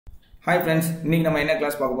Hi friends, இன்னைக்கு நம்ம என்ன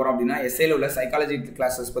கிளாஸ் பார்க்க போறோம் அப்படினா எஸ்ஏல உள்ள சைக்காலஜி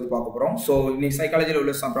கிளாसेस பத்தி பார்க்க போறோம். சோ இன்னைக்கு சைக்காலஜில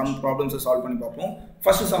உள்ள some problems சால்வ் பண்ணி பார்ப்போம்.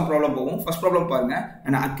 ஃபர்ஸ்ட் some problem போவோம். ஃபர்ஸ்ட் problem பாருங்க.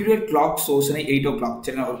 An accurate clock shows 8 o'clock.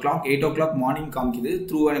 சரினா ஒரு clock 8 o'clock morning காமிக்குது.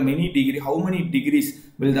 Through many degree, how many degrees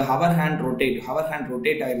will the hour hand rotate? Hour hand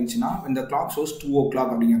rotate ஆயிருச்சுனா when the clock shows 2 o'clock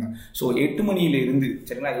அப்படிங்கறாங்க. So 8 மணியில இருந்து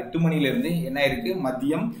சரிங்களா 8 மணியில இருந்து என்ன இருக்கு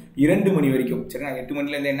மதியம் 2 மணி வரைக்கும் சரிங்களா 8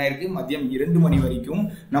 மணில இருந்து என்ன இருக்கு மதியம் 2 மணி வரைக்கும்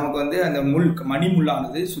நமக்கு வந்து அந்த மணி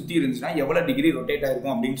முள்ளானது சுத்தி இருந்துச்சுனா எவ்வளவு டிகிரி ரொட்டேட்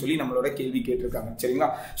ஆயிருக்கும் அப்படினு சொல்லி நம்மளோட கேள்வி கேட்டிருக்காங்க சரிங்களா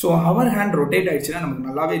சோ ஹவர் ஹேண்ட் ரொட்டேட் ஆயிடுச்சுனா நமக்கு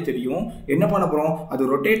நல்லாவே தெரியும் என்ன பண்ண போறோம் அது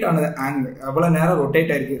ரொட்டேட் ஆனது ஆங்கிள் எவ்வளவு நேரம்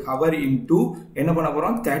ரொட்டேட் ஆயிருக்கு ஹவர் இன்டு என்ன பண்ண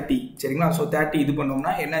போறோம் 30 சரிங்களா சோ 30 இது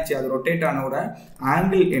பண்ணோம்னா என்னாச்சு அது ரொட்டேட் ஆனோட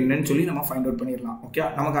ஆங்கிள் என்னன்னு சொல்லி நம்ம ஃபைண்ட் அவுட் பண்ணிரலாம் ஓகே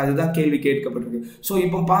நமக்கு அதுதான் கேள்வி கேட்கப்பட்டிருக்கு சோ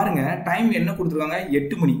இப்போ பாருங்க டைம் என்ன கொடுத்திருக்காங்க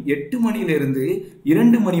 8 மணில இருந்து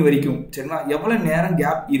 2 மணி வரைக்கும் சரிங்களா எவ்வளவு நேரம்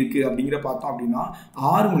கேப் இருக்கு அப்படிங்கற பார்த்தோம் அப்படினா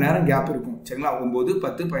 6 மணி நேரம் கேப் இருக்கும் சரிங்களா 9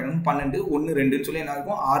 10 11 12 1 2 ன்னு சொல்லி என்ன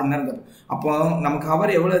இருக்கும் 6 மணி நேரம் கேப் அப்போ நமக்கு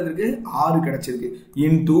ஹவர் எவ்வளவு இருக்கு 6 கிடைச்சிருக்கு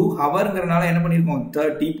இன்டு ஹவர்ங்கறனால என்ன பண்ணிருக்கோம்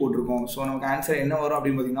 30 போட்டுருக்கோம் சோ நமக்கு ஆன்சர் என்ன வரும்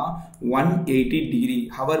அப்படினு பாத்தீங்கன்னா 180 டிகிரி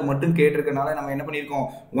ஹவர் மட்டும் கேட்டிருக்கனால நம்ம என்ன பண்ணிருக்கோம்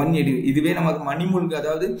 180 இதுவே நமக்கு மணி முழுக்கு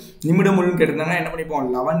அதாவது நிமிட முழுன்னு கேட்டிருந்தாங்க என்ன பண்ணிப்போம்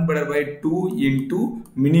 11/2 into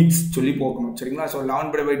minutes சொல்லி போகணும் சரிங்களா சோ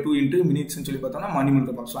 11/2 into minutes ன்னு சொல்லி பார்த்தோம்னா மணி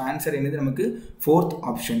முழுக்கு பார்ப்போம் சோ ஆன்சர் என்னது நமக்கு 4th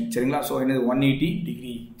ஆப்ஷன் சரிங்களா சோ என்னது 180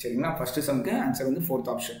 டிகிரி சரிங்களா ஃபர்ஸ்ட் சம்க்கு ஆன்சர் வந்து 4th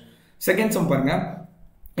ஆப்ஷன் செகண்ட் சம் பாருங்க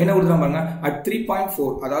என்ன கொடுத்துறாங்க பாருங்க at 3.4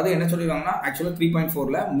 அதாவது என்ன சொல்லிருக்காங்கன்னா एक्चुअली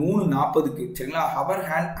 3.4ல 3:40 க்கு சரிங்களா hour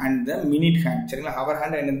hand and the minute hand சரிங்களா hour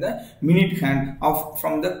hand and the minute hand of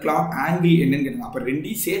from the clock angle என்னன்னு கேட்டாங்க அப்ப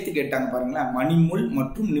ரெண்டையும் சேர்த்து கேட்டாங்க பாருங்களா மணி முள்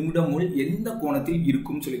மற்றும் நிமிட முள் எந்த கோணத்தில்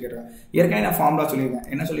இருக்கும்னு சொல்லி கேட்டாங்க ஏற்கனவே நான் ஃபார்முலா சொல்லிருக்கேன்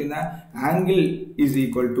என்ன சொல்லிருந்தேன் angle is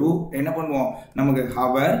equal to என்ன பண்ணுவோம் நமக்கு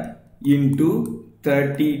hour into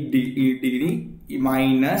 30 degree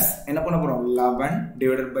minus என்ன பண்ண போறோம்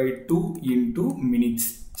 11/2 into minutes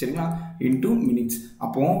சரிங்களா into minutes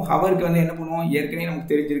அப்போ ஹவருக்கு வந்து என்ன பண்ணுவோம் ஏற்கனவே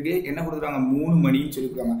நமக்கு தெரிஞ்சிருக்கு என்ன கொடுத்துறாங்க 3 மணின்னு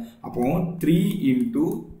சொல்லிருக்காங்க அப்போ 3 into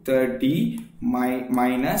 30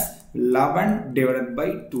 minus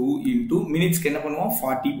 11/2 into minutesக்கு என்ன பண்ணுவோம்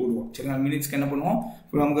 40 போடுவோம் சரிங்களா minutesக்கு என்ன பண்ணுவோம்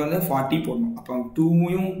நமக்கு வந்து 40 போடணும் அப்போ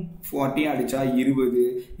 2யும் 40 அடிச்சா 20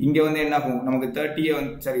 இங்க வந்து என்ன ஆகும் நமக்கு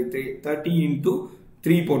 30 சரி 30 into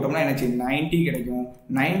 3 போட்டோம்னா என்ன 90 கிடைக்கும்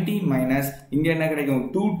 90 மைனஸ் இங்க என்ன கிடைக்கும்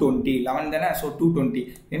 220 11 தானே சோ 220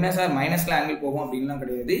 என்ன சார் மைனஸ்ல ஆங்கிள் போகும் அப்படின்லாம்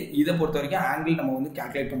கிடையாது இத பொறுத்த வரைக்கும் ஆங்கிள் நம்ம வந்து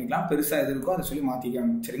கால்குலேட் பண்ணிக்கலாம் பெருசா எது இருக்கோ அதை சொல்லி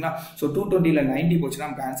மாத்திக்கலாம் சரிங்களா சோ 220 ல 90 போச்சுனா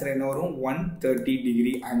நமக்கு ஆன்சர் என்ன வரும் 130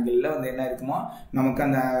 டிகிரி ஆங்கிள்ல வந்து என்ன இருக்குமா நமக்கு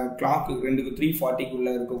அந்த கிளாக் 2க்கு 340 குள்ள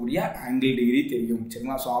இருக்கக்கூடிய ஆங்கிள் டிகிரி தெரியும்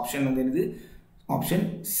சரிங்களா சோ ஆப்ஷன் வந்து என்னது ஆப்ஷன்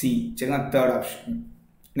சி சரிங்களா third option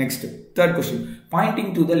Next, third question. Pointing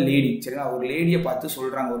to the lady. சரிங்களா ஒரு லேடியை பார்த்து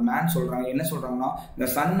சொல்றாங்க ஒரு மேன் சொல்றாங்க என்ன சொல்றாங்கன்னா the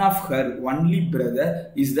son of her only brother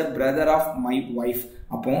is the brother of my wife.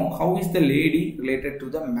 அப்போ how is the lady related to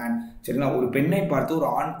the man? சரிங்களா ஒரு பெண்ணை பார்த்து ஒரு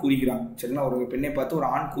ஆண் கூறுகிறான் சரிங்களா ஒரு பெண்ணை பார்த்து ஒரு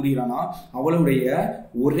ஆண் கூறுகிறானா அவளுடைய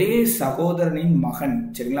ஒரே சகோதரனின் மகன்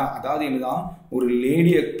சரிங்களா அதாவது என்னதான் ஒரு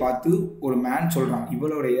லேடியை பார்த்து ஒரு மேன் சொல்றான்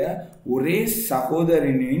இவளுடைய ஒரே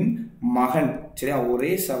சகோதரனின் மகன் சரியா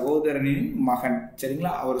ஒரே சகோதரனின் மகன்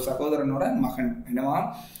சரிங்களா அவர் சகோதரனோட மகன் என்னவா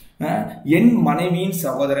என் மனைவியின்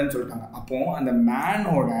சகோதரன் சொல்லிட்டாங்க அப்போ அந்த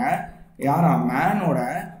மேனோட யாரா மேனோட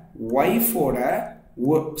ஒய்ஃபோட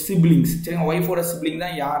சிப்ளிங்ஸ் சரிங்களா ஒய்ஃபோட சிப்ளிங்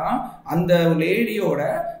தான் யாரா அந்த லேடியோட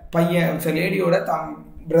பையன் லேடியோட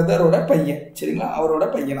பிரதரோட பையன் சரிங்களா அவரோட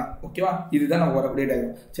பையனா ஓகேவா இதுதான் நம்ம வரக்கூடிய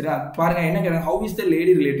டயக்ராம் சரிங்களா பாருங்க என்ன கேட்குறாங்க how is the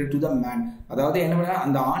lady related to the man அதாவது என்ன பண்ணா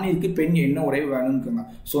அந்த ஆணிற்கு பெண் என்ன உறவு வேணும்னு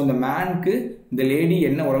ஸோ அந்த மேனுக்கு இந்த லேடி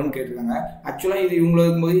என்ன உறவுன்னு கேட்டிருக்காங்க ஆக்சுவலா இது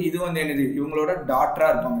இவங்களுக்கு போது இது வந்து என்னது இவங்களோட டாட்டரா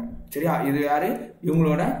இருப்பாங்க சரியா இது யாரு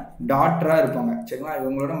இவங்களோட டாட்டரா இருப்பாங்க சரிங்களா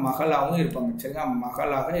இவங்களோட மகளாகவும் இருப்பாங்க சரிங்களா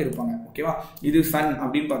மகளாக இருப்பாங்க ஓகேவா இது சன்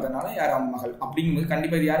அப்படின்னு பார்த்தனால யார் அவங்க மகள் அப்படிங்கும்போது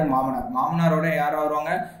கண்டிப்பா இது யாரு மாமனாரோட யாரா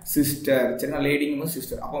வருவாங்க சிஸ்டர் சரிங்களா லேடிங்கும்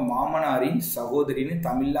சிஸ்டர் அப்போ மாமனாரின் சகோதரின்னு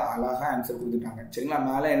தமிழ்ல அழகா ஆன்சர் கொடுத்துட்டாங்க சரிங்களா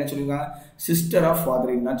மேல என்ன சொல்லிருக்காங்க சிஸ்டர் ஆஃப்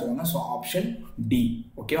ஃபாதரின் தான் சொல்லுவாங்க ஸோ ஆப்ஷன் டி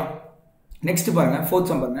ஓகேவா நெக்ஸ்ட் பாருங்க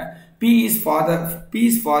ஃபோர்த் சம் பாருங்க P's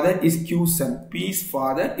father is Q's son P's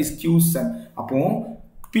father is Q's son அப்போ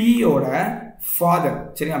Pயோட ஃபாதர்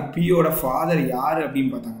சரியா Pயோட ஃபாதர் யாரு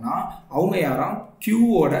அப்படின்னு பார்த்தாங்கன்னா அவங்க யாராம்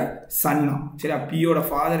Qவோட சன்னா சரியா Pயோட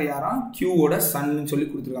ஃபாதர் யாராம் Qவோட சன்னு சொல்லி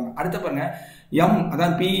கொடுத்துருக்காங்க அடுத்த பாருங்க M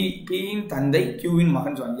அதான் Pயின் தந்தை Qவின்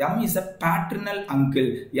மகன் சொல்லுவாங்க M is a paternal uncle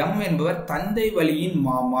M என்பவர் தந்தை வழியின்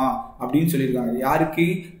மாமா அப்படின்னு சொல்லியிருக்காங்க யாருக்கு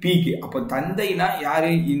Pக்கு அப்போ தந்தைனா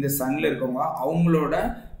யாரு இந்த சன்ல இருக்கவங்க அவங்களோட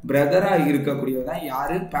பிரதரா இருக்கக்கூடியதான்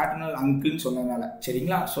யாரு பேட்டர்னல் அங்கிள்னு சொன்னதுனால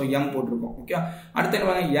சரிங்களா சோ எம் போட்டிருக்கோம் ஓகே அடுத்து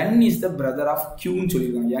என்ன n is the brother of q ன்னு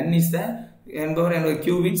சொல்லிருக்காங்க n is the என்பவர்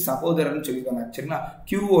கியூவின் சகோதரன் சொல்லியிருக்காங்க சரிங்களா.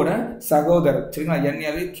 கியூவோட சகோதரர் சரிங்களா. என்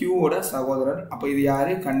யாரு கியூவோட சகோதரர். அப்போ இது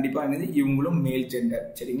யாரு கண்டிப்பா என்னது இவங்களும் மேல் ஜெண்டர்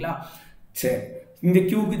சரிங்களா. சரி இந்த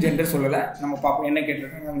கியூக்கு ஜெண்டர் சொல்லலை, நம்ம பார்ப்போம் என்ன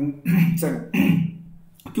கேட்டிருக்காங்க. சரி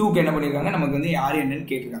கியூக்கு என்ன பண்ணியிருக்காங்க நமக்கு வந்து யார் என்னன்னு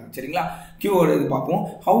கேட்டிருக்காங்க சரிங்களா. கியூவோட இது பார்ப்போம்.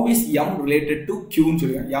 How is M related to கியூன்னு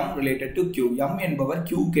சொல்லியிருக்காங்க. M related to Q. M என்பவர்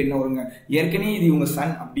கியூக்கு என்ன வருங்க, ஏற்கனவே இது இவங்க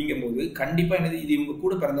சன் அப்படிங்கும் போது கண்டிப்பா என்னது இது இவங்க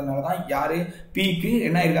கூட பிறந்ததுனால தான் யாரு பிக்கு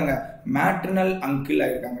என்ன ஆயிருக்காங்க மேட்ரினல் அங்கிள்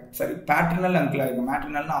ஆயிருக்காங்க. சரி பேட்ரினல் அங்கிள் ஆயிருக்காங்க.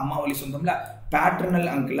 மேட்ரினல்னா அம்மா வழி சொந்தம்ல, பேட்ரினல்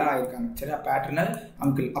அங்கிளா ஆயிருக்காங்க சரியா. பேட்ரினல்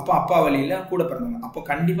அங்கிள் அப்போ அப்பா வழியில கூட பிறந்தவங்க. அப்போ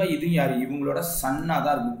கண்டிப்பா இது யாரு இவங்களோட சன்னா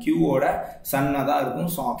தான் இருக்கும், கியூவோட சன்னா தான் இருக்கும்.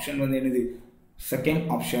 ஸோ ஆப்ஷன் வந்து என்னது செகண்ட்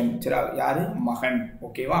ஆப்ஷன் சரி. யாரு மகன்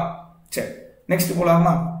ஓகேவா. சரி நெக்ஸ்ட்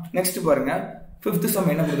போலாமா. நெக்ஸ்ட் பாருங்க ஃபிஃப்த் சம்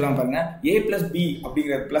என்ன கொடுக்குறாங்க பாருங்க. a plus b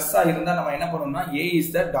அப்படிங்கிற பிளஸ்ஸா இருந்தா நம்ம என்ன பண்ணணும்னா a is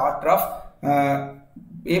the daughter of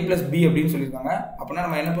a plus b அப்படின்னு சொல்லியிருக்காங்க. அப்படின்னா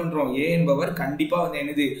நம்ம என்ன பண்றோம் a என்பவர் கண்டிப்பா வந்து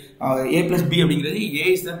என்னது a plus b அப்படிங்கிறது a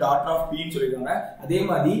is the daughter of b ன்னு சொல்லியிருக்காங்க. அதே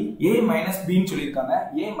மாதிரி a minus b ன்னு சொல்லியிருக்காங்க.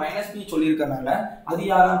 a minus b சொல்லியிருக்கனால அது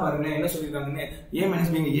யாரா பாருங்க என்ன சொல்லியிருக்காங்கன்னு a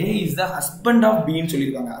minus b a is the husband of b ன்னு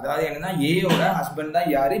சொல்லியிருக்காங்க. அதாவது என்னன்னா a ஓட ஹஸ்பண்ட் தான்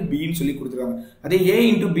யாரு b ன்னு சொல்லி கொடுத்துருக்காங்க. அதே a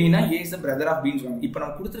into b னா a is the brother of b ன்னு சொல்லுவாங்க. இப்போ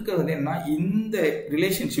நம்ம கொடுத்துருக்கிறது வந்து என்னன்னா இந்த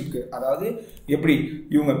ரிலேஷன்ஷிப்க்கு அதாவது எப்படி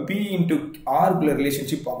இவங்க p into r குள்ள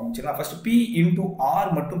ரிலேஷன்ஷிப் பார்க்கணும் சரிங்களா. ஃபர்ஸ்ட் p into r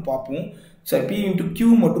மட்டும் பார்ப்போம். சரி p into q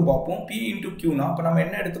மட்டும் பார்ப்போம். p into q னா அப்ப நம்ம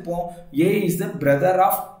என்ன எடுத்துப்போம் a is the brother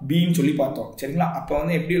of b ன்னு சொல்லி பார்த்தோம் சரிங்களா. அப்ப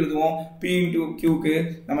வந்து எப்படி எழுதுவோம் p into q க்கு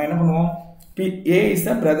நம்ம என்ன பண்ணுவோம் p a is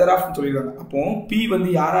the brother of சொல்லிடுவாங்க. அப்போ p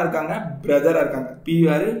வந்து யாரா இருக்காங்க பிரதரா இருக்காங்க. p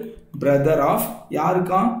யாரு பிரதர் ஆஃப்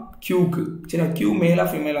யாருக்கா q-க்கு சரி. q மேலா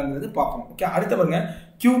ஃபீமேலாங்கிறது பார்ப்போம் ஓகே. அடுத்து பாருங்க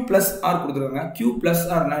q plus r கொடுத்துருக்காங்க. q plus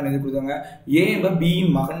r னா என்ன கொடுத்தாங்க a என்ப b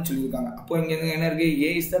இன் மகன் சொல்லியிருக்காங்க. அப்போ இங்க என்ன இருக்கு a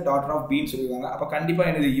is the daughter of b ன்னு சொல்லியிருக்காங்க. அப்ப கண்டிப்பா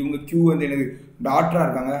என்னது இவங்க q வந்து என்னது டாட்டரா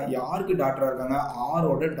இருக்காங்க. யாருக்கு டாட்டரா இருக்காங்க r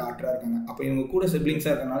ஓட டாட்டரா இருக்காங்க. அப்ப இவங்க கூட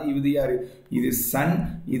சிப்லிங்ஸா இருக்கனால இது யாரு இது சன்,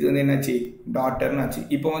 இது வந்து என்னாச்சு டாட்டர்னு ஆச்சு.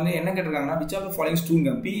 இப்போ வந்து என்ன கேட்டிருக்காங்கன்னா which of the following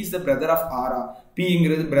student p is the brother of r ah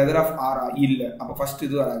pங்கிறது brother of r ஆ இல்ல. அப்ப ஃபர்ஸ்ட்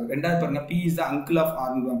இது வராது. ரெண்டாவது பாருங்க p is the uncle of r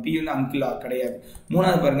ன்னு p வந்து uncle ஆ கிடையாது.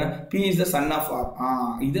 மூணாவது பாருங்க p is the son of r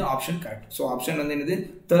இது ஆப்ஷன் கரெக்ட். சோ ஆப்ஷன் வந்து என்னது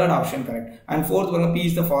third option correct. And fourth பாருங்க p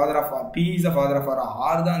is the father of r p is the father of r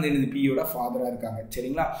r தான் வந்து என்னது p யோட ஃபாதரா இருக்காங்க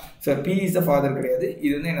சரிங்களா. So p is the father கிடையாது,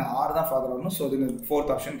 இது வந்து என்ன r தான் ஃபாதர் வரணும். சோ இது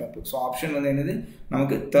ஃபோர்த் ஆப்ஷன் தப்பு. சோ ஆப்ஷன் வந்து என்னது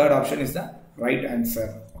நமக்கு third option is the right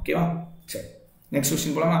answer ஓகேவா. சரி நெக்ஸ்ட்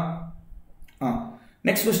क्वेश्चन போலாமா.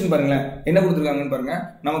 நெக்ஸ்ட் क्वेश्चन பாருங்களேன் என்ன கொடுத்துருக்காங்கன்னு பாருங்க.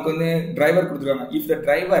 நமக்கு வந்து டிரைவர் கொடுத்துருக்காங்க. இஃப் த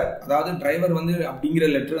டிரைவர் அதாவது டிரைவர் வந்து அப்படிங்கிற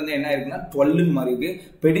லெட்டர் வந்து என்ன இருக்குன்னா 12 மாதிரி இருக்கு.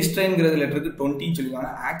 பெடிஸ்ட்ரைன்ங்கிற லெட்டருக்கு 20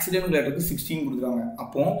 சொல்லிருக்காங்க. ஆக்சிடென்ட் லெட்டருக்கு 16 கொடுத்துருக்காங்க.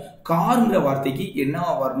 அப்போ கார்ங்கிற வார்த்தைக்கு என்ன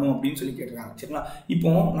வரணும் அப்படின்னு சொல்லி கேட்டிருக்காங்க சரிங்களா. இப்போ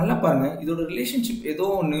நல்லா பாருங்க இதோட ரிலேஷன்ஷிப் ஏதோ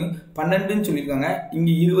ஒன்று 12ன்னு சொல்லியிருக்காங்க, இங்க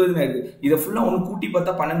 20ன்னு இருக்கு. இதை ஃபுல்லா ஒன்று கூட்டி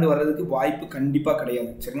பார்த்தா 12 வர்றதுக்கு வாய்ப்பு கண்டிப்பா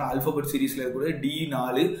கிடையாது சரிங்களா. அல்பபெட் சீரீஸ்ல இருக்கிற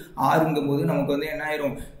D4 6ங்கும் போது நமக்கு வந்து என்ன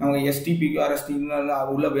ஆயிரும் நம்ம STP RST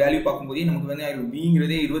உள்ள வேல்யூ பார்க்கும்போது நமக்கு வந்து ஆயிரும்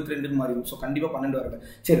Bங்கிறதே 22 மாதிரி இருக்கும். ஸோ கண்டிப்பா 12 வரல.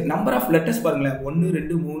 சரி நம்பர் ஆஃப் லெட்டர்ஸ் பாருங்களேன் 1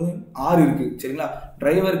 2 3 6 இருக்கு சரிங்களா.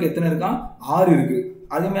 டிரைவருக்கு எத்தனை இருக்கா 6 இருக்கு.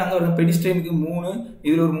 அதுமே அங்க ஒரு பெடிஸ்ட்ரைனுக்கு 3,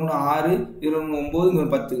 இதுல ஒரு 3 6, இதுல ஒரு 9, இங்க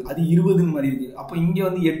ஒரு 10, அது 20 மாதிரி இருக்கு. அப்போ இங்க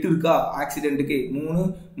வந்து 8 இருக்கா ஆக்சிடென்ட்டுக்கு 3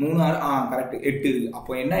 3 6 கரெக்ட் 8 இருக்கு.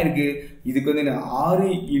 அப்போ என்ன இருக்கு இதுக்கு வந்து 6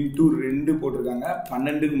 into 2 போட்டிருக்காங்க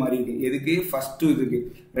 12 மாதிரி இருக்கு. எதுக்கு ஃபர்ஸ்ட் இதுக்கு.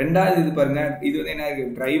 ரெண்டாவது இது பாருங்க இது வந்து என்ன இருக்கு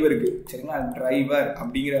டிரைவருக்கு சரிங்களா. டிரைவர்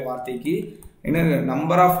அப்படிங்கிற வார்த்தைக்கு என்ன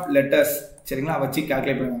நம்பர் ஆஃப் லெட்டர்ஸ் சரிங்களா வச்சு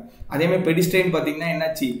கால்குலேட் பண்ணுங்க. அதே மாதிரி பெடிஸ்ட்ரைன் பாத்தீங்கன்னா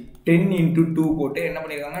என்னாச்சு 10 into 2 போட்டு என்ன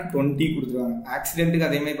பண்ணிருக்காங்க 20 கொடுத்துருக்காங்க. ஆக்சிடென்ட்டுக்கு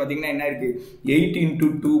அதே மாதிரி பாத்தீங்கன்னா என்ன இருக்கு 8 into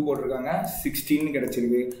 2 போட்டிருக்காங்க 16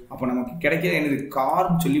 கிடைச்சிருக்கு. அப்போ நமக்கு கிடைக்கிறது என்னது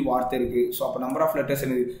கார்னு சொல்லி வார்த்தை இருக்கு. ஸோ அப்போ நம்பர் ஆஃப் லெட்டர்ஸ்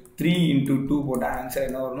என்னது 3 into 2 போட்ட ஆன்சர்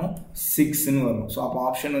என்ன வரணும் 6ன்னு வரும். ஸோ அப்போ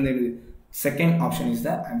ஆப்ஷன் வந்து என்னது second option is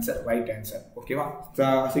the answer right answer ஓகேவா.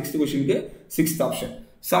 சிக்ஸ்த் கொஸ்டினுக்கு சிக்ஸ்த் ஆப்ஷன்.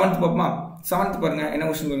 செவன்த் பார்ப்போமா. செவன்த் பாருங்க என்ன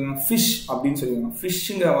கொஸ்டின் கொடுக்குறாங்க ஃபிஷ் அப்படின்னு சொல்லிருக்காங்க.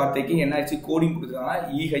 ஃபிஷ்ங்கிற வார்த்தைக்கு என்ன ஆச்சு கோடிங் கொடுத்துருக்காங்க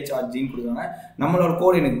EHRGன்னு கொடுக்குறாங்க. நம்மளோட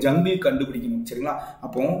கோட் எனக்கு ஜங்கிள் கண்டுபிடிக்கணும் சரிங்களா.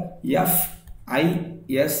 அப்போ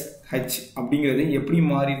FISH அப்படிங்கிறது எப்படி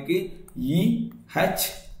மாறி இருக்கு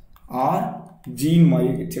EHRGன்னு மாறி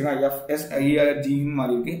இருக்கு சரிங்களா. FSIRGன்னு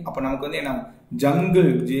மாறி இருக்கு. அப்போ நமக்கு வந்து என்ன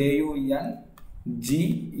ஜங்கிள்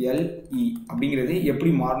JUNGLE அப்படிங்கிறது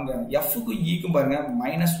எப்படி மாறுங்க. Fக்கு ஈக்கும் பாருங்க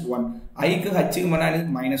 -1, ஐக்கு ஹச்சுக்கு பண்ணா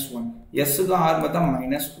 -1, எஸ்ஸுக்கு ஆர் பார்த்தா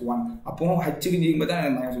 -1. அப்போ ஹெச்சுக்கு ஜி பார்த்தா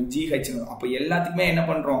 -1 GH. அப்போ எல்லாத்துக்குமே என்ன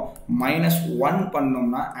பண்ணுறோம் -1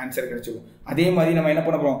 பண்ணோம்னா ஆன்சர் கிடைச்சிடும். அதே மாதிரி நம்ம என்ன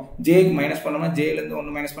பண்ண போகிறோம் ஜேக்கு மைனஸ் பண்ணோம்னா ஜேலேருந்து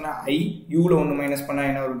 1 மைனஸ் பண்ணால் ஐ, யூவில் 1 மைனஸ் பண்ணால்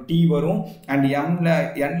என்ன வரும் டி வரும். அண்ட்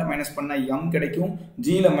என்ல மைனஸ் பண்ணால் எம் கிடைக்கும்.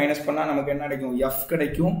 ஜியில் மைனஸ் பண்ணால் நமக்கு என்ன கிடைக்கும் எஃப்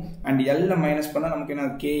கிடைக்கும். அண்ட் எல்ல மைனஸ் பண்ணால் நமக்கு என்ன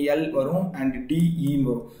கேஎல் வரும். அண்ட் டிஇன்னு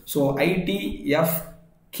வரும். ஸோ ஐடிஎஃப்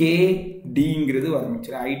கேடிங்கிறது வரணும்.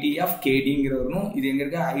 சரி ஐடிஎஃப் கேடிங்கிறது வரணும். இது எங்க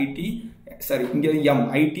இருக்கு ஐடி சாரி இங்க எம்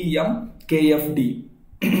ஐடிஎம் கேஎஃப்டி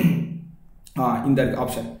இந்த இருக்கு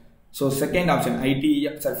option. So second option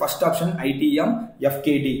IDM sorry first option IDM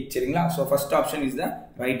எஃப்கேடி சரிங்களா. So first option is the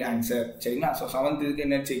right answer சரிங்களா. ஸோ 7th இதுக்கு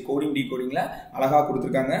என்ன கோடிங் டிகோடிங்ல அழகாக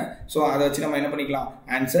கொடுத்துருக்காங்க. ஸோ அதை வச்சு நம்ம என்ன பண்ணிக்கலாம்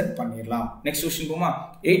ஆன்சர் பண்ணிடலாம். நெக்ஸ்ட் கொஸ்டின் போமா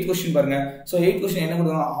 8th கொஸ்டின் பாருங்க. ஸோ 8th கொஸ்டின் என்ன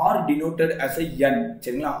கொடுத்தாங்க R denoted as a n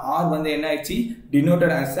சரிங்களா. ஆர் வந்து என்ன ஆயிடுச்சு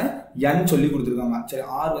டினோட்டட் as a n சொல்லி கொடுத்துருக்காங்க. சரி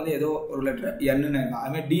ஆர் வந்து ஏதோ ஒரு லெட்டர் என்னன்னு இருக்கு.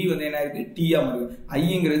 அதுமாதிரி டி வந்து என்ன இருக்கு டிஆ மாதிரி இருக்கு.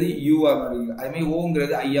 ஐங்கிறது யூஆ மாதிரி இருக்கு. அதுமாதிரி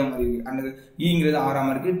ஓங்கிறது ஐயா மாதிரி இருக்கு. அண்ட் இங்கிறது ஆறாம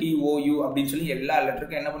இருக்கு. டிஓயூ அப்படின்னு சொல்லி எல்லா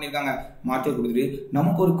லெட்டருக்கும் என்ன பண்ணிருக்காங்க மாற்றி கொடுத்துட்டு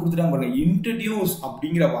நமக்கு ஒரு கொடுத்துட்டாங்க பாருங்க இன்ட்ரடியூஸ்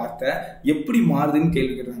அப்படிங்கிற வார்த்தை எப்படி மாறுதுன்னு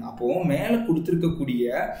கேள்வி கேட்டாங்க. அப்போ மேல கொடுத்திருக்கக்கூடிய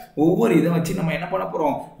ஒவ்வொரு இதை வச்சு நம்ம என்ன பண்ண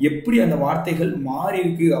போறோம் எப்படி அந்த வார்த்தைகள் மாறி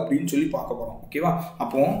இருக்கு அப்படின்னு சொல்லி பார்க்க போறோம். ஓகேவா.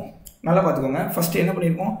 அப்போ நல்லா பார்த்துக்கோங்க. ஃபர்ஸ்ட் என்ன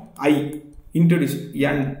பண்ணிருக்கோம் I introduce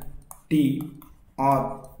N D R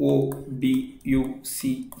O D you C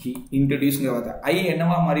E இன்ட்ரடியூஸ்ங்கிற வார்த்தை ஐ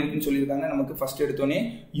என்னவா மாறி இருக்குன்னு சொல்லியிருக்காங்க. நமக்கு ஃபர்ஸ்ட் எடுத்தோடனே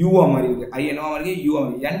யூவா மாறி இருக்கு. ஐ என்னவா மாறி இருக்கு யூவா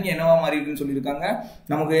மாறி. என் என்னவா மாறி இருக்குன்னு சொல்லியிருக்காங்க.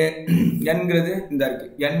 நமக்கு என்கிறது இந்த இருக்கு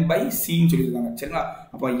என் பை சின்னு சொல்லியிருக்காங்க சரிங்களா.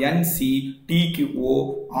 அப்போ என் சி டிக்கு ஓ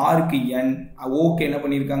ஆருக்கு என் ஓக்கு என்ன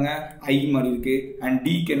பண்ணியிருக்காங்க ஐ மாதிரி இருக்கு. அண்ட்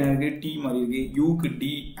டிக்கு என்ன இருக்கு டி மாதிரி இருக்கு. யூக்கு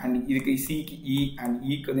டி அண்ட் இதுக்கு சிக்கு இ அண்ட்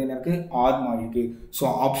இக்கு வந்து என்ன இருக்கு ஆர் மாதிரி இருக்கு. ஸோ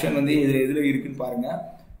ஆப்ஷன் வந்து எதுல இருக்குன்னு பாருங்க.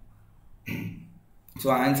 ஸோ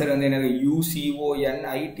ஆன்சர் வந்து எனக்கு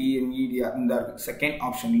UCONITNEDR இந்த இருக்கு செகண்ட்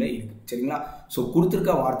ஆப்ஷன்ல இருக்கு சரிங்களா. ஸோ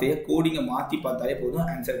கொடுத்துருக்க வார்த்தையை கோடிங்கை மாற்றி பார்த்தாலே போதும்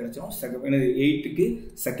ஆன்சர் கிடைச்சிடும். 8க்கு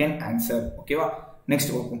செகண்ட் ஆன்சர். ஓகேவா.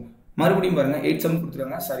 நெக்ஸ்ட் பார்ப்போம். மறுபடியும் பாருங்க 8 சம்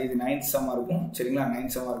கொடுத்துருக்காங்க. சாரி இது 9th சம்மா இருக்கும் சரிங்களா.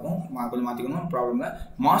 9th சம்மா இருக்கும் கொஞ்சம் மாற்றிக்கணும் ப்ராப்ளம்ல.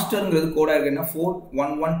 மாஸ்டருங்கிறது கோடா இருக்கு என்ன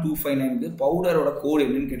 411259 பவுடரோட கோடு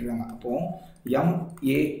என்னன்னு கேட்டுருக்காங்க. அப்போ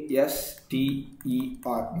MASTER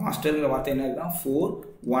மாஸ்டருங்கிற வார்த்தை என்ன இருக்குன்னா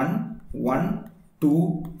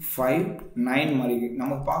 411259 மாதிரி இருக்கு.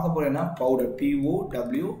 நமக்கு பார்க்க போறேன்னா பவுடர்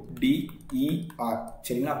POWDER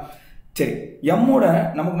சரிங்களா. சரி எம்மோட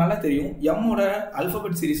நமக்கு நல்லா தெரியும் எம்மோட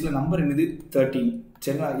அல்பபெட் சீரீஸ்ல நம்பர் என்னது 13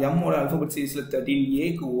 சரிங்களா. எம்மோட அல்பபெட் சீரீஸ்ல 13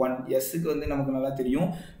 ஏக்கு 1 எஸ்க்கு வந்து நமக்கு நல்லா தெரியும்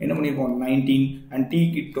என்ன பண்ணியிருப்போம் 19 அண்ட்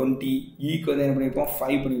டிக்கு 20 ஈக்கு வந்து என்ன பண்ணியிருப்போம்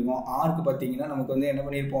 5 பண்ணியிருப்போம். ஆருக்கு பார்த்தீங்கன்னா நமக்கு வந்து என்ன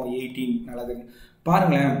பண்ணியிருப்போம் 18 நல்லா தெரியும்.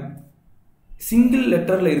 பாருங்களேன் சிங்கிள்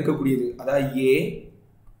லெட்டர்ல இருக்கக்கூடியது அதாவது ஏ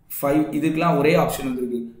 5 இதுக்கெல்லாம் ஒரே ஆப்ஷன்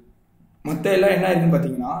வந்துருக்கு. மற்ற எல்லாம் என்ன இருக்குன்னு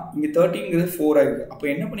பார்த்தீங்கன்னா இங்கே 13ங்கிறது 4 ஆயிருக்கு. அப்போ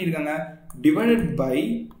என்ன பண்ணியிருக்காங்க டிவைடட்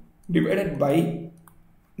பை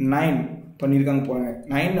 9 பண்ணியிருக்காங்க போறாங்க.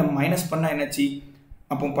 9 மைனஸ் பண்ணால் என்னாச்சு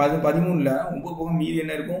அப்போ 13ல் 9 போக மீதி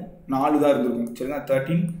என்ன இருக்கும் 4 தான் இருந்திருக்கும் சரிங்களா.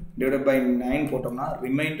 13 டிவைடட் பை 9 போட்டோம்னா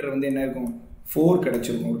ரிமைண்டர் வந்து என்ன இருக்கும் 4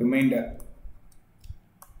 கிடைச்சிருக்கும் ரிமைண்டர்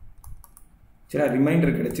சரி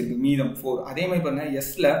ரிமைண்டர் கிடைச்சிருக்கு மீதம் 4. அதே மாதிரி பாருங்க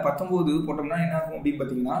எஸ்ல 19 போட்டோம்னா என்ன ஆகும் அப்படின்னு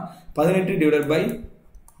பார்த்தீங்கன்னா 18 டிவைடட் பை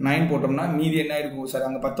 9 போட்டோம்னா மீதி என்ன இருக்கும் சார்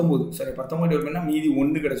அங்கே 19 சரி 19 டிவைட் பண்ணால் மீதி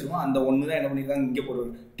 1 கிடைச்சிருக்கும். அந்த 1 தான் என்ன பண்ணியிருக்காங்க இங்கே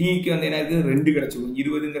போடுவாங்க. டிக்கு வந்து என்ன இருக்குது 2 கிடைச்சிருக்கும்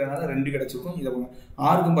 20ங்கிறனால 2 கிடைச்சிருக்கும். இதை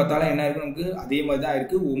ஆருக்கும் பார்த்தாலும் என்ன இருக்கு நமக்கு அதே மாதிரி தான்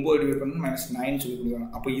இருக்குது 9 டிவைட் பண்ணால் -9 சொல்லி கொடுக்குறாங்க.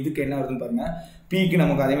 அப்போ இதுக்கு என்ன வருதுன்னு பாருங்க. பிக்கு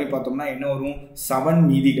நமக்கு அதே மாதிரி பார்த்தோம்னா என்ன வரும் 7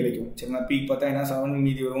 மீதி கிடைக்கும் சரிங்களா. பிக்கு பார்த்தா என்ன 7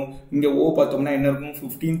 மீதி வரும். இங்கே ஓ பார்த்தோம்னா என்ன இருக்கும்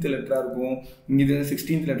 15th லெட்டராக இருக்கும். இங்கே இது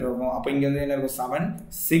 16th லெட்டர் இருக்கும். அப்போ இங்கே வந்து என்ன இருக்கும் 7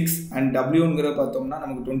 6 அண்ட் டபிள்யூங்கிறத பார்த்தோம்னா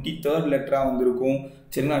நமக்கு 23rd லெட்டராக வந்திருக்கும்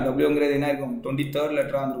சரிங்களா. டபிள்யூங்கிறது என்ன இருக்கும் 23rd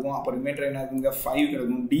லெட்டராக வந்திருக்கும். அப்போ ரிமைண்டர் என்ன இருக்குங்க 5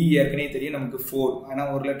 கிடைக்கும். டி ஏற்கனவே தெரியும் நமக்கு 4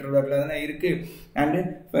 ஆனால் ஒரு லெட்டர் வேர்டில் தானே இருக்குது. அண்டு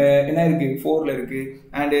என்ன இருக்குது 4ல் இருக்குது.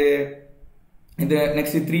 அண்டு இது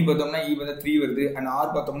நெக்ஸ்ட் 3 பார்த்தோம்னா இ வந்து 3 வருது. அண்ட்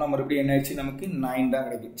ஆர் பார்த்தோம்னா மறுபடியும் என்ன ஆயிடுச்சு நமக்கு 9 தான்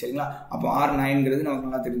கிடைக்கும் சரிங்களா. அப்போ ஆர் 9ங்கிறது நமக்கு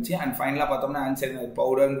நல்லா தெரிஞ்சு. அண்ட் ஃபைனலாக பார்த்தோம்னா ஆன்சர்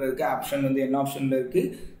பவுடருங்கிறதுக்கு ஆப்ஷன் வந்து என்ன ஆப்ஷனில் இருக்குது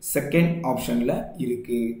செகண்ட் ஆப்ஷனில்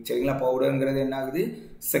இருக்குது சரிங்களா. பவுடருங்கிறது என்ன ஆகுது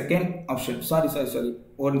செகண்ட் ஆப்ஷன். சாரி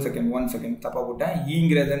 1 செகண்ட் தப்பாக போட்டேன்.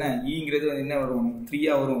 ஈங்கிறது என்ன ஈங்கிறது வந்து என்ன வரும்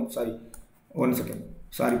 3 வரும். சாரி 1 செகண்ட்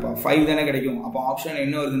சாரிப்பா 5 தானே கிடைக்கும். அப்போ ஆப்ஷன்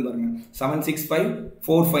என்ன வருதுன்னு பாருங்க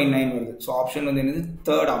 765459 வருது. ஸோ ஆப்ஷன் வந்து என்னது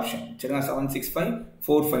தேர்ட் ஆப்ஷன் சரிங்களா.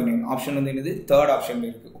 765459 ஆப்ஷன் வந்து என்னது தேர்ட் ஆப்ஷன்ல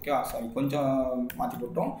இருக்கு. ஓகே சாரி கொஞ்சம் மாற்றி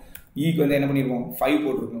போட்டோம். ஈக்கு வந்து என்ன பண்ணிருக்கோம் 5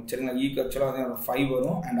 போட்டிருக்கோம் சரிங்களா. ஈக்கு ஆக்சுவலாக வந்து 5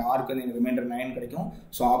 வரும். அண்ட் ஆருக்கு வந்து ரிமைண்டர் 9 கிடைக்கும்.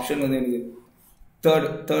 ஸோ ஆப்ஷன் வந்து என்னது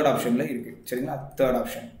தேர்ட் ஆப்ஷன்ல இருக்கு சரிங்களா. Third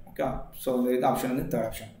option okay. ஸோ இந்த ஆப்ஷன் வந்து தேர்ட்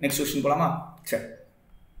ஆப்ஷன். நெக்ஸ்ட் கொஸ்டின் போலாமா. சரி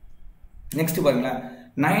நெக்ஸ்ட் பாருங்களேன்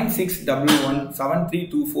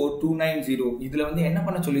 96117324 இதுல வந்து என்ன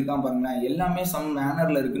பண்ண சொல்லியிருக்காங்க பாருங்களேன், எல்லாமே சம்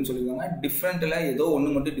மேனர்ல இருக்குன்னு சொல்லியிருக்காங்க. டிஃப்ரெண்ட்ல ஏதோ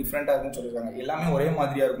ஒன்று மட்டும் டிஃப்ரெண்டா இருக்குன்னு சொல்லியிருக்காங்க. எல்லாமே ஒரே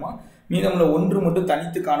மாதிரியா இருக்குமா, மீதமுள்ள ஒன்று மட்டும்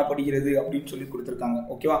தனித்து காணப்படுகிறது அப்படின்னு சொல்லி கொடுத்துருக்காங்க.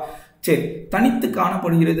 ஓகேவா, சரி, தனித்து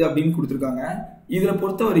காணப்படுகிறது அப்படின்னு கொடுத்துருக்காங்க. இதுல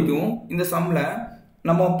பொறுத்த வரைக்கும் இந்த சம்ல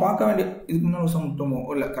நம்ம பார்க்க வேண்டிய, இதுக்கு முன்னாடி ஒரு சம் விட்டோமோ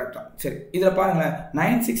இல்லை, கரெக்டா, சரி, இதில் பாருங்களேன்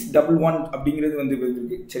 9611 அப்படிங்கிறது வந்து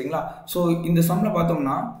இருக்கு. சரிங்களா, ஸோ இந்த சம்ல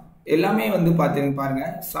பார்த்தோம்னா எல்லாமே வந்து பாருங்க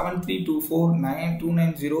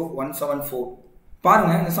 73249290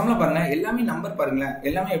 பாருங்க. இந்த சம்ல பாருங்க எல்லாமே நம்பர் பாருங்களேன்,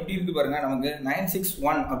 எல்லாமே எப்படி இருக்கு பாருங்க. நமக்கு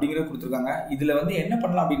 961 அப்படிங்கிறது கொடுத்துருக்காங்க. இதுல வந்து என்ன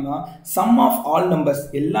பண்ணலாம் அப்படின்னா, சம் ஆஃப் ஆல் நம்பர்ஸ்,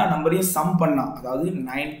 எல்லா நம்பரையும் சம் பண்ணா, அதாவது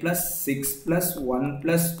 9 + 6 + 1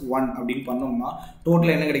 + 1 அப்படின்னு பண்ணோம்னா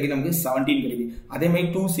டோட்டல் என்ன கிடைக்குது, நமக்கு 17 கிடைக்குது. அதே மாதிரி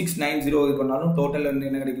 2690 இது பண்ணாலும் டோட்டல் வந்து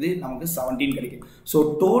என்ன கிடைக்குது, நமக்கு 17 கிடைக்குது. ஸோ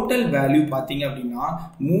டோட்டல் வேல்யூ பார்த்தீங்க அப்படின்னா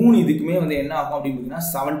 3 இதுக்குமே வந்து என்ன ஆகும் அப்படின்னு பார்த்தீங்கன்னா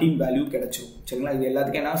 17 வேல்யூ கிடைச்சிடும். சரிங்களா, இது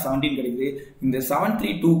எல்லாத்துக்கும் என்ன 17 கிடைக்குது. இந்த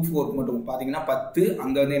 7324 மட்டும் பார்த்தீங்கன்னா 10,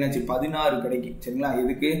 அங்க வந்து என்னாச்சு 16 கிடைக்கும். சரிங்களா,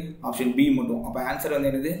 இதுக்கு ஆப்ஷன் பி மட்டும். அப்ப ஆன்சர் வந்து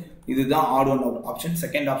என்னது, இதுதான் add one out option.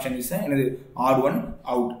 Second option is என்னது, ஆட் ஒன்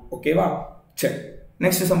அவுட். ஓகேவா, சரி,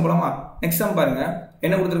 நெக்ஸ்ட் சம் போலாமா. நெக்ஸ்ட் சம் பாருங்க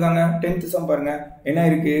என்ன கொடுத்துருக்காங்க, 10th சம் பாருங்க என்ன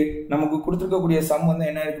இருக்கு. நமக்கு கொடுத்துருக்கக்கூடிய சம் வந்து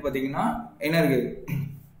என்ன இருக்கு பாத்தீங்கன்னா, என்ன இருக்கு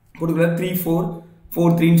கொடுக்குற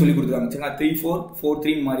 3443 சொல்லி கொடுத்துருக்காங்க. சரிங்களா,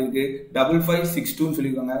 3443 மாதிரி இருக்கு. 5562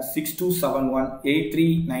 சொல்லியிருக்காங்க.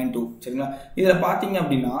 62718392. சரிங்களா, இதுல பாத்தீங்க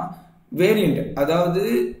அப்படின்னா வேரியன்ட், அதாவது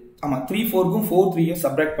ஆமா 34க்கும் 43யும்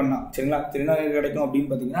சப்ட்ராக்ட் பண்ணா, சரிங்களா, என்ன கிடைக்கும்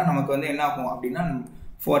அப்படின்னு பாத்தீங்கன்னா நமக்கு வந்து என்ன ஆகும் அப்படின்னா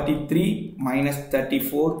 43 -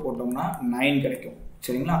 34 போட்டோம்னா 9 கிடைக்கும்.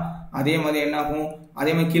 சரிங்களா, அதே மாதிரி என்ன ஆகும்,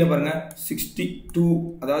 அதே மாதிரி கீழே பாருங்க 62,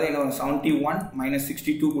 அதாவது என்ன 71 -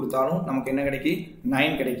 62 கொடுத்தாலும் நமக்கு என்ன கிடைக்கும்,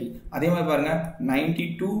 9 கிடைக்கும். அதே மாதிரி பாருங்க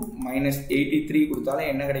 92 - 83 கொடுத்தாலும்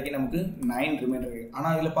என்ன கிடைக்கும், நமக்கு 9 ரிமைண்டர் இருக்கு. ஆனா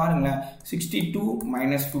இதுல பாருங்களேன் 62 -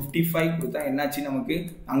 55 கொடுத்தா என்னாச்சு, நமக்கு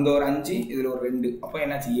அங்க ஒரு 5, இதுல ஒரு 2, அப்போ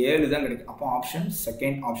என்னாச்சு 7 தான் கிடைக்கும். அப்போ option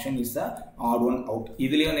second option is the odd one out.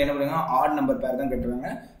 இதுலயே வந்து என்ன பண்ணுங்க, ஆட் நம்பர் பேர் தான்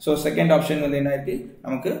கேட்டுருக்காங்க. ஸோ செகண்ட் ஆப்ஷன் வந்து என்ன இருக்கு,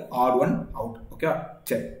 நமக்கு ஆட் ஒன் அவுட். ஓகே,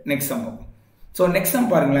 சரி, next sum. So next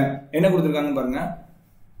sum பாருங்களேன் என்ன கொடுத்துருக்காங்க பாருங்க.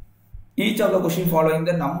 Each of the question following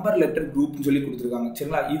the number letter group சொல்லி கொடுத்துருக்காங்க.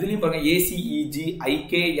 சரிங்களா, இதுலயும் பாருங்க ACEG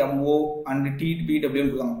IKMO and TPW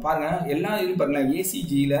கொடுத்தாங்க. பாருங்க எல்லா இதுலயும் பாருங்க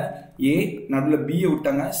ACGல A நடுவில் B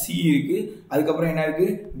விட்டாங்க, C இருக்கு, அதுக்கப்புறம் என்ன இருக்கு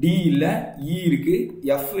D இல்ல, E இருக்கு,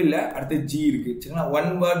 F இல்ல, அடுத்து G இருக்கு. சரிங்களா, ஒன்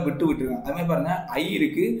வேர்ட் விட்டுருக்காங்க. அது மாதிரி பாருங்க I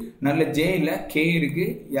இருக்கு, நல்ல J இல்ல, K இருக்கு,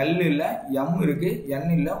 L இல்ல, M இருக்கு, N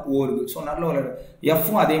இல்ல, O இருக்கு. ஸோ நல்ல ஒரு F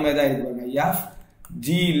அதே மாதிரி தான் இருக்கு பாருங்க. F G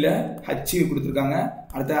இல்ல, H கொடுத்துருக்காங்க,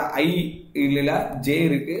 அடுத்த I இல்ல, J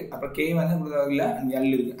இருக்கு, அப்புறம் K வந்து இல்ல, L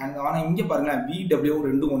இருக்கு. அண்ட் ஆனா இங்க பாருங்க BW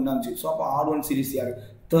ரெண்டும் ஒண்ணாச்சு. ஸோ அப்போ ஆட் ஒன் சீரிஸ் யாரு,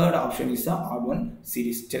 third option is add one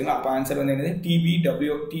series. சரிங்களா, அப்போ ஆன்சர் வந்து என்னது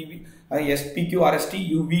TBW SPQRST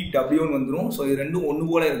UVW வந்துடும். ஸோ இது ரெண்டும் ஒன்று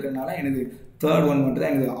போல இருக்கிறதுனால எனக்கு தேர்ட் ஒன் மட்டும்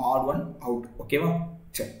தான் எனக்கு ஆட் ஒன் அவுட். ஓகேவா,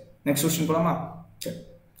 சரி, நெக்ஸ்ட் கொஸ்டின் போலாமா. சரி,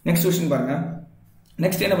 நெக்ஸ்ட் கொஸ்டின் பாருங்க.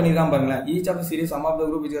 நெக்ஸ்ட் என்ன பண்ணிருக்காங்க பாருங்களேன், each of the series some of the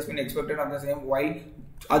group which has been expected of the same y,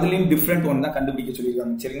 அதுலயும் டிஃப்ரெண்ட் ஒன் தான் கண்டுபிடிக்க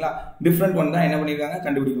சொல்லியிருக்காங்க. சரிங்களா, டிஃப்ரெண்ட் ஒன் தான் என்ன பண்ணிருக்காங்க,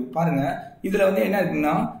 கண்டுபிடிக்கணும். பாருங்க இதுல வந்து என்ன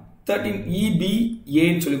இருக்குன்னா 13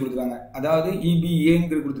 EBAன்னு சொல்லி கொடுத்துருக்காங்க. அதாவது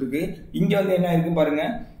EBAங்கிறது கொடுத்துருக்கு. இங்க வந்து என்ன இருக்கு பாருங்க,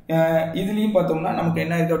 இதுலயும் பார்த்தோம்னா நமக்கு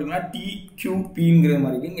என்ன இருக்கு அப்படின்னா TQPங்கிற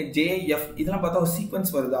மாதிரி இருக்கு. இங்க JF இதெல்லாம் பார்த்தா ஒரு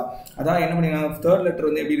சீக்வன்ஸ் வருதா, அதாவது என்ன பண்ணிருக்காங்க, தேர்ட் லெட்டர்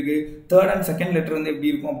வந்து எப்படி இருக்கு, தேர்ட் அண்ட் செகண்ட் லெட்டர் வந்து எப்படி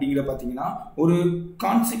இருக்கும் அப்படிங்கிற பாத்தீங்கன்னா ஒரு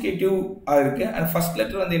கான்சிகேட்டிவ் இருக்கு. அண்ட் ஃபர்ஸ்ட்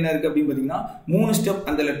லெட்டர் வந்து என்ன இருக்கு அப்படின்னு பாத்தீங்கன்னா 3 ஸ்டெப்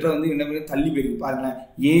அந்த லெட்டர் வந்து என்ன தள்ளி போயிருக்கு. பாருங்களேன்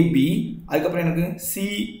AB, அதுக்கப்புறம் எனக்கு C,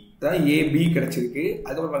 அதாவது AB கிடைச்சிருக்கு,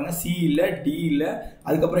 அதுக்கப்புறம் பாருங்க C இல்ல, D இல்ல,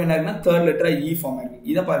 அதுக்கப்புறம் என்ன இருக்குன்னா தேர்ட் லெட்டர் E ஃபார்ம் ஆயிருக்கு.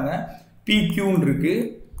 இதை பாருங்க PQன்னு இருக்கு,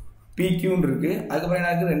 அதுக்கப்புறம்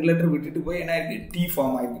என்ன இருக்கு, 2 லெட்டர் விட்டுட்டு போய் என்ன இருக்கு T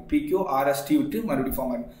ஃபார்ம் ஆயிருக்கு, PQRST விட்டு மறுபடியும்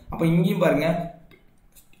ஃபார்ம் ஆயிருக்கு. அப்ப இங்கேயும் பாருங்க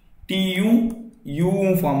TUம்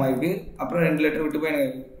Uவும் ஃபார்ம் ஆயிருக்கு, அப்புறம் 2 லெட்டர் விட்டு போய் எனக்கு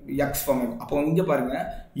X ஃபார்ம் ஆயிருக்கு. அப்போ இங்க பாருங்க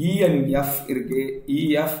E and F இருக்கு,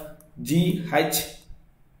 EF GH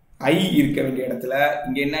I இருக்க வேண்டிய இடத்துல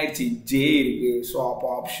இங்க என்ன ஆயிடுச்சு J இருக்கு. ஸோ அப்போ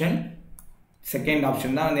ஆப்ஷன் செகண்ட்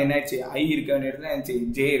ஆப்ஷன் தான் வந்து என்ன ஆயிடுச்சு, I இருக்க வேண்டிய இடத்துல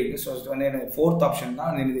J இருக்கு. ஸோ வந்து ஃபோர்த் ஆப்ஷன்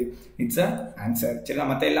தான் வந்து இட்ஸ் அ ஆன்சர். சரிங்களா,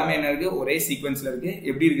 மற்ற எல்லாமே என்ன இருக்கு, ஒரே சீக்வன்ஸ்ல இருக்கு.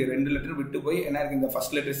 எப்படி இருக்கு, 2 லெட்டர் விட்டு போய் என்ன இருக்கு, இந்த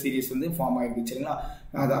ஃபர்ஸ்ட் லெட்டர் சீரிஸ் வந்து ஃபார்ம் ஆயிருக்கு. சரிங்களா,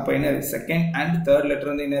 அது அப்போ என்ன செகண்ட் அண்ட் தேர்ட்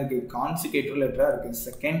லெட்டர் வந்து என்ன இருக்கு, கான்சிகேட்டிவ் லெட்டரா இருக்கு.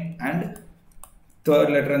 செகண்ட் அண்ட்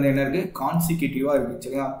தேர்ட் லெட்டர் வந்து என்ன இருக்கு, கான்சிகேட்டிவா இருக்கு.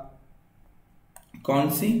 சரிங்களா,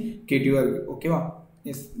 கான்சிகேட்டிவா இருக்கு. ஓகேவா,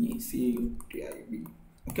 SECUTIV.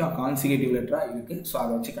 ஓகே, கான்சிகேட்டிவ் லெட்டரா இருக்கு. ஸோ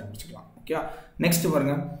அதை வச்சு கண்டுபிடிச்சிக்கலாம். ஓகே, நெக்ஸ்ட்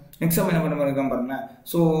பாருங்க. நெக்ஸ்ட் நம்ம என்ன பண்ண பாருங்க.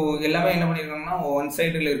 ஸோ எல்லாமே என்ன பண்ணியிருக்காங்கன்னா ஒன்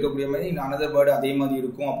சைடில் இருக்கக்கூடிய மாதிரி அனதர் பேர்டு அதே மாதிரி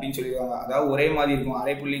இருக்கும் அப்படின்னு சொல்லியிருக்காங்க. அதாவது ஒரே மாதிரி இருக்கும்.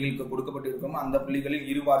 அரை புள்ளிகளுக்கு கொடுக்கப்பட்டிருக்கும். அந்த புள்ளிகளில்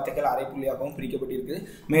இரு வார்த்தைகள் அரை புள்ளியாகவும் பிரிக்கப்பட்டிருக்கு.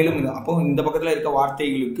 மேலும் அப்போ இந்த பக்கத்தில் இருக்க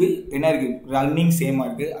வார்த்தைகளுக்கு என்ன இருக்கு, ரன்னிங் சேமா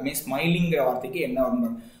இருக்கு. அதே ஸ்மைலிங்கிற வார்த்தைக்கு என்ன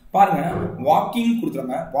வரணும் பாருங்க. வாக்கிங்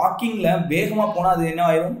கொடுத்துருங்க. வாக்கிங்ல வேகமா போனா அது என்ன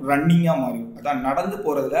ஆயிரும், ரன்னிங்கா மாறிடும். அதான் நடந்து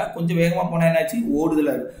போறதுல கொஞ்சம் வேகமா போனா என்னாச்சு,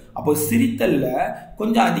 ஓடுதல இருக்கு. அப்போ சிரித்தல்ல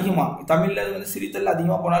கொஞ்சம் அதிகமா, தமிழ்ல வந்து சிரித்தல்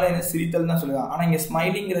அதிகமா போனாலும் என்ன சிரித்தல் தான் சொல்லுவாங்க. ஆனா இங்க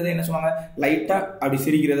ஸ்மைலிங்கிறத என்ன சொல்லுவாங்க, லைட்டா அப்படி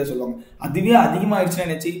சிரிக்கிறத சொல்லுவாங்க. அதுவே அதிகமாயிருச்சுன்னா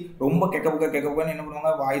நினைச்சு ரொம்ப கெக்கப்புன்னு என்ன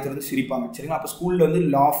பண்ணுவாங்க, வாய் திறந்து சிரிப்பாங்க. சரிங்களா? அப்போ ஸ்கூல்ல வந்து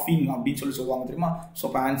லாஃபிங் அப்படின்னு சொல்லுவாங்க தெரியுமா? ஸோ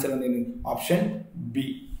இப்போ ஆன்சர் வந்து ஆப்ஷன் பி.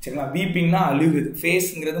 சரிங்களா? வீப்பிங்னா அழுகுது,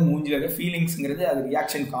 ஃபேஸ்ங்கிறது மூஞ்சில இருக்க, ஃபீலிங்ஸ்ங்கிறது அது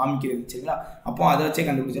ரியாக்ஷன் காமிக்கிறது. சரிங்களா? அப்போ அதை வச்சே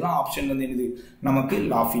கண்டுபிடிச்சலாம். ஆப்ஷன் வந்து என்னது நமக்கு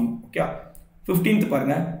லாஃபிங். ஓகே, 15th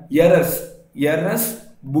பாருங்க. எரர்ஸ்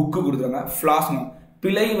புக்கு கொடுத்தாங்க. ஃபிளாஸ்னா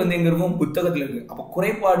பிழை வந்து எங்க இருக்கும், புத்தகத்துல இருக்கு. அப்போ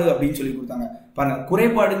குறைபாடு அப்படின்னு சொல்லி கொடுத்தாங்க. பாருங்க,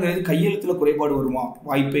 குறைபாடுங்கிறது கையெழுத்துல குறைபாடு வருமா,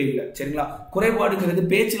 வாய்ப்பே இல்லை. சரிங்களா? குறைபாடுங்கிறது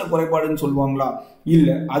பேச்சுல குறைபாடுன்னு சொல்லுவாங்களா, இல்ல.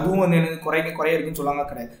 அதுவும் வந்து எனக்கு குறைய இருக்குன்னு சொல்லுவாங்க,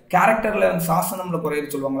 கிடையாது. கேரக்டர்ல சாசனம்ல குறைய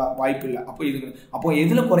சொல்லுவாங்களா, வாய்ப்பு இல்லை. அப்போ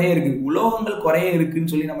எதுல குறைய இருக்கு, உலோகங்கள் குறைய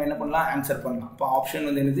இருக்குன்னு சொல்லி நம்ம என்ன பண்ணலாம், ஆன்சர் பண்ணலாம். அப்போ ஆப்ஷன்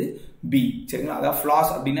வந்து என்னது பி. சரிங்களா? அதாவது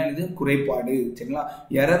ஃபிளாஸ் அப்படின்னா என்னது, குறைபாடு. சரிங்களா?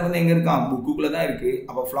 எரர் வந்து எங்க இருக்கா, புக்குக்குள்ள தான் இருக்கு.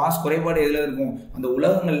 அப்போ ஃபிளாஸ் குறைபாடு எதுல இருக்கும், அந்த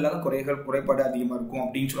உலகங்கள்ல தான் குறைபாடு அதிகமா இருக்கும்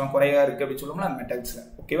அப்படின்னு சொல்லுவாங்க. குறையா இருக்கு அப்படின்னு சொல்லுவோம்ல, மெட்டல்ஸ்ல.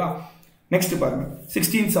 ஓகேவா? நெக்ஸ்ட் பாருங்க,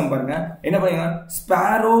 16th சம் பாருங்க. என்ன பண்ணுங்க,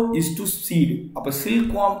 ஸ்பாரோ இஸ் டு சீடு. அப்ப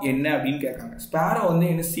சில்க்வார்ம் என்ன அப்படின்னு கேட்காங்க. ஸ்பாரோ வந்து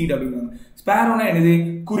என்ன சீடு அப்படிங்கிறாங்க. ஸ்பாரோனா என்னது,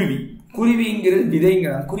 குருவி. குருவிங்கிறது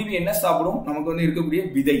விதைங்கிறாங்க. குருவி என்ன சாப்பிடும், நமக்கு வந்து இருக்கக்கூடிய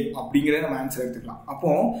விதை அப்படிங்கறத நம்ம ஆன்சர் எடுத்துக்கலாம். அப்போ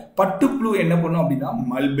பட்டுப்புழு என்ன பண்ணும் அப்படின்னா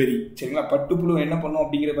மல்பெரி. சரிங்களா? பட்டுப்புழு என்ன பண்ணும்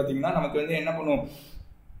அப்படிங்கிறது பாத்தீங்கன்னா நமக்கு வந்து என்ன பண்ணும்,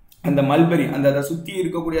 அந்த மல்பெரி அந்த சுத்தி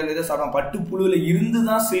இருக்கக்கூடிய அந்த இதை சாப்பிடும். பட்டு புழுல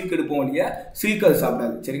இருந்துதான் சில்க் எடுப்போம் இல்லையா, சில்க் அது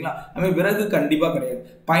சாப்பிடாது. சரிங்களா? நம்ம விறகு கண்டிப்பா கிடையாது.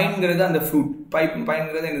 பைன்ங்கிறது அந்த ஃப்ரூட்,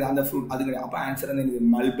 பைன்ங்கிறது என்னது, அந்த ஃப்ரூட் அது கிடையாது. அப்ப ஆன்சர் வந்து என்னது,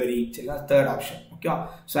 மல்பெரி. சரிங்களா? Third option. Okay,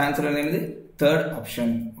 so answer வந்து என்னது, third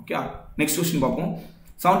option. Okay, next question பார்ப்போம்.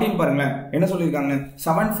 17 பாருங்களேன். என்ன சொல்லியிருக்காங்க,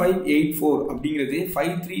 7584 அப்படிங்கிறது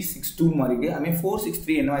 5362 மாதிரி இருக்கு. அதுமாதிரி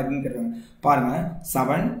 463 என்ன இருக்குன்னு கேட்குறாங்க. பாருங்க,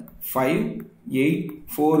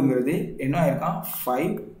 7584ங்கிறது என்ன ஆயிருக்கான்,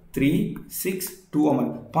 5362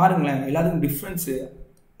 மாதிரி. பாருங்களேன், எல்லாத்துக்கும் டிஃப்ரென்ஸ்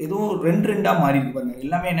ஏதோ ரெண்டா மாறி இருக்கு. பாருங்க,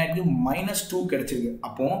 எல்லாமே என்ன இருக்கு, -2 கிடைச்சிருக்கு.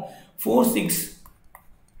 அப்போ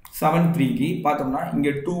 4673க்கு பார்த்தோம்னா இங்க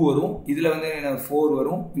 2 வரும், இதுல வந்து 4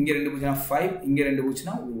 வரும், இங்க 2 போச்சுன்னா 5, இங்க 2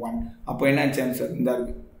 போச்சுன்னா 1. அப்போ என்ன ஆன்சர் இந்த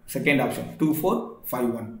இருக்கு, செகண்ட் ஆப்ஷன்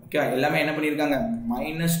 2451. ஓகே, எல்லாமே என்ன பண்ணிருக்காங்க,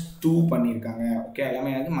 -2 பண்ணிருக்காங்க. ஓகே,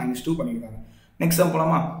 எல்லாமே -2 பண்ணிருக்காங்க. நெக்ஸ்ட்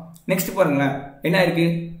போலாமா. நெக்ஸ்ட் பாருங்களேன், என்ன இருக்கு,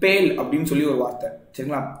 பேல் அப்படின்னு சொல்லி ஒரு வார்த்தை.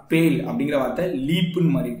 சரிங்களா? பேல் அப்படிங்கிற வார்த்தை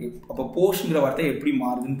லீப்புன்னு மாதிரி இருக்கு. அப்போ போஸ்ட்ங்கிற வார்த்தை எப்படி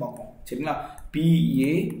மாறுதுன்னு பார்ப்போம். சரிங்களா?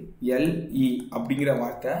 PALE அப்படிங்கிற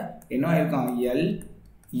வார்த்தை என்ன ஆயிருக்கான்,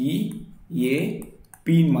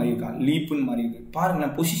 LEAPன்னு மாதிரி இருக்கான், லீப்புன்னு மாதிரி இருக்கு.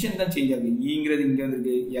 பாருங்களேன், பொசிஷன் தான் சேஞ்ச் ஆகுது. ஈங்கிறது இங்க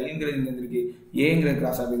வந்திருக்கு, எல்ங்கிறது இங்க வந்திருக்கு, ஏங்கிறது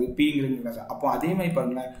கிராஸ் ஆகுது, பிங்கிறது கிராஸ் ஆகுது. அப்போ அதே மாதிரி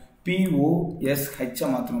பாருங்களேன், POSH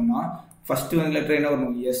மாற்றணும்னா ஃபர்ஸ்ட் வந்து லெட்டர் என்ன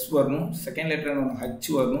வரணும், எஸ் வரணும். செகண்ட் லெட்டர் என்ன வரணும், ஹச்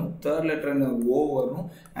வரணும். தேர்ட் லெட்டர் என்ன ஓ வரணும்.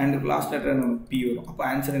 அண்ட் லாஸ்ட் லெட்டர் என்ன பி வரும். அப்போ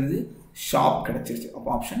ஆன்சர் என்னது, ஷாப் கிடைச்சிருச்சு. அப்போ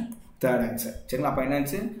ஆப்ஷன் தேர்ட் ஆன்சர். சரிங்களா? அப்போ என்ன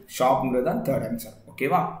ஆன்சர், ஷாப்ங்கிறது தான் தேர்ட் ஆன்சர்.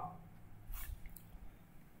 ஓகேவா?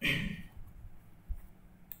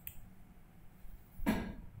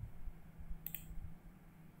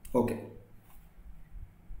 ஓகே,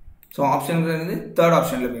 ஸோ ஆப்ஷன் தேர்ட்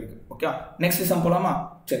ஆப்ஷன்ல போயிருக்கு. ஓகே, நெக்ஸ்ட் சம் போலாமா.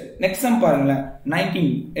 சரி, நெக்ஸ்ட் சம் பாருங்களேன். 19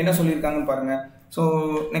 என்ன சொல்லியிருக்காங்கன்னு பாருங்க. ஸோ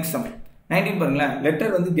நெக்ஸ்ட் சம் 19 பாருங்களேன்.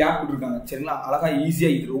 லெட்டர் வந்து கேப் விட்டுருக்காங்க. சரிங்களா? அழகா ஈஸியா,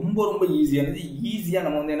 இது ரொம்ப ஈஸியானது. ஈஸியா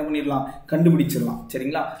நம்ம வந்து என்ன பண்ணிடலாம், கண்டுபிடிச்சிடலாம்.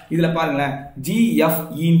 சரிங்களா? இதுல பாருங்களேன்,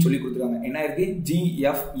 GFEன்னு சொல்லி கொடுத்துருக்காங்க. என்ன இருக்கு,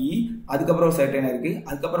 GFE. அதுக்கப்புறம் செட் என்ன இருக்கு,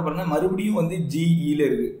 அதுக்கப்புறம் பாருங்க மறுபடியும் வந்து GEல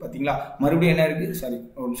இருக்கு. பாத்தீங்களா? மறுபடியும் என்ன இருக்கு, சாரி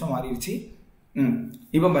ஒரு நிமிஷம் மாறிடுச்சு.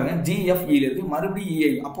 இப்போ பாருங்க, GFEல இருக்கு, மறுபடியும்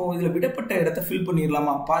EI. அப்போ இதுல விடப்பட்ட இடத்தை ஃபில்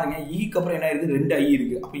பண்ணிடலாமா. பாருங்க, ஈக்கு அப்புறம் என்ன இருக்கு, 2 I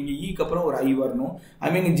இருக்கு. அப்போ இங்க ஈக்கு அப்புறம் ஒரு I வரணும். ஐ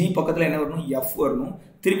மீன் G பக்கத்துல என்ன வரணும், F வரணும்.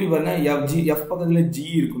 திருப்பி பாருங்க, F பக்கத்துல G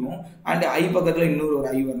இருக்கணும். அண்ட் I பக்கத்துல இன்னொரு ஒரு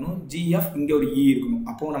I வரணும். GF இங்க ஒரு E இருக்கணும்.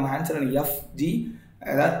 அப்போ நம்ம ஆன்சர் FG,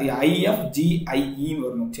 அதாவது IFGIE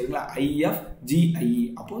வரணும். சரிங்களா? IFGIE.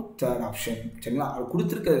 அப்போ தேர்ட் ஆப்ஷன். சரிங்களா? அது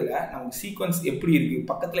கொடுத்துருக்கிறதுல நமக்கு சீக்வன்ஸ் எப்படி இருக்கு,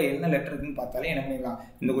 பக்கத்துல என்ன லெட்டர் இருக்குன்னு பார்த்தாலே என்ன பண்ணிடலாம்,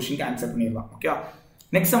 இந்த கொஸ்டினுக்கு ஆன்சர் பண்ணிடலாம். ஓகே,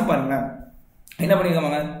 நெக்ஸ்ட் சம் பாருங்க. என்ன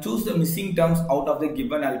பண்ணிருக்காங்க, choose the missing terms out of the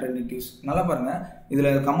given alternatives. நல்லா பாருங்க, இதுல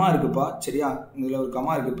கமா இருக்குப்பா. சரியா? இதுல ஒரு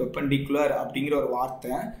கமா இருக்கு, பெர்பெண்டிகுலர் அப்படிங்கிற ஒரு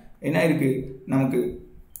வார்த்தை என்ன இருக்கு நமக்கு.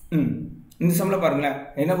 இந்த சம்ல பாருங்களேன்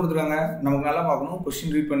என்ன கொடுத்துருக்காங்க, நமக்கு நல்லா பார்க்கணும்.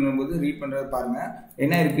 கொஸ்டின் ரீட் பண்ணும்போது ரீட் பண்றது பாருங்க.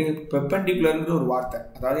 என்ன இருக்கு, பெர்பெண்டிகுலர்ங்கிற ஒரு வார்த்தை.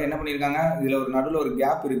 அதாவது என்ன பண்ணியிருக்காங்க, இதுல ஒரு நடுவில் ஒரு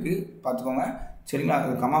கேப் இருக்கு பார்த்துக்கோங்க சரிங்களா.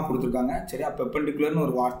 கமா கொடுத்துருக்காங்க சரியா. பெர்பெண்டிகுலர்னு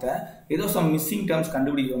ஒரு வார்த்தை, ஏதோ சம் மிஸ்ஸிங் டேர்ம்ஸ்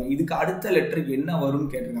கண்டுபிடிக்கிறாங்க. இதுக்கு அடுத்த லெட்டருக்கு என்ன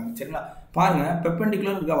வரும்னு கேட்டிருக்காங்க சரிங்களா. பாருங்க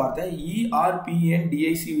பெர்பெண்டிகுலர் இருக்க வார்த்தை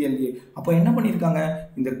ERPNDICULA. அப்போ என்ன பண்ணியிருக்காங்க,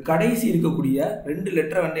 இந்த கடைசி இருக்கக்கூடிய 2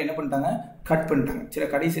 லெட்டரை வந்து என்ன பண்ணிட்டாங்க, கட் பண்ணிட்டாங்க சரி.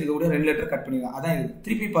 கடைசி இருக்கக்கூடிய 2 லெட்டர் கட் பண்ணிருக்காங்க. அதான் இது.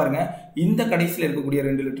 திருப்பி பாருங்க இந்த கடைசியில் இருக்கக்கூடிய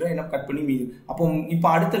 2 லெட்டரை என்ன கட் பண்ணி மீது. அப்போ இப்போ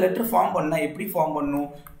அடுத்த லெட்டர் ஃபார்ம் பண்ணா எப்படி ஃபார்ம் பண்ணும்,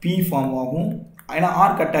 P ஃபார்ம் ஆகும். ஏன்னா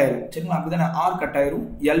ஆர் கட் ஆயிரும் சரிங்களா. அப்படிதானே ஆர் கட் ஆயிரும்,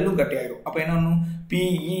 எல்லும் கட் ஆயிரும். அப்போ என்ன பண்ணும்,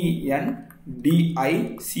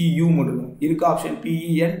 PENDICU மட்டும் இருக்க ஆப்ஷன்.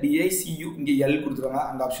 PENDICU இங்கே எல் கொடுத்துருவாங்க,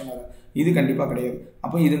 அந்த ஆப்ஷன் வரும். இது கண்டிப்பா கிடையாது.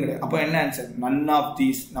 அப்போ இது கிடையாது. அப்போ என்ன ஆன்சர், நன் ஆஃப்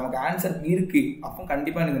தீஸ். நமக்கு ஆன்சர் இருக்கு, அப்போ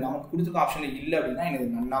கண்டிப்பா எனக்கு நமக்கு கொடுத்துருக்க ஆப்ஷன் இல்லை அப்படின்னா எனக்கு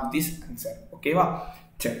நன் ஆஃப் தீஸ் ஆன்சர். ஓகேவா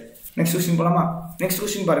சரி. நெக்ஸ்ட் क्वेश्चन போலாமா. நெக்ஸ்ட்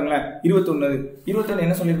क्वेश्चन பாருங்களேன் 21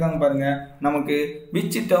 என்ன சொல்லிருக்காங்க பாருங்க. நமக்கு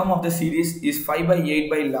which term of the series is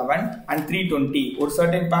 5/8/11 and 320 ஒரு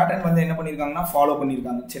certain pattern வந்து என்ன பண்ணிருக்காங்கன்னா ஃபாலோ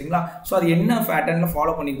பண்ணிருக்காங்க சரிங்களா. சோ அது என்ன பேட்டர்ன்ல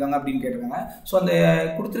ஃபாலோ பண்ணிருக்காங்க அப்படினு கேக்குறாங்க. சோ அந்த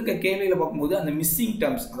கொடுத்திருக்க கேள்வியில பாக்கும்போது அந்த மிஸ்ஸிங்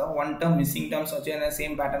டேர்ம்ஸ், அதாவது ஒன் டேர்ம் மிஸ்ஸிங் டேர்ம்ஸ் வச்சு அந்த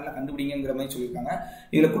சேம் பேட்டர்ன்ல கண்டுபிடிங்கங்கற மாதிரி சொல்லிருக்காங்க.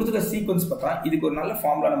 இதுல கொடுத்திருக்க சீக்வென்ஸ் பார்த்தா இதுக்கு ஒரு நல்ல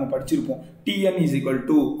ஃபார்முலா நம்ம படிச்சிருப்போம். TN =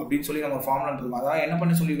 2 அப்படினு சொல்லி நம்ம ஃபார்முலா இருக்கும். அதாவது என்ன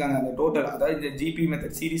பண்ண சொல்லிருக்காங்க, அந்த டோட்டல் அதாவது இந்த GP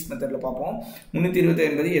மெத்தட் சீரிஸ் மெத்தட்ல பாப்போம். 320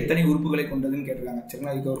 என்பது எத்தனை உறுப்புகளை கொண்டதுன்னு கேட்டிருக்காங்க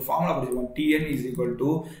சரிங்களா. இதுக்கு ஒரு ஃபார்முலா படிச்சிருக்கோம். TN =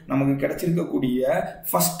 நமக்கு கிடைச்சிருக்கக்கூடிய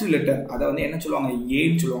ஃபர்ஸ்ட் லெட்டர் அதை வந்து என்ன சொல்லுவாங்க, A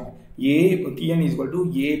ன்னு சொல்லுவாங்க. A TN =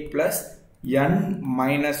 A + n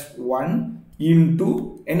 - 1 into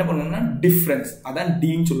என்ன பண்ணணும்னா டிஃபரன்ஸ், அதான் D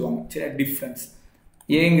ன்னு சொல்லுவாங்க சரி. டிஃபரன்ஸ்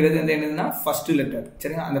ஏங்கிறது வந்து என்னதுன்னா ஃபர்ஸ்ட் லெட்டர்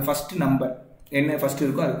சரிங்களா. அந்த ஃபர்ஸ்ட் நம்பர் என்ன ஃபர்ஸ்ட்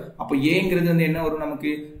இருக்கோ அது. அப்போ ஏங்கிறது வந்து என்ன வரும்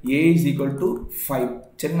நமக்கு, A = 5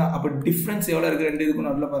 சரிங்களா. அப்போ டிஃபரன்ஸ் எவ்வளோ இருக்கு ரெண்டு இதுக்கும்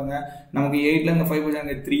நடுவில் பாருங்க. நமக்கு 8ல இங்கே 5 போச்சு,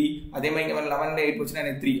 அங்கே 3. அதே மாதிரி இங்கே 11ல 8 போச்சுன்னா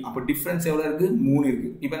எனக்கு 3. அப்போ டிஃபரன்ஸ் எவ்வளோ இருக்கு, 3 இருக்கு.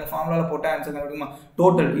 இப்போ இந்த ஃபார்முலாவில் போட்டால் ஆன்சர் கிடைக்குமா,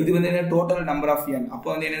 டோட்டல் இது வந்து என்ன டோட்டல் நம்பர் ஆஃப் n. அப்போ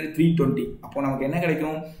வந்து என்ன 320. அப்போ நமக்கு என்ன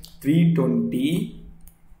கிடைக்கும், 320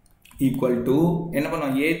 = என்ன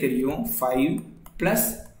பண்ணுவோம், A தெரியும் 5 +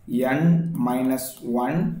 n -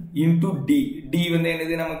 1 into D. D வந்து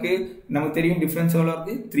என்னது நமக்கு தெரியும் டிஃபரன்ஸ் எவ்வளவு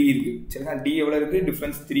இருக்கு, 3 இருக்கு சரிங்களா. D எவ்வளவு இருக்கு,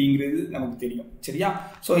 டிஃபரன்ஸ் 3ங்கிறது நமக்கு தெரியும் சரியா.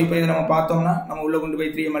 சோ இப்போ இத நம்ம பார்த்தோம்னா நம்ம உள்ள கொண்டு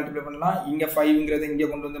போய் 3 மல்டிப்ளை பண்ணலாம். இங்க 5ங்கிறது இங்க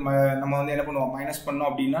கொண்டு வந்து நம்ம வந்து என்ன பண்ணுவோம், மைனஸ் பண்ணோம்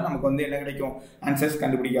அப்படின்னா நமக்கு வந்து என்ன கிடைக்கும், ஆன்சர்ஸ்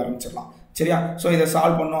கண்டுபிடிக்க ஆரம்பிச்சிடலாம் சரியா. சோ இத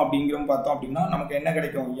சால்வ் பண்ணோம் அப்படிங்கறத பார்த்தோம் அப்படின்னா நமக்கு என்ன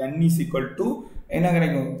கிடைக்கும், n = என்ன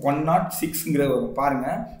கிடைக்கும் 106ங்கிறது வரும். பாருங்க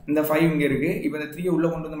இந்த 5 இங்க இருக்கு. இப்போ இந்த 3 உள்ள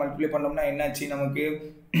கொண்டு வந்து மல்டிப்ளை பண்ணோம்னா என்னாச்சு, நமக்கு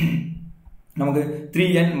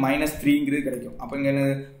 3n - 3ங்கிறது கிடைக்கும். அப்போ இங்க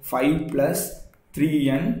 5 +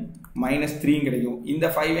 3n - 3 கிடைக்கும். இந்த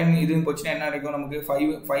 5n இது போச்சுன்னா என்ன கிடைக்கும் நமக்கு,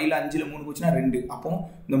 5ல 5ல 3 போச்சுன்னா 2. அப்போ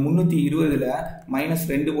இந்த 320ல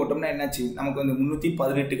 -2 போட்டோம்னா என்னாச்சு, நமக்கு வந்து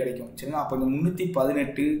 318 கிடைக்கும் சரிங்களா. அப்போ இந்த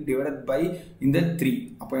 318 டிவைடட் பை இந்த 3.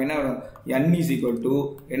 அப்போ என்ன வரும், n =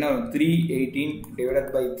 என்ன வரும், 318 டிவைடட்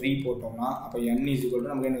பை 3 போட்டோம்னா அப்போ n =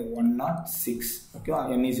 நமக்கு என்ன 106 ஓகேவா.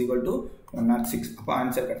 n = 106. அப்போ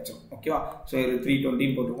ஆன்சர் கிடைச்சிடும் ஓகேவா. ஸோ இது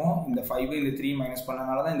 320 போட்டுருவோம். இந்த 5 இந்த 3 மைனஸ்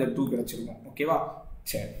பண்ணனால தான் இந்த 2 கிடைச்சிருக்கும் ஓகேவா.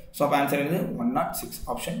 சரி, ஸோ அப்போ ஆன்சர் வந்து 106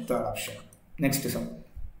 option, third option. Next sum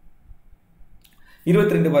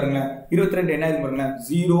 22 பாருங்களேன். 22 என்ன இருக்கு பாருங்களேன்,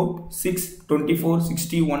 0 6 24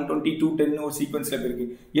 60 122 10 ஒரு சீக்வன்ஸ்ல இருக்கு.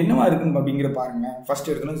 என்னவா இருக்குன்னு அப்படிங்கிற பாருங்க. ஃபர்ஸ்ட்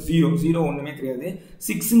எடுக்கணும் 0 ஒண்ணுமே தெரியாது.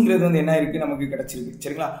 6ங்கிறது வந்து என்ன இருக்கு நமக்கு கிடைச்சிருக்கு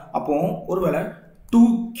சரிங்களா. அப்போ ஒருவேளை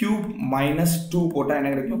 2³ - 2 போட்டா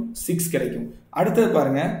என்ன கிடைக்கும், 6 கிடைக்கும். அடுத்தது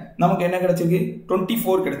பாருங்க நமக்கு என்ன கிடைச்சிருக்கு,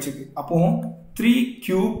 24 கிடைச்சிருக்கு. அப்போ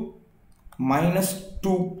 3³ -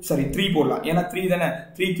 2 சாரி 3 போடலாம். ஏன்னா 3 தானே,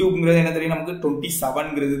 3³ என்ன தெரியும் நமக்கு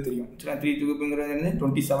 27ங்கிறது தெரியும். 3³ என்ன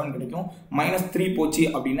 27 கிடைக்கும். -3 போச்சு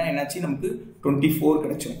அப்படின்னா என்னாச்சு நமக்கு 24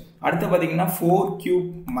 கிடைச்சிடும். அடுத்து பாத்தீங்கன்னா 4³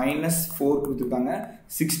 - 4 கொடுத்துருக்காங்க,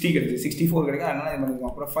 60 கிடைச்சு 64 கிடைக்கும். அதனால இது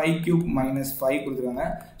பண்ணிருக்கோம். அப்புறம் 5³ - 5 கொடுத்துருக்காங்க.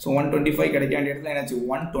 ஸோ 125 கிடைக்க வேண்டிய இடத்துல என்னாச்சு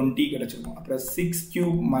 120 கிடைச்சிருக்கும். அப்புறம்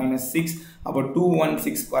 6³ - 6 அப்போ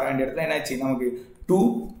 216 வர வேண்டிய இடத்துல என்னாச்சு நமக்கு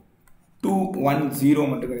 210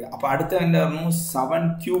 மட்டும் கிடைக்கும். அப்போ அடுத்த என்ன வரணும்,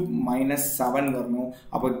 7³ - 7 வரணும்.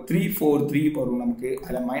 அப்போ 343 வரும் நமக்கு.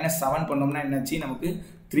 அதில் -7 பண்ணோம்னா என்னாச்சு நமக்கு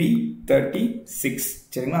 336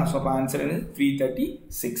 சரிங்களா. ஸோ அப்போ ஆன்சர் வந்து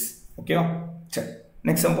 336 ஓகேவா. சரி,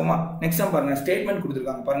 நெக்ஸ்ட் சம் போமா. நெக்ஸ்ட் சம் பாருங்க, ஸ்டேட்மெண்ட்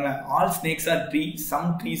கொடுத்துருக்காங்க பாருங்க. All snakes R tree, some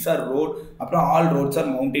trees are road, அப்புறம் ஆல் ரோட்ஸ் ஆர்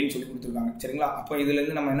மவுண்டைன் சொல்லி கொடுத்துருக்காங்க சரிங்களா. அப்போ இதுல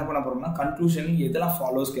இருந்து நம்ம என்ன பண்ண போறோம்னா கன்க்ளூஷன் எதெல்லாம்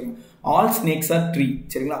ஃபாலோஸ் கேட்கும். ஆல் ஸ்னேக்ஸ் ஆர் ட்ரீ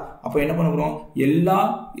சரிங்களா. அப்போ என்ன பண்ண போறோம், எல்லா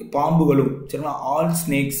பாம்புகளும் சரிங்களா. All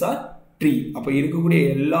snakes R tree. அப்போ இருக்கக்கூடிய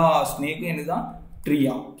எல்லா ஸ்னேக்கும் என்னதான்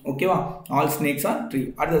ட்ரீயா ஓகேவா. All snakes R tree.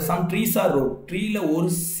 அடுத்து சம் ட்ரீஸ் ஆர் ரோட், ட்ரீல ஒரு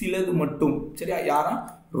சிலது மட்டும் சரியா. யாரா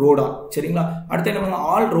ரோடா சரிங்களா. அடுத்து என்ன பண்ணுங்க,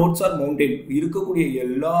 ஆல் ரோட்ஸ் ஆர் மவுண்டைன், இருக்கக்கூடிய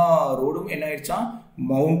எல்லா ரோடும் என்ன ஆயிடுச்சா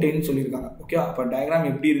மவுண்டைன் சொல்லியிருக்காங்க. ஓகேவா. அப்போ டயக்ராம்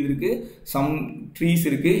எப்படி இருந்திருக்கு, சம் ட்ரீஸ்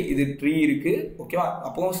இருக்கு, இது ட்ரீ இருக்கு. ஓகேவா.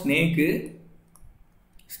 அப்போ ஸ்னேக்கு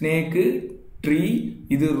ட்ரீ,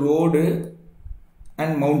 இது ரோடு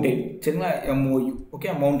அண்ட் மவுண்டைன் சரிங்களா, MOU. ஓகே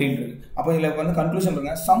மவுண்டைன் இருக்கு. அப்போ இதில் வந்து கன்க்ளூஷன்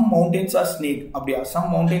பாருங்க, சம் மவுண்டைன்ஸ் ஆர் ஸ்னேக். அப்படியா, சம்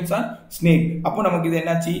மவுண்டைன்ஸ் ஆர் ஸ்னேக். அப்போ நமக்கு இது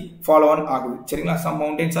என்னாச்சு ஃபாலோ ஆன் ஆகுது சரிங்களா. சம்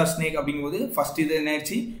மவுண்டைன்ஸ் ஆர் ஸ்னேக் அப்படிங்கும்போது ஃபர்ஸ்ட் இது என்ன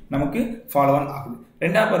ஆயிடுச்சு நமக்கு ஃபாலோ ஆன் ஆகுது.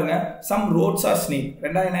 ரெண்டாவது பாருங்க, சம் ரோட்ஸ் ஆர் ஸ்னேக்.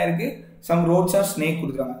 ரெண்டாவது என்ன இருக்கு, சம் ரோட்ஸ் ஆர் ஸ்னேக்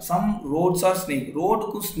கொடுத்துருக்காங்க. Some roads R snake,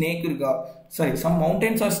 ரோடுக்கும் snake இருக்கா, சாரி சம்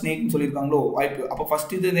மவுண்டைன்ஸ் ஆர் ஸ்னேக்னு சொல்லியிருக்காங்களோ வாய்ப்பு. அப்போ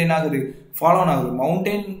ஃபர்ஸ்ட் இது என்ன ஆகுது ஃபாலோ ஆன் ஆகுது.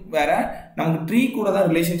 மவுண்டைன் வேற, நமக்கு ட்ரீ கூட தான்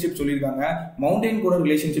ரிலேஷன்ஷிப் சொல்லியிருக்காங்க, மவுண்டைன் கூட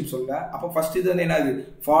ரிலேஷன்ஷிப் சொல்ல. அப்போ ஃபர்ஸ்ட் இது வந்து என்ன ஆகுது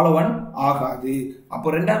ஃபாலோ ஆன் ஆகாது. அப்போ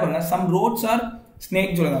ரெண்டாவது பாருங்க, சம் ரோட்ஸ் ஆர்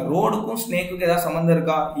ஸ்னேக் சொல்லுங்க, ரோடுக்கும் ஸ்னேக்குக்கும் ஏதாவது சம்மந்தம்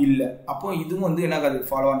இருக்கா இல்ல. அப்போ இதுவும் வந்து என்ன ஆகாது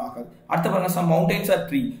ஃபாலோ ஆன் ஆகாது. அடுத்த பாருங்க, some mountains R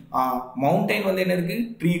tree. Mountain வந்து என்ன இருக்கு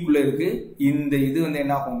ட்ரீக்குள்ள இருக்கு. இந்த இது வந்து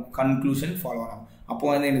என்ன ஆகும் கன்க்ளூஷன் ஃபாலோ ஆகும். அப்போ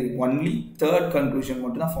வந்து எனக்கு ஒன்லி தேர்ட் கன்க்ளூஷன்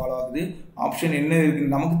மட்டும் தான் ஃபாலோ ஆகுது. ஆப்ஷன் என்ன இருக்கு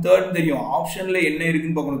நமக்கு தேர்ட் தெரியும், ஆப்ஷன்ல என்ன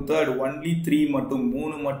இருக்குன்னு பார்க்கணும். தேர்ட் ஒன்லி 3 மட்டும்,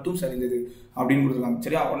 3 மட்டும் சரிந்தது அப்படின்னு கொடுத்துருக்காங்க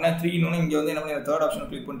சரியா. ஒன்னா 3 இங்க வந்து என்ன பண்ணி தேர்ட் ஆப்ஷன்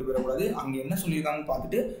கிளிக் பண்ணிட்டு போயிடக்கூடாது, அங்க என்ன சொல்லியிருக்காங்கன்னு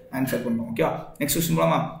பார்த்துட்டு ஆன்சர் பண்ணணும். ஓகே நெக்ஸ்ட் கொஸ்டின்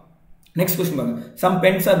போலாமா. நெக்ஸ்ட் கொஸ்டின் பாருங்க, சம்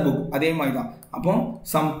பென்ஸ் ஆர் புக். அதே மாதிரி தான். அப்போ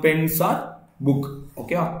சம் பென்ஸ் ஆர் புக்.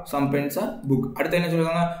 ஓகேவா, சம் பென்ஸ் ஆர் புக். அடுத்து என்ன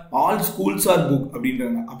சொல்லிருக்காங்க, ஆல் ஸ்கூல்ஸ் ஆர் புக்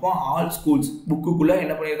அப்படின்றாங்க. அப்போ ஆல் ஸ்கூல்ஸ் புக்குக்குள்ள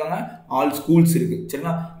என்ன பண்ணியிருக்காங்க ஆல் ஸ்கூல்ஸ் இருக்கு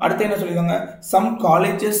சரிங்களா. அடுத்து என்ன சொல்லியிருக்காங்க, சம்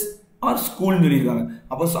காலேஜஸ் ஆர் ஸ்கூல்னு சொல்லியிருக்காங்க.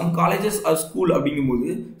 அப்போ சம் காலேஜஸ் ஆர் ஸ்கூல் அப்படிங்கும்போது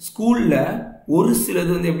ஸ்கூல்ல ஒரு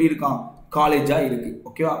சிலது வந்து எப்படி இருக்கான் காலேஜா இருக்கு.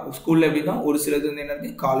 ஓகேவா, ஸ்கூல்ல எப்படின்னா ஒரு சிலது வந்து என்ன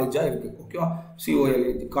இருக்கு காலேஜா இருக்கு. ஓகேவா, COL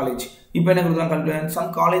காலேஜ். இப்போ என்ன கொடுத்துருக்காங்க, சம்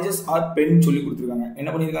காலேஜஸ் ஆர் பென் சொல்லி கொடுத்துருக்காங்க. என்ன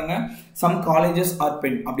பண்ணியிருக்காங்க, சம் காலேஜஸ் ஆர்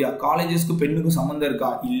பென். அப்படியா, காலேஜஸ்க்கு பெண்ணுக்கும் சம்மந்தம் இருக்கா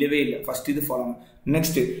இல்லவே இல்லை. ஃபர்ஸ்ட் இது follow.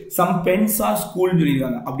 Next sum Benz R school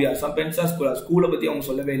சொல்லியிருக்காங்க. அப்படியா, சம் பென்ஸ் ஆர் ஸ்கூல். ஸ்கூலை பத்தி அவங்க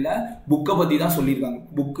சொல்லவே இல்லை, புக்கை பத்தி தான் சொல்லியிருக்காங்க.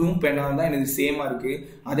 புக்கும் பென்னாக தான் எனக்கு சேமா இருக்கு.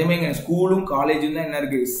 அதே மாதிரி ஸ்கூலும் காலேஜும் தான் என்ன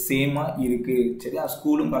இருக்கு சேமா இருக்கு சரியா.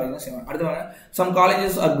 ஸ்கூலும் காலேஜ் தான் சேமா. அடுத்து சம்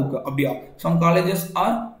காலேஜஸ் ஆர் புக். அப்படியா, சம் காலேஜஸ்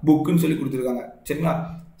ஆர் புக்குன்னு சொல்லி கொடுத்துருக்காங்க சரிங்களா.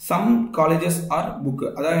 சம் காலேஜஸ் ஆர் புக்,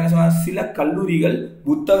 அதாவது என்ன சொல்றாங்க, சில கல்லூரிகள்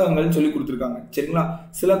புத்தகங்கள் சொல்லி கொடுத்துருக்காங்க சரிங்களா.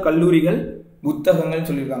 சில கல்லூரிகள் புத்தகங்கள்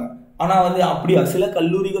சொல்லியிருக்காங்க. ஆனா வந்து அப்படியா சில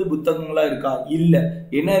கல்லூரிகள் புத்தகங்களா இருக்கா இல்ல.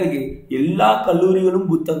 என்ன இருக்கு, எல்லா கல்லூரிகளும்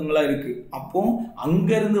புத்தகங்களா இருக்கு. அப்போ அங்க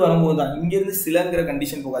இருந்து வரும்போது தான் இங்க இருந்து சிலங்கிற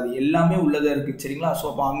கண்டிஷன் போகாது, எல்லாமே உள்ளதா இருக்கு சரிங்களா. ஸோ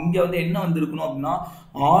அப்போ அங்க வந்து என்ன வந்திருக்கணும் அப்படின்னா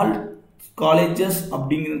ஆல் காலேஜஸ்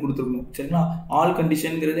அப்படிங்கிறது கொடுத்துருக்கணும் சரிங்களா. ஆல்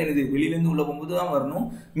கண்டிஷன்ங்கிறது எனக்கு வெளியிலேருந்து உள்ள போகும்போது தான் வரணும்,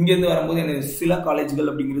 இங்கேருந்து வரும்போது எனக்கு சில காலேஜ்கள்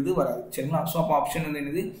அப்படிங்கிறது வராது சரிங்களா. ஸோ அப்போ ஆப்ஷன் வந்து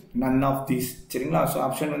என்னது நன் ஆஃப் தீஸ் சரிங்களா. ஸோ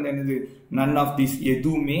ஆப்ஷன் வந்து என்னது நன் ஆஃப் தீஸ்,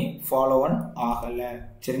 எதுவுமே ஃபாலோ ஒன் ஆகலை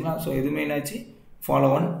சரிங்களா. ஸோ எதுவுமே என்னாச்சு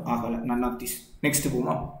ஃபாலோ ஒன் ஆகலை, நன் ஆஃப் தீஸ். நெக்ஸ்ட்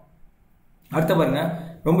போமா. அடுத்த பாருங்க,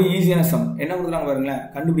 ரொம்ப ஈஸியான சம். என்ன கொடுக்குறாங்க பாருங்களேன்,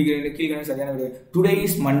 கண்டுபிடிக்கிற கீழ்கணக்கு சரியான விடை. டுடே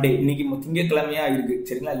இஸ் மண்டே, இன்னைக்கு திங்கட்கிழமையா இருக்கு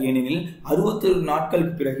சரிங்களா. ஏனெனில் 61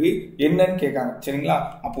 நாட்களுக்கு பிறகு என்னன்னு கேட்காங்க சரிங்களா.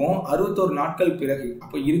 அப்போ 61 நாட்கள் பிறகு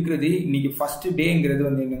அப்போ இருக்கிறது இன்னைக்கு ஃபர்ஸ்ட் டேங்கிறது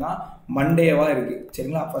வந்து என்னன்னா மண்டேவா இருக்கு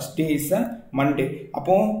சரிங்களா. First day is a Monday.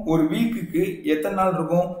 அப்போ ஒரு வீக்குக்கு எத்தனை நாள்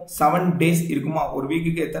இருக்கும் 7 டேஸ் இருக்குமா. ஒரு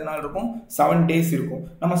வீக்குக்கு எத்தனை நாள் இருக்கும் 7 டேஸ் இருக்கும்.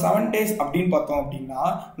 நம்ம 7 டேஸ் அப்படின்னு பார்த்தோம் அப்படின்னா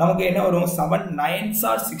நமக்கு என்ன வரும் 7 9s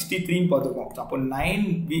are 63 பார்த்துருக்கோம். அப்போ 9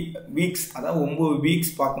 வீக்ஸ், அதாவது 9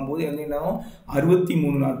 வீக்ஸ் பார்க்கும்போது என்ன ஆகும்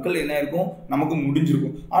 63 நாட்கள் என்ன இருக்கும் நமக்கு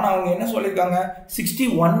முடிஞ்சிருக்கும். ஆனா அவங்க என்ன சொல்லியிருக்காங்க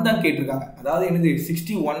 61 தான் கேட்டிருக்காங்க. அதாவது என்னது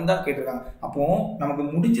 61 தான் கேட்டிருக்காங்க. அப்போ நமக்கு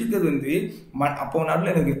முடிஞ்சிருக்கிறது வந்து அப்போ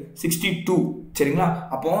நாட்டில் எனக்கு 62 சரிங்களா.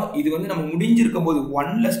 அப்போ இது வந்து நம்ம முடிஞ்சிருக்கும் போது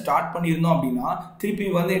 1ல ஸ்டார்ட் பண்ணியிருந்தோம் அப்படின்னா திருப்பி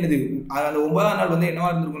வந்து என்னது அந்த 9ஆம் நாள் வந்து என்னவா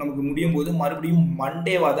இருந்திருக்கும் நமக்கு முடியும் போது மறுபடியும்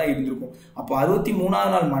மண்டேவா தான் இருந்திருக்கும். அப்போ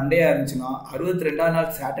 63ஆம் நாள் மண்டேயா இருந்துச்சுன்னா 62ஆம்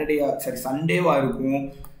நாள் சாட்டர்டேயா சண்டேவா இருக்கும்.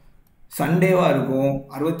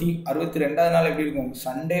 62ஆவது நாள் எப்படி இருக்கும்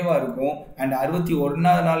சண்டேவா இருக்கும். அண்ட்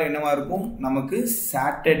 61ஆவது நாள் என்னவா இருக்கும் நமக்கு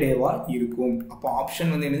சாட்டர்டேவா இருக்கும். அப்போ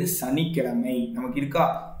ஆப்ஷன் வந்து என்னது சனிக்கிழமை நமக்கு இருக்கா.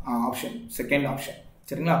 ஆப்ஷன் செகண்ட் ஆப்ஷன்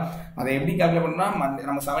சரிங்களா. அதை எப்படி கால்குலேட் பண்ணா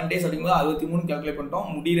நம்ம 7 டேஸ் அப்படிங்கும்போது 63 கால்குலேட் பண்ணிட்டோம்.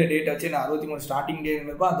 முடிகிற டேட் வச்சு 63 ஸ்டார்டிங் டேட்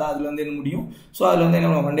இருப்பா, அதான் அதுல வந்து என்ன முடியும். ஸோ அதுல வந்து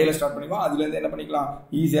என்ன மண்டேல ஸ்டார்ட் பண்ணிக்கலாம், அதுல இருந்து என்ன பண்ணிக்கலாம்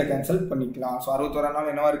ஈஸியா கேன்சல் பண்ணிக்கலாம். ஸோ 61ஆம்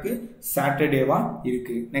நாள் என்னவா இருக்கு சாட்டர்டேவா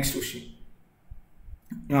இருக்கு. நெக்ஸ்ட் கொஸ்டின்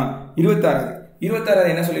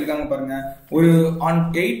 26வது என்ன சொல்லியிருக்காங்க பாருங்க. ஒரு ஆன்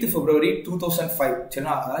 8th February 2005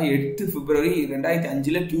 சரிங்களா, அதாவது 8th February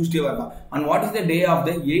 2005 டியூஸ்டே வரலாம். And what is the day of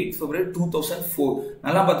the 8th February 2004.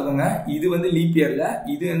 நல்லா பார்த்துக்கோங்க, இது வந்து லீப் இயர்ல,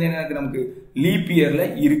 இது வந்து என்ன இருக்கு நமக்கு லீப் இயர்ல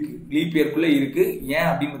இருக்கு. லீப் இயர்க்குள்ள இருக்கு. ஏன்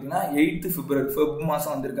அப்படின்னு பார்த்தீங்கன்னா 8th February ஃபெப்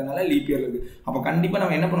மாசம் வந்திருக்கனால லீப் இயர் இருக்கு. அப்போ கண்டிப்பா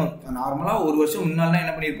நம்ம என்ன பண்ணுவோம், நார்மலா ஒரு வருஷம் முன்னால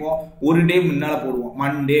என்ன பண்ணிருப்போம், ஒரு டே முன்னால போடுவோம்,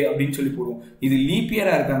 மண்டே அப்படின்னு சொல்லி போடுவோம். இது லீப்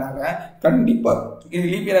இயரா இருக்கனால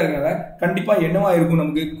கண்டிப்பா என்னவா இருக்கும்,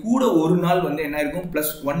 நமக்கு கூட ஒரு நாள் வந்து என்ன இருக்கும்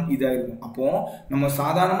 +1 இதா இருக்கும். அப்போ நம்ம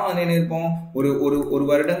சாதாரணமா வந்து என்ன இருப்போம், ஒரு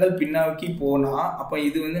வருடங்கள் பின்னாக்கி போனா அப்ப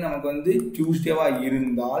இது வந்து நமக்கு வந்து டியூஸ்டேவா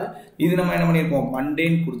இருந்தால் இது நம்ம என்ன பண்ணிருப்போம்,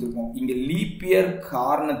 மண்டேன்னு கொடுத்துருப்போம். இங்க லீப் இயர்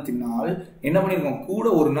காரணத்தினால் என்ன பண்ணிருக்கோம், கூட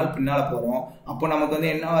ஒரு நாள் பின்னால போறோம். அப்போ நமக்கு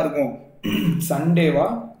வந்து என்னவா இருக்கும், சண்டேவா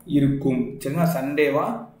இருக்கும். சரிங்களா, சண்டேவா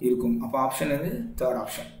இருக்கும். அப்போ ஆப்ஷன் வந்து தேர்ட்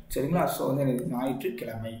ஆப்ஷன். சரிங்களா, ஸோ வந்து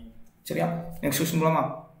ஞாயிற்றுக்கிழமை. சரியா, நெக்ஸ்ட் கொஸ்டின் போலாமா.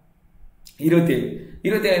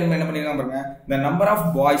 27 என்ன பண்ணிருக்காங்க பாருங்க. the number of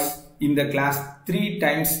boys in the class 3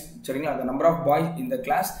 times. சரிங்களா, the number of boys in the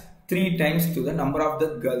class 3 times to the number of the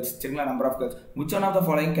girls. சரிங்களா, number of girls. which one of the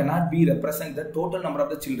following cannot be represent the total number of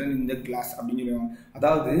the children in the class அப்படின்னு சொல்லுவாங்க.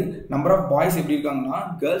 அதாவது number of boys எப்படி இருக்காங்கன்னா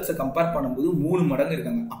கேர்ள்ஸை compare பண்ணும்போது 3 மடங்கு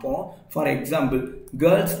இருக்காங்க. அப்போ ஃபார் எக்ஸாம்பிள்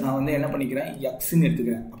கேர்ள்ஸ் நான் வந்து என்ன பண்ணிக்கிறேன், எக்ஸ்ன்னு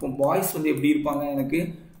எடுத்துக்கிறேன். அப்போ பாய்ஸ் வந்து எப்படி இருப்பாங்க, எனக்கு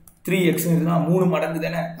 3x எடுத்துனா 3 மடங்கு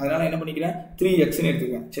தானே, அதனால என்ன பண்ணிக்கிறேன் 3x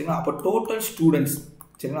எடுத்துக்கிறேன். சரிங்களா, அப்போ டோட்டல் ஸ்டூடெண்ட்ஸ்.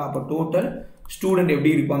 சரிங்களா, அப்போ டோட்டல் ஸ்டூடெண்ட்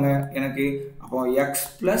எப்படி இருப்பாங்க எனக்கு, அப்போ x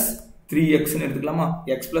 + 3x எடுத்துக்கலாமா.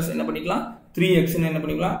 x + என்ன பண்ணிக்கலாம் 3x என்ன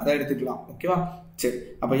பண்ணிக்கலாம், அதை எடுத்துக்கலாம். ஓகேவா, சரி.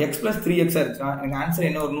 அப்போ x + 3x இருந்துச்சுன்னா எனக்கு ஆன்சர்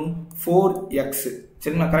என்ன வரணும், 4x.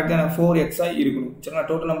 சரிங்களா, கரெக்டான 4x இருக்கணும். சரிங்களா,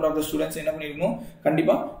 total number of the students என்ன பண்ணிருக்கணும்,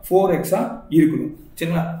 கண்டிப்பா 4x இருக்கணும்.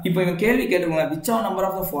 சரிங்களா, இப்போ இவங்க கேள்வி கேட்டிருக்காங்க which of number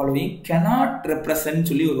of the following cannot represent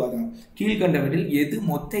சொல்லி வருவாங்க. கீழ்கண்டவற்றில் எது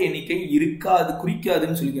மொத்த எண்ணிக்கை இருக்காது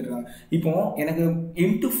குறிக்காதுன்னு சொல்லி கேட்டிருக்காங்க. இப்போ எனக்கு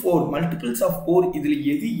into 4 மல்டிபிள்ஸ் ஆஃப் 4 இதுல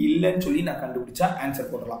எது இல்லைன்னு சொல்லி நான் கண்டுபிடிச்சா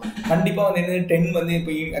ஆன்சர் போடலாம். கண்டிப்பா வந்து என்ன 10 வந்து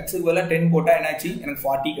இப்போ எக்ஸுக்கு பதிலாக 10 போட்டா என்னாச்சு, எனக்கு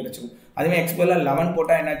 40 கிடைச்சிடும். அதே எக்ஸ் பதிலாக 11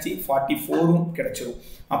 போட்டா என்னாச்சு 44 கிடைச்சிடும்.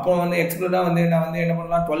 அப்போ வந்து எக்ஸ் பதிலாக வந்து நான் வந்து என்ன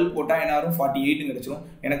பண்ணலாம் 12 போட்டா என்ன வரும் 48 கிடைச்சிடும்.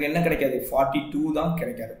 எனக்கு என்ன கிடைக்காது 42 தான்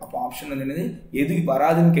கிடைக்காது. அப்போ ஆப்ஷன் வந்து என்னது எது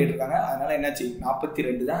வராதுன்னு கேட்டிருக்காங்க. அதனால என்னாச்சு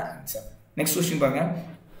 42 தான் ஆன்சர். நெக்ஸ்ட் கொஸ்டின் பாருங்க,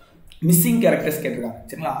 மிஸ்ஸிங் கேரக்டர்ஸ் கேட்டிருக்காங்க.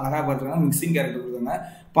 சரிங்களா, அழகா பார்த்துருக்காங்க. மிஸ்ஸிங் கேரக்டர் கொடுத்தாங்க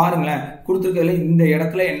பாருங்களேன். கொடுத்துருக்கல இந்த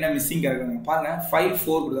இடத்துல என்ன மிஸ்ஸிங் கேரக்டர் பாருங்க. 5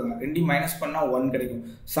 4 கொடுத்தாங்க, 2 மைனஸ் பண்ணா 1 கிடைக்கும்.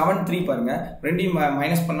 7 3 பாருங்க, 2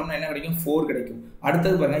 மைனஸ் பண்ணோம்னா என்ன கிடைக்கும் 4 கிடைக்கும்.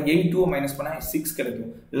 அடுத்தது பாருங்க 8 2 மைனஸ் பண்ணா 6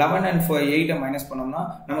 கிடைக்கும். 11 and 8 மைனஸ் பண்ணோம்னா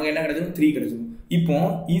நமக்கு என்ன கிடைக்கும் 3 கிடைக்கும். இப்போ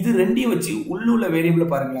இது ரெண்டையும் வச்சு உள்ள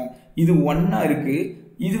வேரியபிள் பாருங்களேன், இது 1 இருக்கு,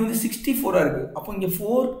 இது வந்து 64 இருக்கு. அப்போ இங்க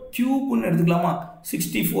 4 கியூப்னு எடுத்துக்கலாமா,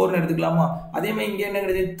 64 எடுத்துக்கலாமா. அதே மாதிரி இங்க என்ன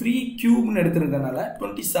கிடைக்குது 3 கியூப்னு எடுத்துறதுனால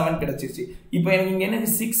 27 கிடைச்சிருச்சு. இப்போ எனக்கு இங்க என்ன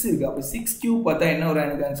 6 இருக்கு. அப்போ 6 கியூப் பார்த்தா என்ன வரும்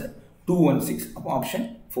எனக்கு ஆன்சர் 216. அப்போ ஆப்ஷன்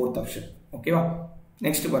 4th ஆப்ஷன். ஓகேவா,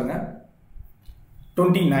 நெக்ஸ்ட் பாருங்க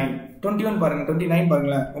 29 21 பாருங்க. 29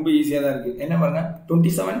 பாருங்களேன், ரொம்ப ஈஸியா தான் இருக்கு. என்ன பாருங்க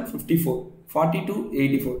 27 54 42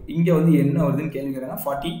 84. இங்க வந்து என்ன வருதுன்னு கேள்வி கேட்கறாங்க.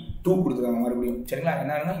 42 கொடுத்துருக்காங்க மறுபடியும். சரிங்களா,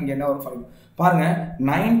 என்ன இங்க என்ன வரும் பாருங்க.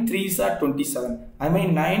 9 3s are 27. I mean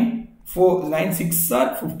 9 6s are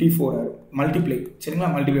 54 ஆகும் மல்டிப்ளை. சரிங்களா,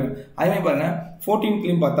 மல்டிப்ளை. அதே மாதிரி பாருங்க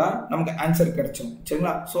 14th பார்த்தா நமக்கு ஆன்சர் கிடைச்சிடும்.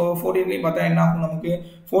 சரிங்களா, ஸோ 14th பார்த்தா என்ன ஆகும், நமக்கு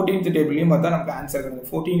 14th டேபிள்லையும் பார்த்தா நமக்கு ஆன்சர் கிடைக்கும்.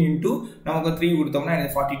 14 இன்டூ நமக்கு 3 கொடுத்தோம்னா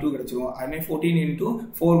எனக்கு 42 கிடைச்சிடும். அதே மாதிரி 14 இன்டூ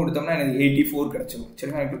 4 கொடுத்தோம்னா எனக்கு 84 கிடைச்சிடும்.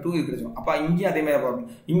 சரிங்களா, இப்போ 2 கிடைச்சிடும். அப்போ இங்கே அதே மாதிரி பார்க்கணும்.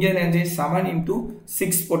 இங்கே என்ன 7 இன்டூ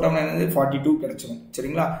 6 போட்டோம்னா எனக்கு 42 கிடைச்சிடும்.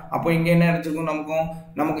 சரிங்களா, அப்போ இங்கே என்ன கிடைச்சிருக்கும்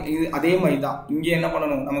நமக்கு இது அதே மாதிரி தான். இங்கே என்ன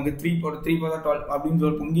பண்ணணும், நமக்கு 3 போட்டு 3 போட்டா 12 அப்படின்னு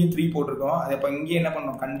சொல்லிட்டு இங்கே 3 போட்டிருக்கோம். அது அப்போ இங்கே என்ன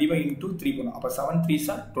பண்ணணும், கண்டிப்பா இன்டூ 3 பண்ணணும். அப்போ 7 3s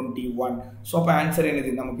are 21. ஸோ அப்போ ஆன்சர்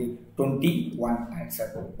என்னது நமக்கு 21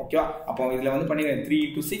 ஆன்சர். ஓகேவா, அப்போ இதுல வந்து பண்ணிடுறேன் 3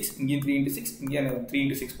 into 6, இங்கே 3 into 6, இங்கே 3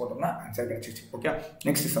 into 6 போட்டோம்னா ஆன்சர் கிடைச்சிச்சு. Okay,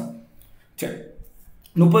 next sum. சரி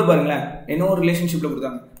 30 பாருங்களேன், என்ன ஒரு ரிலேஷன்ஷிப்ல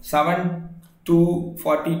கொடுத்தாங்க. 7 2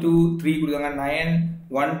 42 3 கொடுத்தாங்க. 9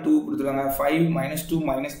 1 2 கொடுத்துருக்காங்க. 5 -2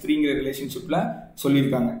 -3ங்கிற ரிலேஷன்ஷிப்ல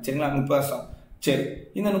சொல்லியிருக்காங்க. சரிங்களா, 30 சம். சரி,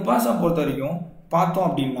 இந்த 30 சம் பொறுத்த வரைக்கும் பார்த்தோம்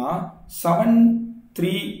அப்படின்னா 7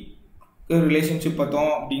 3 ரிலேஷன்ஷிப்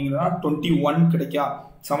பார்த்தோம் அப்படிங்கிறா 21 கிடைக்கா.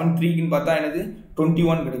 7 3க்குன்னு பார்த்தா என்னது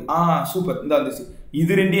 21 கிடைக்கும். சூப்பர், இந்த வந்துச்சு.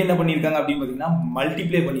 இது ரெண்டு என்ன பண்ணியிருக்காங்க அப்படின்னு பார்த்தீங்கன்னா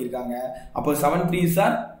மல்டிப்ளை பண்ணியிருக்காங்க. அப்போ 7 3s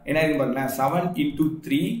are என்ன இருக்கு பாருங்களேன், 7 into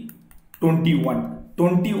 3 21.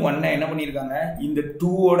 21 என்ன பண்ணியிருக்காங்க, இந்த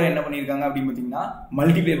 2ஓட என்ன பண்ணியிருக்காங்க அப்படின்னு பார்த்தீங்கன்னா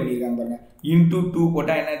மல்டிப்ளை பண்ணியிருக்காங்க பாருங்க. இன்டூ 2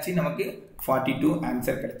 போட்டா என்னாச்சு நமக்கு 42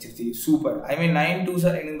 ஆன்சர் கிடைச்சிருச்சு. Super. I mean 9 2s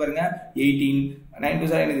are என்ன பாருங்க 18. 9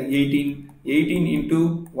 2s are என்னது 18 இன்டூ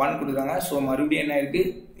 1 கொடுத்தாங்க. ஸோ மறுபடியும் என்ன இருக்கு,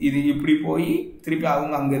 இது இப்படி போய் திருப்பி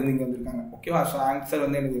அவங்க அங்க இருந்து இங்க வந்திருக்காங்க. ஓகேவா, ஸோ ஆன்சர்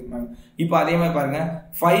வந்து எனக்கு இப்போ அதே மாதிரி பாருங்க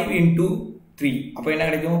 5 into 3 அப்போ என்ன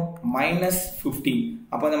கிடைக்கும் -15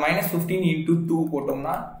 அப்போ அந்த -15 into 2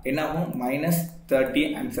 போட்டோம்னா என்ன ஆகும் -30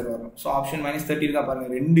 ஆன்சர் வரும் ஸோ ஆப்ஷன் -30 இருக்கா பாருங்க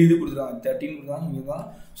ரெண்டு இது கொடுத்துருக்காங்க 13 கொடுத்துருக்காங்க இங்கே தான்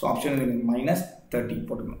ஸோ ஆப்ஷன் -30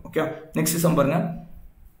 போட்டுக்கணும் ஓகே நெக்ஸ்ட் சம் பாருங்க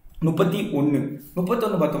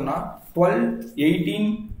 31 பார்த்தோம்னா 12 18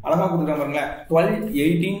 அழகா கொடுத்துருக்காங்க பாருங்களேன் 12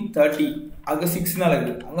 18 30 அங்க 6 நாள்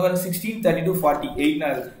இருக்கு அங்க வந்து 16 32 40 8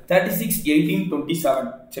 நாள் 36 18 27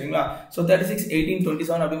 சரிங்களா சோ 36 18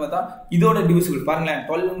 27 அப்படி பார்த்தா இதோட டிவிசிபிள் பாருங்களேன்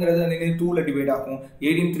 12ங்கிறது வந்து 2 ல டிவைட் ஆகும்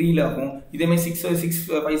 18 3 ல ஆகும் இதேமே 6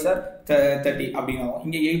 5 சார் 30 அப்படிங்க ஆகும்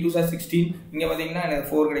இங்க 8 2 சார் 16 இங்க பாத்தீங்கன்னா எனக்கு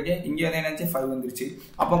 4 கிடைக்கும் இங்க வந்து என்னாச்சு 5 வந்துருச்சு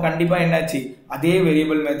அப்போ கண்டிப்பா என்னாச்சு அதே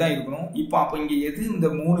வேரியபிள் மாதிரி தான் இருக்கணும் இப்போ அப்போ இங்க எது இந்த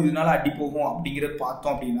 3 இதனால அடி போகும் அப்படிங்கறத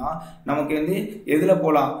பார்த்தோம் அப்படினா நமக்கு வந்து எதுல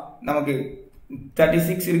போலாம் நமக்கு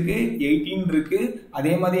 36 இருக்கு 18 இருக்கு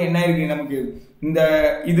அதே மாதிரி என்ன இருக்கு நமக்கு இந்த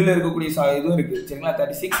இதுல இருக்கக்கூடிய இதுவும் இருக்கு சரிங்களா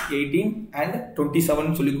 36 18 and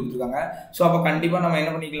 27 சொல்லி கொடுத்துருக்காங்க ஸோ அப்போ கண்டிப்பா நம்ம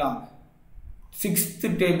என்ன பண்ணிக்கலாம் 6th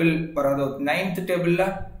டேபிள் வராதோ 9th டேபிள்ல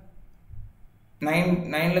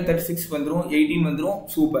 9ல 36 வந்துரும் 18 வந்துரும்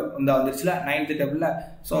சூப்பர் வந்துருச்சுல 9th டேபிள்ல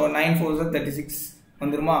ஸோ 9 4 36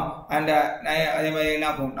 வந்துருமா அண்ட் அதே மாதிரி என்ன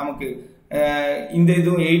ஆகும் நமக்கு இந்த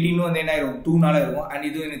இதுவும் 18 வந்து என்ன ஆயிரும் 2 நாளா இருக்கும் அண்ட்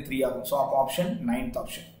இதுவும் எனக்கு 3 ஆகும் ஸோ அப்போ ஆப்ஷன் 9th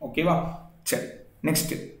ஆப்ஷன் ஓகேவா சரி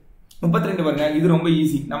நெக்ஸ்ட் 32 பாருங்க இது ரொம்ப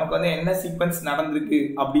ஈஸி நமக்கு வந்து என்ன சீக்வன்ஸ் நடந்திருக்கு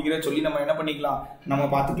அப்படிங்கறத சொல்லி நம்ம என்ன பண்ணிக்கலாம் நம்ம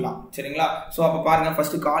பாத்துக்கலாம் சரிங்களா சோ அப்ப பாருங்க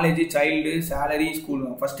first college child salary school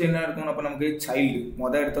first என்ன இருக்கும் அப்ப நமக்கு சைல்டு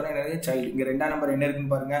முதல் எடுத்தோனே என்னது சைல்டு இங்க ரெண்டாம் நம்பர் என்ன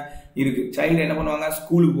இருக்குன்னு பாருங்க இருக்கு சைல்டு என்ன பண்ணுவாங்க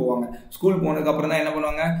ஸ்கூலுக்கு போவாங்க ஸ்கூல் போனதுக்கு அப்புறம் தான் என்ன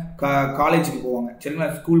பண்ணுவாங்க காலேஜுக்கு போவாங்க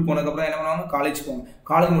சரிங்களா ஸ்கூல் போனதுக்கு அப்புறம் என்ன பண்ணுவாங்க காலேஜ் போவாங்க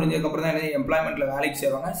காலேஜ் முடிஞ்சதுக்கு அப்புறம் தான் என்ன எம்ப்ளாய்மெண்ட்ல வேலைக்கு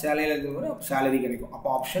சேருவாங்க சேலரி கிடைக்கும் அப்போ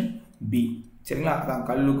ஆப்ஷன் பி சரிங்களா அதான்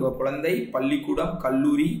குழந்தை பள்ளிக்கூடம்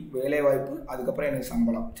கல்லூரி வேலைவாய்ப்பு அதுக்கப்புறம் எனக்கு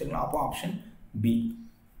சம்பளம் சரிங்களா அப்போ ஆப்ஷன் பி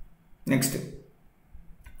நெக்ஸ்ட்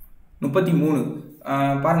 33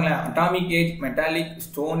 பாருங்களேன் atomic age metallic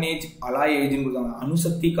stone age alloy ஏஜ்னு கொடுத்தாங்க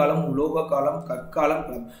அணுசக்தி காலம் உலோக காலம் கற்காலம்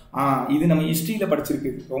இது நம்ம ஹிஸ்டரியில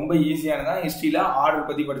படிச்சிருக்கு ரொம்ப ஈஸியானதா ஹிஸ்டரியில ஆர்டர்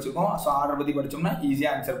பத்தி படிச்சிருக்கோம் ஸோ ஆர்டர் பத்தி படிச்சோம்னா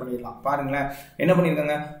ஈஸியா ஆன்சர் பண்ணிடலாம் பாருங்களேன் என்ன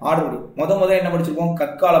பண்ணிருக்காங்க ஆர்டர் படி முத என்ன படிச்சிருக்கோம்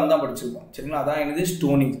கற்காலம் தான் படிச்சிருக்கோம் சரிங்களா அதான் என்னது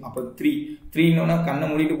ஸ்டோன் ஏஜ் அப்போ 3 கண்ணை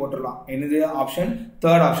மூடிட்டு போட்டுடலாம் என்னது ஆப்ஷன்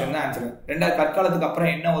தேர்ட் ஆப்ஷன் தான் ஆன்சர் ரெண்டாவது கற்காலத்துக்கு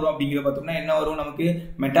அப்புறம் என்ன வரும் அப்படிங்கிற பார்த்தோம்னா என்ன வரும் நமக்கு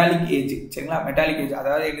மெட்டாலிக் ஏஜ் சரிங்களா மெட்டாலிக் ஏஜ்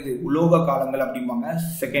அதாவது என்னது உலோக காலங்கள் அப்படிம்பாங்க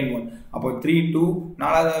செகண்ட் ஒன் அப்போ 3 2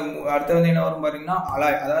 நாலாவது அடுத்து வந்து என்ன வரும் பாத்தீங்கன்னா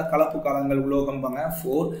அலாய் அதாவது கலப்பு காலங்கள் உலோகம்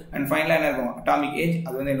 4 அண்ட் ஃபைனலா என்ன இருக்கும் அட்டாமிக் ஏஜ்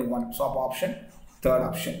அது வந்து 1 ஸோ அப்போ ஆப்ஷன் தேர்ட்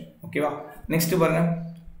ஆப்ஷன் ஓகேவா நெக்ஸ்ட் பாருங்க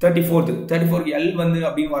 34 L வந்து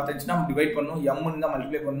அப்படின்னு வார்த்தை இருந்துச்சுன்னா நம்ம டிவைட் பண்ணணும் M தான்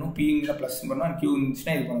மல்டிப்ளை பண்ணணும் P பிளஸ் பண்ணணும் and Q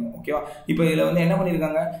இருந்துச்சுன்னா இது பண்ணணும் ஓகேவா இப்போ இதுல வந்து என்ன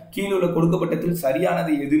பண்ணிருக்காங்க கீழே உள்ள கொடுக்கப்பட்டதில்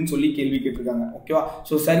சரியானது எதுன்னு சொல்லி கேள்வி கேட்டிருக்காங்க ஓகேவா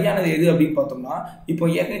ஸோ சரியானது எது அப்படின்னு பார்த்தோம்னா இப்போ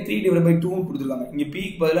ஏற்கனவே 3/2 கொடுத்துருக்காங்க இங்க P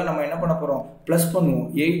பதிலாக நம்ம என்ன பண்ண போறோம் பிளஸ் பண்ணுவோம்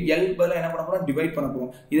L பதிலாக என்ன பண்ண போறோம் டிவைட் பண்ண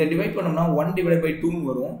போறோம் இதை டிவைட் பண்ணோம்னா 1/2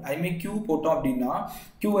 வரும் அதுமே Q போட்டோம் அப்படின்னா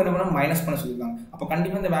Q என்ன பண்ண மைனஸ் பண்ண சொல்லிருக்காங்க அப்போ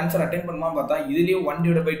கண்டிப்பா இந்த ஆன்சர் அட்டென்ட் பண்ணுமா பார்த்தா இதுலயே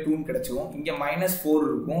 1/2 கிடைச்சிரும் இங்க -4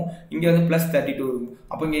 இருக்கும் இங்க வந்து +32 இருக்கும்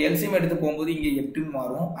அப்போ இங்க எல்சிஎம் எடுத்து போகும்போது இங்க 8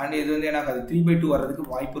 மாறும் அண்ட் இது வந்து என்ன ஆகாது 3/2 வர்றதுக்கு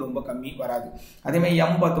வாய்ப்பு ரொம்ப கம்மி வராது அதே மாதிரி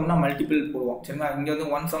M பார்த்தோம்னா மல்டிபிள் போடுவோம் சரிங்களா இங்க வந்து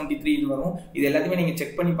 173 இது வரும் இது எல்லாத்தையுமே நீங்க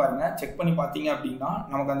செக் பண்ணி பாருங்க செக் பண்ணி பாத்தீங்க அப்படின்னா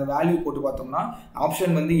நமக்கு அந்த வேல்யூ போட்டு பார்த்தோம்னா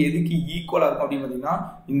ஆப்ஷன் வந்து எதுக்கு ஈக்குவலா இருக்கும் அப்படின்னு பாத்தீங்கன்னா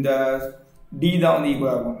இந்த D தான் வந்து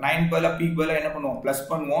ஈக்குவலா இருக்கும் 9 பதிலா P பதிலா என்ன பண்ணுவோம் பிளஸ்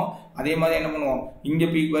பண்ணுவோம் அதே மாதிரி என்ன பண்ணுவோம் இங்க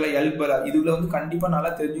P பதிலா L பதிலா இதுல வந்து கண்டிப்பா நல்லா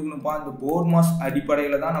தெரிஞ்சுக்கணும்ப்பா இந்த போர்ட் மாஸ்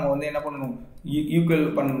அடிப்படையில தான் நம்ம வந்து என்ன பண்ணணும் ஈக்குவல்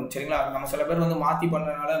பண்ணணும் சரிங்களா நம்ம சில பேர் வந்து மாத்தி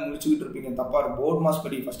பண்றதுனால முடிச்சுக்கிட்டு இருப்பீங்க தப்பா போர்ட் மாஸ்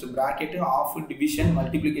படி first bracket of division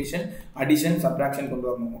multiplication addition subtraction கொண்டு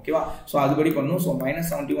வரணும் ஓகேவா ஸோ அதுபடி பண்ணணும் ஸோ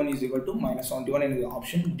 -71 இஸ் ஈக்குவல் டு -71 எனக்கு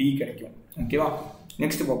ஆப்ஷன் டி கிடைக்கும் ஓகேவா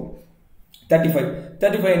நெக்ஸ்ட் பார்ப்போம்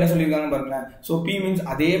 35 என்ன சொல்லிருக்காங்க பாருங்களேன் சோ P மீன்ஸ்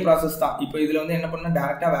அதே ப்ராசஸ் தான் இப்போ இதுல வந்து என்ன பண்ணா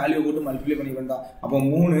டைரக்டா வேல்யூ போட்டு மல்டிப்ளை பண்ணி வந்தா அப்போ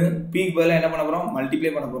 3 P க்கு பதிலா என்ன பண்ண போறோம்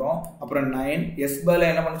மல்டிப்ளை பண்ண போறோம் அப்புறம் 9 S பதிலா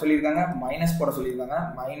என்ன பண்ண சொல்லிருக்காங்க மைனஸ் போட சொல்லிருக்காங்க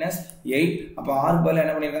 -8 அப்ப R பதிலா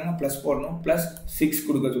என்ன பண்ணிருக்காங்க பிளஸ் போடணும் +6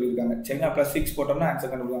 கொடுக்க சொல்லிருக்காங்க சரிங்களா +6 போட்டோம்னா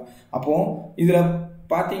ஆன்சர் கண்டுபிடிக்கலாம் அப்போ இதுல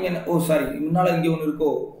பாத்தீங்கன்னா சாரி முன்னால இங்க ஒன்னு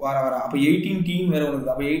இருக்கோ வர அப்ப 18T வேற ஒன்னு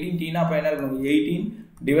இருக்கு அப்ப 18T னா அப்ப என்ன இருக்கும் 18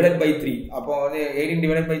 divided by 3 அப்போ வந்து 18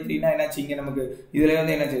 divided by 3 னா என்னாச்சு இங்க நமக்கு இதுல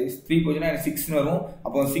வந்து என்னாச்சு 3 போச்சுனா 6 னு வரும்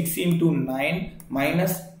அப்போ 6 into 9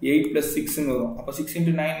 minus 8 plus 6 னு வரும் அப்போ 6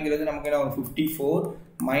 into 9 ங்கிறது நமக்கு என்ன வரும் 54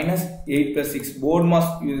 minus 8 plus 6 போர்ட்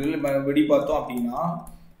மாஸ் இதுல வெடி பார்த்தோம் அப்படினா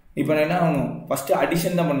இப்போ நான் என்ன பண்ணணும், ஃபர்ஸ்ட்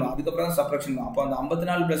அடிஷன் தான் பண்ணணும், அதுக்கப்புறம் தான் சப்ட்ராக்ஷன். அப்போ அந்த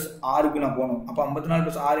 54 + 6க்கு நான் போகணும். அப்போ 54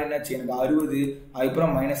 + 6 என்னாச்சு, எனக்கு 60.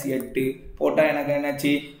 அதுக்கப்புறம் -8 போட்டால் எனக்கு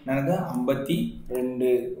என்னாச்சு, எனக்கு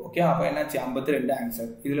 52. ஓகே, அப்போ என்னாச்சு 52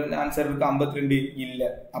 ஆன்சர். இதில் வந்து ஆன்சர் இருக்கு 52 இல்லை.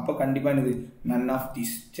 அப்போ கண்டிப்பாக என்னது நன் ஆஃப்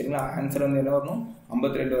திஸ். சரிங்களா, ஆன்சர் வந்து என்ன வரணும்,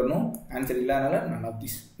 52 வரணும். ஆன்சர் இல்லாதனால நன் ஆஃப்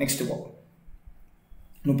திஸ். நெக்ஸ்ட் போகும்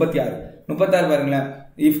 36 பாருங்களேன்.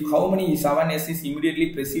 If how many 7s is immediately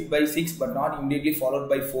preceded by 6 but not immediately followed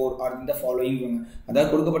by 4 or in the following. அதாவது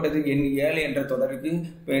கொடுக்கப்பட்டது எண் 7 என்ற தொடருக்கு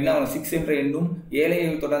இப்போ என்ன 6 என்ற எண்ணும்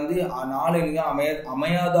 7ஐ தொடர்ந்து 4 எண்கள்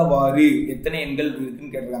அமையாதவாறு எத்தனை எண்கள்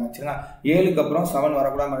இருக்குன்னு கேட்டிருக்காங்க. சரிங்களா, 7க்கு அப்புறம் 7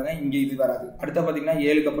 வரக்கூடாது பாருங்க, இங்கே இது வராது. அடுத்த பார்த்தீங்கன்னா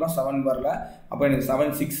 7க்கு அப்புறம் 7 வரல, அப்போ எனக்கு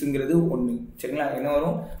 7 6ங்கிறது 1. சரிங்களா, என்ன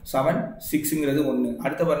வரும் 7 6ங்கிறது 1.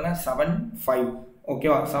 அடுத்த பாருங்க 7 5.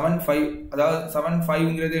 ஓகேவா, 7 5, அதாவது 7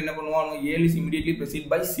 5ங்கிறது என்ன பண்ணுவாங்க, 7 is immediately preceded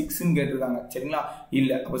by 6ன்னு கேட்டிருக்காங்க. சரிங்களா,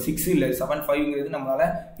 இல்லை, அப்போ 6 இல்லை, 7 5ங்கிறது நம்மளால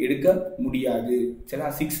எடுக்க முடியாது.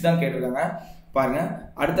 சரிங்களா, 6 தான் கேட்டிருக்காங்க. பாருங்க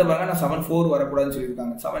அடுத்த பாருங்க, நான் 7 4 வரக்கூடாதுன்னு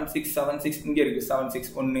சொல்லியிருக்காங்க. 7 6 இங்கே இருக்கு, 7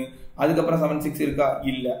 6 1. அதுக்கப்புறம் 7 6 இருக்கா,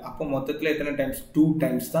 இல்லை. அப்போ மொத்தத்தில் எத்தனை டைம்ஸ், 2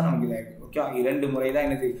 டைம்ஸ் தான் நமக்கு இதாயிருக்கு. ஓகே, 2 முறை தான்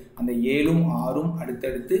என்னது, அந்த 7ம் 6ம்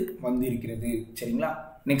அடுத்தடுத்து வந்து இருக்கிறது. சரிங்களா,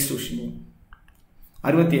 நெக்ஸ்ட் கொஸ்டின்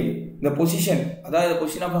 67. The position, அதாவது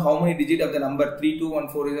position of how many digit of the number 3 2 1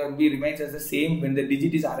 4 be remains as the same when the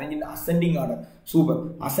digit is arranged in ascending order. Super.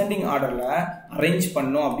 Ascending ஆர்டர்ல அரேஞ்ச்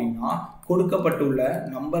பண்ணோம் அப்படின்னா கொடுக்கப்பட்டுள்ள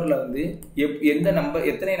நம்பர்ல வந்து எந்த நம்பர்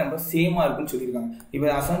எத்தனை நம்பர் சேமா இருக்குன்னு சொல்லியிருக்காங்க. இப்போ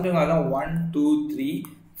அசெண்டிங் ஆர்டர் 1 2 3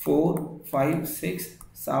 4 5 6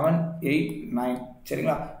 7 8 9.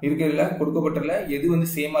 சரிங்களா, இருக்கிறதுல கொடுக்கப்பட்டுள்ள எது வந்து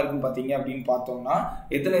சேமா இருக்குன்னு பார்த்தீங்க அப்படின்னு பார்த்தோம்னா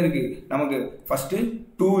எத்தனை இருக்கு, நமக்கு ஃபர்ஸ்ட்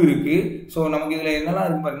 2 இருக்கு. ஸோ நமக்கு இதுல என்னெல்லாம்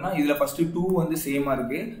இருக்கு பாருங்கன்னா, இதுல ஃபர்ஸ்ட் 2 வந்து சேமா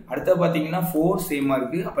இருக்கு. அடுத்தது பார்த்தீங்கன்னா 4 சேமா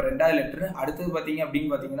இருக்கு. அப்போ 2வது லெட்டர். அடுத்தது பார்த்தீங்க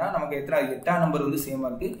அப்படின்னு பார்த்தீங்கன்னா நமக்கு எத்தனை 8ஆம் நம்பர் வந்து சேமா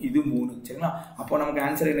இருக்கு, இது 3. சரிங்களா, அப்போ நமக்கு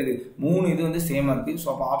ஆன்சர் என்னது 3 இது வந்து சேமா இருக்கு. ஸோ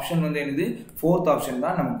அப்போ ஆப்ஷன் வந்து என்னது 4th ஆப்ஷன்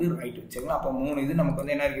தான் நமக்கு ரைட். சரிங்களா, அப்போ 3 இது நமக்கு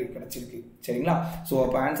வந்து என்ன இருக்கு கிடைச்சிருக்கு. சரிங்களா, ஸோ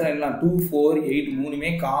அப்போ ஆன்சர் என்ன 2 4 8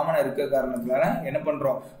 3மே காமனா இருக்க காரணத்தினால என்ன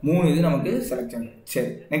பண்றோம் 3 இது நமக்கு செலக்ட் பண்ணுறோம்.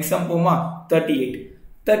 சரி, நெக்ஸ்ட் சம் போமா. 38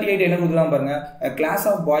 என்ன கொடுக்கலாம் பாருங்க. Class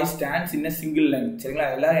of boys stands in single line. சரிங்களா,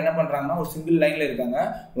 எல்லாரும் என்ன பண்றாங்கன்னா ஒரு சிங்கிள் லைன்ல இருக்காங்க.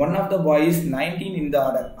 ஒன் ஆஃப் த பாய்ஸ் 19 இந்த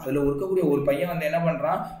ஆர்டர். அதுல இருக்கக்கூடிய ஒரு பையன் வந்து என்ன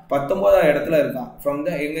பண்றான் 19வது இடத்துல இருக்கான். ஃப்ரம்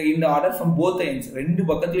த இந்த ஆர்டர் ஃப்ரம் போத் எண்ட்ஸ், ரெண்டு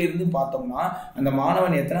பக்கத்துல இருந்து பார்த்தோம்னா அந்த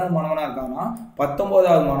மாணவன் எத்தனாவது மாணவனா இருக்கான்னா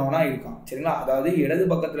 19வது மாணவனா இருக்கான். சரிங்களா, அதாவது இடது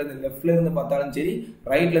பக்கத்துல இருந்து லெஃப்ட்ல இருந்து பார்த்தாலும் சரி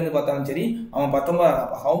ரைட்ல இருந்து பார்த்தாலும் சரி அவன்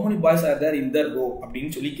 19வது. How many boys R there in the row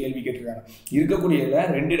அப்படின்னு சொல்லி கேள்வி கேட்டிருக்காங்க. இருக்கக்கூடிய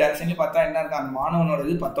ரெண்டு டைரக்ஷன்லயும் பார்த்தா என்ன இருக்கா, அந்த மாணவனோட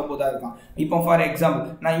 19 இருக்கான். இப்போ ஃபார் எக்ஸாம்பிள்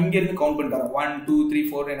நான் இங்க இருந்து கவுண்ட் பண்ணிட்டு வரேன் 1 2 3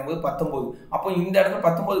 4 என்னும்போது 19. அப்போ இந்த இடத்துல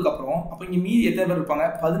 19க்கு அப்புறம் அப்போ இங்க மீதி எத்தனை பேர் இருப்பாங்க,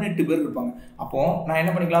 18 பேர் இருப்பாங்க. அப்போ நான்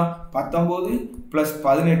என்ன பண்ணிக்கலாம் 19 +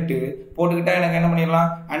 18 போட்டுக்கிட்டா எனக்கு என்ன பண்ணிடலாம்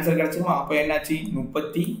ஆன்சர் கிடைச்சிருமா. அப்போ என்னாச்சு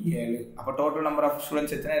 37. அப்போ டோட்டல் நம்பர் ஆஃப்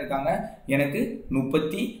ஸ்டூடெண்ட்ஸ் எத்தனை இருக்காங்க, எனக்கு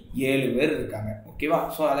 37 பேர் இருக்காங்க. ஓகேவா,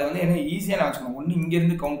 ஸோ அதை வந்து என்ன ஈஸியாக நான் வச்சுக்கணும். ஒன்று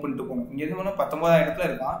இங்கேருந்து கவுண்ட் பண்ணிட்டு போகணும். இங்கேருந்து போனால் 19ஆம் இடத்துல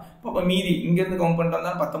இருக்கான். அப்போ மீதி இங்கேருந்து கவுண்ட் பண்ணிட்டு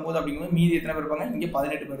வந்தால் 19 அப்படிங்கும்போது மீதி எத்தனை பேர் இருப்பாங்க, இங்கே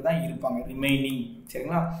 18 பேர் தான் இருப்பாங்க ரிமைனிங்.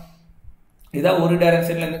 சரிங்களா, இதான் ஒரு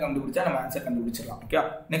டைரக்ஷன்ல இருந்து கண்டுபிடிச்சா நம்ம ஆன்சர் கண்டுபிடிச்சிடலாம். ஓகே,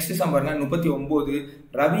 நெக்ஸ்ட் சம் பாருங்க 39.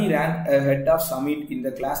 Ravi rank head of submit இந்த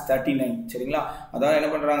கிளாஸ் 39. சரிங்களா, அதாவது என்ன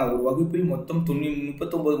பண்றாங்க, ஒரு வகுப்பில் மொத்தம்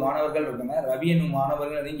 39 மாணவர்கள் இருக்காங்க. ரவி என்னும்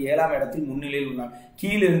மாணவர்கள் 7ஆம் இடத்தில் முன்னிலையில் உள்ளார்.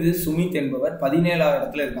 கீழிருந்து சுமித் என்பவர் 17ஆவது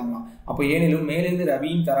இடத்துல இருக்காங்க. அப்போ ஏனிலும் மேலிருந்து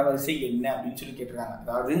ரவியின் தரவரிசை என்ன அப்படின்னு சொல்லி கேட்டிருக்காங்க.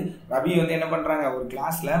 அதாவது ரவி வந்து என்ன பண்றாங்க, ஒரு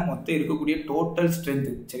கிளாஸ்ல மொத்தம் இருக்கக்கூடிய டோட்டல்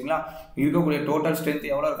ஸ்ட்ரென்த். சரிங்களா, இருக்கக்கூடிய டோட்டல்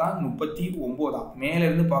ஸ்ட்ரென்த் எவ்வளவு இருக்கான் 39. மேல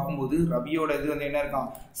இருந்து பார்க்கும்போது ரவியோட இது வந்து என்ன இருக்கான்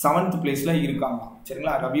 7th பிளேஸ்ல இருக்காங்க.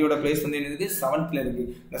 சரிங்களா, ரவியோட பிளேஸ் வந்து என்னது 7th இருக்கு.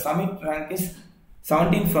 The summit rank is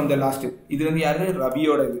 17 from the last. இது வந்து யாரு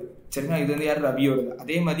ரவியோட இது. சரிங்களா, இது வந்து யாரு ரவியோடது.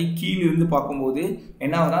 அதே மாதிரி கீழ் இருந்து பார்க்கும்போது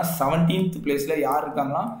என்ன ஆகுதுன்னா 17th பிளேஸ்ல யார்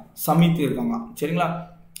இருக்காங்கன்னா சமித் இருக்காங்க. சரிங்களா,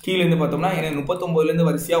 கீழே இருந்து பார்த்தோம்னா 39லேருந்து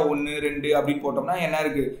வரிசையா 1 2 அப்படின்னு போட்டோம்னா என்ன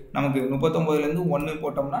இருக்கு, நமக்கு 39லேருந்து 1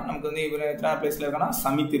 போட்டோம்னா நமக்கு வந்து இவன் எத்தனை பிளேஸ்ல இருக்கானா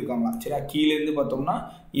சமித் இருக்காங்க. சரியா, கீழே இருந்து பார்த்தோம்னா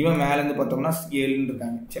இவன் மேல இருந்து பார்த்தோம்னா 7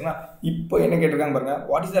 இருக்காங்க. சரிங்களா, இப்போ என்ன கேட்டிருக்காங்க பாருங்க,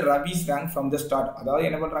 what is the Ravi's rank from the start. அதாவது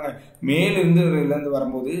என்ன பண்றாங்க, மேலிருந்து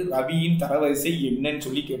வரும்போது ரவியின் தரவரிசை என்னன்னு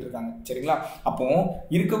சொல்லி கேட்டிருக்காங்க. சரிங்களா, அப்போ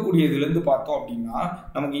இருக்கக்கூடிய இதுல இருந்து பார்த்தோம் அப்படின்னா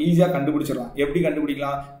நமக்கு ஈஸியா கண்டுபிடிச்சிடலாம். எப்படி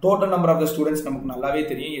கண்டுபிடிக்கலாம், total number of the students நமக்கு நல்லாவே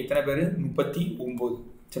தெரியும் எத்தனை பேர் 39.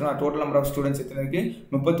 சரிங்களா, டோட்டல் நம்பர் ஆஃப் ஸ்டூடெண்ட்ஸ் எத்தனை இருக்கு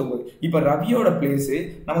 39. இப்போ ரவியோட பிளேஸ்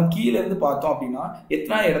நம்ம கீழே இருந்து பார்த்தோம் அப்படின்னா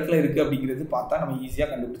எத்தனை இடத்துல இருக்கு அப்படிங்கிறது பார்த்தா நம்ம ஈஸியா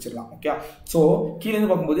கண்டுபிடிச்சிடலாம். ஓகே, ஸோ கீழே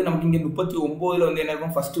இருந்து பார்க்கும்போது நமக்கு இங்க 39ல வந்து என்ன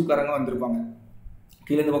இருக்கும், ஃபர்ஸ்ட் உட்காரங்க வந்திருப்பாங்க.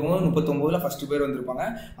 கீழேருந்து பார்க்கும்போது 39ல் ஃபர்ஸ்ட் பேர் வந்திருப்பாங்க.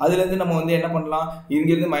 அதுலேருந்து நம்ம வந்து என்ன பண்ணலாம்,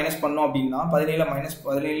 இங்கிருந்து மைனஸ் பண்ணோம் அப்படின்னா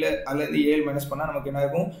 17 அதுலேருந்து 7 மைனஸ் பண்ணால் நமக்கு என்ன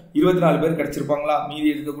இருக்கும், 24 பேர் கிடைச்சிருப்பாங்களா. மீதி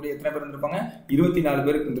இருக்கக்கூடிய எத்தனை பேர் இருந்திருப்பாங்க, 24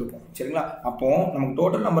 பேருக்கு இருந்திருக்கும். சரிங்களா. அப்போ நமக்கு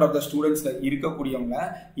டோட்டல் நம்பர் ஆஃப் த ஸ்டூடெண்ட்ஸ்ல இருக்கக்கூடியவங்க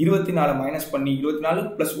 24 மைனஸ் பண்ணி 24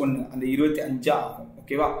 + 1 அந்த 25 ஆகும்.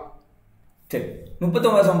 ஓகேவா. சரி,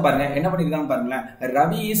 39 பாருங்க என்ன பண்ணிருக்காங்க பாருங்களேன்.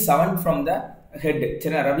 Ravi is 7 from the head.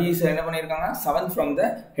 சரிங்களா. ரவி இஸ் என்ன பண்ணிருக்காங்க, 7 ஃப்ரம் த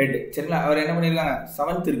ஹெட். சரிங்களா. அவர் என்ன பண்ணிருக்காங்க,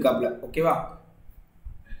 7th இருக்காப்ல. ஓகேவா.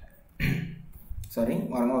 சாரி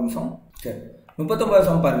வரணும் ஒரு நிமிஷம். சரி,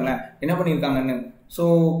 39 பாருங்களேன் என்ன பண்ணிருக்காங்கன்னு. ஸோ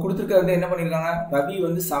கொடுத்துருக்கிறது என்ன பண்ணியிருக்காங்க, ரவி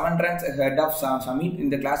வந்து 7 ranks ahead of Samit in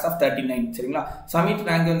the class of 39. சரிங்களா. சமிட்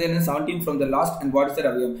ரேங்க் வந்து என்ன 17 from the last and what is the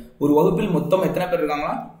Ravi. ஒரு வகுப்பில் மொத்தம் எத்தனை பேர்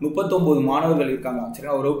இருக்காங்களா, 39 மாணவர்கள் இருக்காங்க.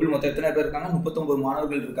 சரிங்களா. ஒரு வகுப்பில் மொத்தம் எத்தனை பேர் இருக்காங்க, 39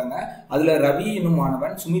 மாணவர்கள் இருக்காங்க. அதுல ரவி என்னும்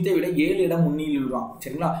மாணவன் சுமித்தை விட 7 இடம் முன்னில் இருக்கான்.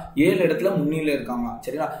 சரிங்களா. 7 இடத்துல முன்னில இருக்காங்க.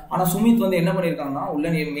 சரிங்களா. ஆனா சுமித் வந்து என்ன பண்ணிருக்காங்கன்னா உள்ள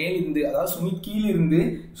மேல் இருந்து, அதாவது சுமித் கீழே இருந்து,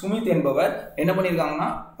 சுமித் என்பவர் என்ன பண்ணிருக்காங்கன்னா,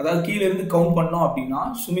 அதாவது கீழே இருந்து கவுண்ட் பண்ணோம் அப்படின்னா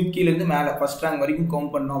சுமித் கீழே இருந்து மேல ஃபர்ஸ்ட் ரேங்க் வரைக்கும்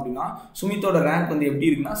கவுண்ட் பண்ணோம் அப்படின்னா சுமித்தோட ரேங்க் வந்து எப்படி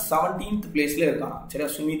இருக்குன்னா 17th பிளேஸ்ல இருக்காங்க. சரியா.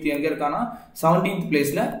 சுமித் எங்க இருக்கானா 17th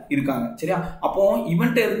பிளேஸ்ல இருக்காங்க. சரியா. அப்போ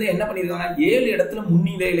இவன்ட்ட இருந்து என்ன பண்ணிருக்காங்க, 7 இடத்துல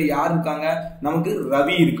முன்னிலையில யார் இருக்காங்க, நமக்கு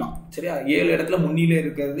ரவி இருக்கான். சரியா. 7 இடத்துல முன்னிலை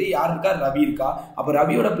இருக்கிறது யார் இருக்கா, ரவி இருக்கா. அப்ப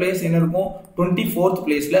ரவியோட பிளேஸ் என்ன இருக்கும், 24th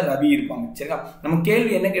பிளேஸ்ல ரவி இருப்பாங்க. சரியா. நம்ம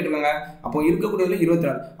கேள்வி என்ன கேட்டிருக்காங்க, அப்போ இருக்கக்கூடியதுல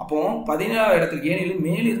 24. அப்போ 17 இடத்துல ஏனில்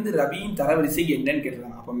மேலிருந்து ரவியின் தரவரிசை என்னன்னு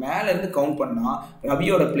கேட்டிருக்காங்க. அப்போ மேல இருந்து கவுண்ட் பண்ணா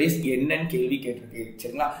ரவியோட பிளேஸ் என்னன்னு கேள்வி கேட்டிருக்கு.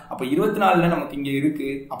 சரிங்களா. அப்ப 24ல நமக்கு இங்க இருக்கு.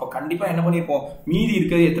 அப்ப கண்டிப்பா என்ன பண்ணிருப்போம், மீதி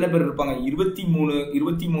இருக்கிறது எத்தனை பேர் இருப்பாங்க,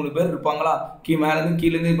 23 பேர் இருப்பாங்களா. மேல இருந்து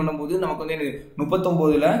கீழே இருந்து பண்ணும்போது நமக்கு வந்து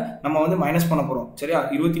 39ல நம்ம வந்து மைனஸ் பண்ண போறோம். சரியா.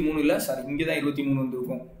 23 இல்ல, சாரி இங்கதான் 23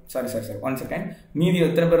 வந்திருக்கும். Sorry 1 second. மீதி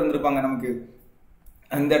எத்தனை பேர் இருந்திருப்பாங்க, நமக்கு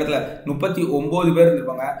அந்த இடத்துல 39 பேர்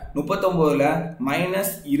இருந்திருப்பாங்க. 39ல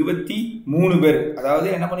 -23 பேர், அதாவது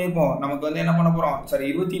என்ன பண்ணிருப்போம், நமக்கு வந்து என்ன பண்ண போறோம், சாரி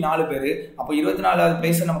 24 பேர். அப்ப 24வது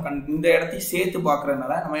பிளேஸ் நம்ம இந்த இடத்தையும் சேர்த்து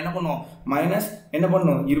பாக்குறதுனால நம்ம என்ன பண்ணுவோம், மைனஸ் என்ன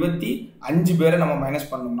பண்ணும், 25 பேரை நம்ம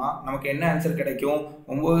மைனஸ் பண்ணோம்னா நமக்கு என்ன ஆன்சர் கிடைக்கும்,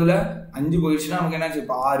 9ல 5 போயிடுச்சுன்னா நமக்கு என்ன ஆச்சு,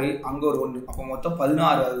 இப்போ 6, அங்க ஒரு 1, அப்போ மொத்தம்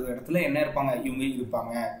 16வது இடத்துல என்ன இருப்பாங்க, இவங்க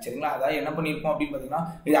இருப்பாங்க. சரிங்களா. அதாவது என்ன பண்ணிருப்போம் அப்படின்னு பாத்தீங்கன்னா,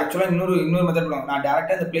 இது ஆக்சுவலா இன்னொரு மெத்தட் பண்ணுவாங்க. நான்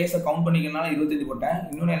டேரக்டா இந்த பிளேஸை கவுண்ட் பண்ணிக்கிறதுனால 25 போட்டேன்.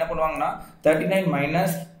 இன்னொன்று என்ன பண்ணுவாங்கன்னா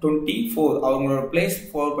 39 - 24 அவங்களோட பிளேஸ்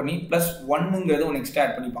 4 பண்ணி +1ங்கிறது ஒன்று எக்ஸ்ட்ரா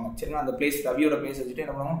ஆட் பண்ணிப்பாங்க. சரிங்களா. அந்த பிளேஸ் ரவியோட பிளேஸ் வச்சுட்டு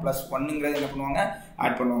என்ன பண்ணுவாங்க, +1ங்கிறது என்ன பண்ணுவாங்க,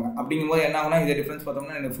 ஆட் பண்ணுவாங்க. அப்படிங்கும்போது என்ன ஆகுனா, இதை டிஃபரன்ஸ்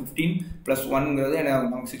பார்த்தோம்னா எனக்கு 15 + 1ங்கிறது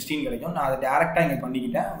எனக்கு நமக்கு 16 கிடைக்கும். நான் அதை டேரக்டா இங்கே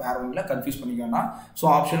பண்ணிக்கிட்டேன், வேற ஒன்றும் கன்ஃபியூஸ் பண்ணிக்கோன்னா. ஸோ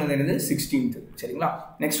ஆப்ஷன் வந்து என்னது 16th. சரிங்களா.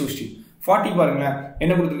 நெக்ஸ்ட் கொஸ்டின் 40 பாருங்களேன்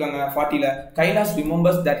என்ன கொடுத்துருக்காங்க. 40ல Kailash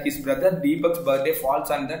remembers that his brother Deepak's birthday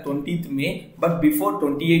falls on the 20th May but before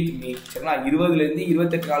 28th May. சரிங்களா. 20ல இருந்து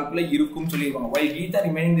 28 நாளுக்குள்ள இருக்கும்னு சொல்லியிருக்காங்க. வைல் கீதா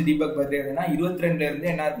ரிமைனிங் தி தீபக் பர்த்டே 22ல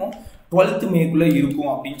இருந்து என்ன இருக்கும், 12th Mayக்குள்ள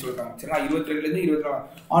இருக்கும் அப்படின்னு சொல்லிட்டாங்க. சரிங்களா. 22ல இருந்து 24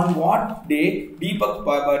 on what day Deepak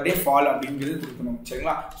birthday fall அப்படிங்கிறது கொடுக்கணும்.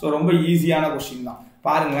 சரிங்களா. ஸோ ரொம்ப ஈஸியான கொஸ்டின் தான்.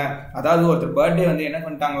 பாருங்க, அதாவது ஒருத்தர் பர்த்டே வந்து என்ன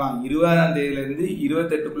பண்ணிட்டாங்களாம், 20ஆம் தேதியில இருந்து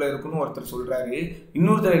 28க்குள்ள இருக்குன்னு ஒருத்தர் சொல்றாரு.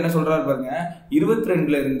 இன்னொருத்தர் என்ன சொல்றாரு பாருங்க,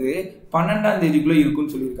 22ல இருந்து 12ஆம் தேதிக்குள்ள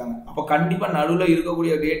இருக்குன்னு சொல்லியிருக்காங்க. அப்போ கண்டிப்பா நடுவில்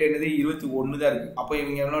இருக்கக்கூடிய டேட் என்னது, 21 தான் இருக்கு. அப்போ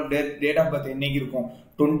இவங்க எவ்வளோ டேட் ஆஃப் பர்த் என்னைக்கு இருக்கும்,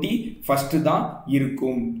 21st தான்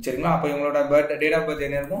இருக்கும். சரிங்களா. அப்போ இவங்களோட டேட் ஆஃப் பர்த்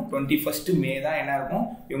என்ன இருக்கும், 21st May தான் என்ன இருக்கும்,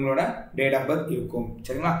 இவங்களோட டேட் ஆஃப் பர்த் இருக்கும்.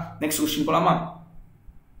 சரிங்களா. நெக்ஸ்ட் கொஸ்டின் போலாமா.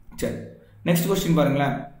 சரி, நெக்ஸ்ட் கொஸ்டின்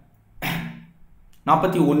பாருங்களேன்.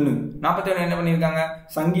 41 என்ன பண்ணிருக்காங்க,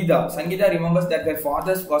 Sangeetha remembers that their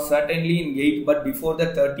fathers was certainly in 8 but before the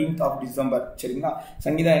 13th of December. சரிங்களா.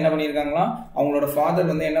 சங்கீதா என்ன பண்ணிருக்காங்களா, அவங்களோட ஃபாதர்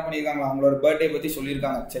வந்து என்ன பண்ணிருக்காங்களா, அவங்களோட பர்த்டே பத்தி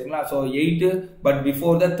சொல்லியிருக்காங்க. சரிங்களா. So 8 but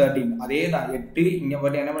before the 13. அதே தான் 8 இங்க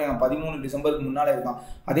பர்த்டே என்ன பண்ணிருக்காங்க, 13 டிசம்பருக்கு முன்னால இருக்கான்.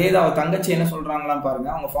 அதே தான் அவ தங்கச்சி என்ன சொல்றாங்களான்னு பாருங்க.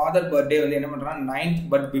 அவங்க ஃபாதர் பர்த்டே வந்து என்ன பண்றாங்க, 9th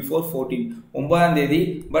but before 14, 9ஆம் தேதி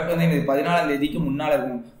பட் வந்து 14ஆம் தேதிக்கு முன்னால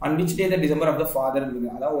இருக்கும். on which day the December of the father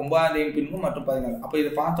இருக்கு, அதாவது 9ஆம் தேதி பின்னும் மற்றும் 14. அப்ப இதை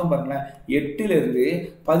பார்த்தோம் பாருங்களேன், 8ல இருந்து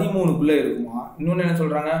 13க்குள்ள இருக்குமா. இன்னொன்னு என்ன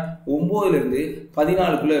சொல்றாங்க, 9ல இருந்து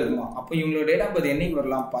 14க்குள்ள இருக்குமா. அப்ப இவங்களோட டேட் ஆஃப் பர்த் என்னைக்கு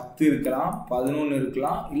வரலாம், 10 இருக்கலாம், 11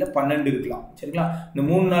 இருக்கலாம், இல்ல 12 இருக்கலாம். சரிங்களா. இந்த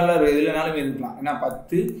 3 நாள்ல எதுலனாலும் இருக்கலாம். ஏன்னா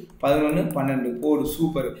 10, 11, 12 போடு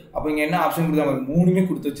சூப்பர். அப்ப இங்க என்ன ஆப்ஷன் கொடுத்தாங்க, 3மே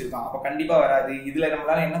கொடுத்து வச்சிருக்கான். அப்ப கண்டிப்பா வராது. இதுல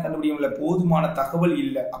நம்மளால என்ன கண்டுபிடிக்க முடியல, போதுமான தகவல்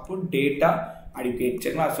இல்லை. அப்போ டேட்டா அடிப்பேட்.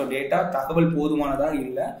 சரிங்களா. ஸோ டேட்டா தகவல் போதுமானதாக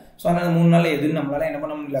இல்லை. ஸோ அதனால 3 நாள் எதுன்னு நம்மளால என்ன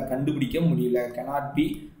பண்ண முடியல, கண்டுபிடிக்க முடியல. cannot be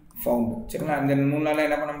found. சரிங்களா, இந்த 3 நாளில்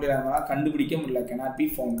என்ன பண்ண முடியல, கண்டுபிடிக்க முடியல, cannot be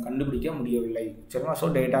found, கண்டுபிடிக்க முடியவில்லை. சரிங்களா, ஸோ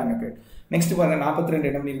டேட்டா எனக்கு. நெக்ஸ்ட் பாருங்க 42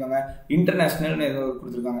 என்ன பண்ணியிருக்காங்க, இன்டர்நேஷனல் ஏதோ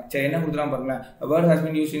கொடுத்துருக்காங்க. சரி, என்ன கொடுத்துருக்காங்க பாருங்களேன், word has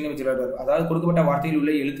been used in which letter, அதாவது கொடுக்கப்பட்ட வார்த்தையில்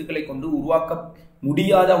உள்ள எழுத்துக்களை கொண்டு உருவாக்க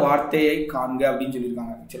முடியாத வார்த்தையை காண்க அப்படின்னு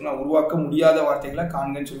சொல்லியிருக்காங்க. சரிங்களா, உருவாக்க முடியாத வார்த்தைகளை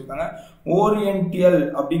காண்கன்னு சொல்லியிருக்காங்க. ஓரியன்டியல்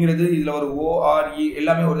அப்படிங்கிறது இதுல ஒரு ORE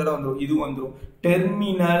எல்லாமே ஒரு தடவை வந்துடும், இது வந்துடும்.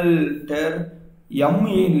 டெர்மினல்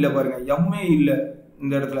எம்ஏ இல்லை பாருங்க, எம்ஏ இல்லை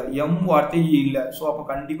இந்த இடத்துல, எம் வார்த்தையே இல்லை. ஸோ அப்போ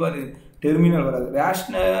கண்டிப்பாக அது டெர்மினல் வராது.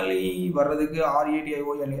 ரேஷ்னலி வர்றதுக்கு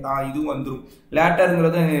RADION இதுவும் வந்துடும்.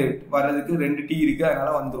 லேட்டருங்கிறது வர்றதுக்கு 2 T இருக்குது,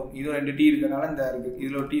 அதனால வந்துடும். இது 2 T இருக்கிறதுனால இந்த இருக்குது,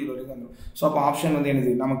 இதில் ஒரு T இதில் இருக்குது வந்துடும். ஸோ அப்போ ஆப்ஷன் வந்து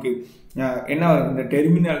என்னது நமக்கு என்ன, இந்த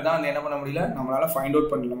டெர்மினல் தான் வந்து என்ன பண்ண முடியல, நம்மளால ஃபைண்ட்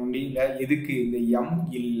அவுட் பண்ண முடியல. எதுக்கு, இந்த எம்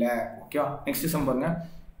இல்லை. ஓகேவா, நெக்ஸ்ட் சம் பாருங்க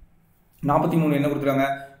 43 என்ன கொடுத்துருக்காங்க,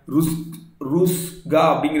 ரூஸ்கா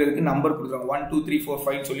அப்படிங்கிறதுக்கு நம்பர் கொடுத்துருக்காங்க, 1 2 3 4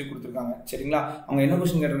 5 சொல்லி கொடுத்துருக்காங்க. சரிங்களா, அவங்க என்ன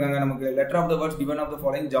கொஸ்டின் கேட்டிருக்காங்க, நமக்கு letter of the words given of the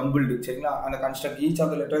following jumbled. சரிங்களா, அந்த construct each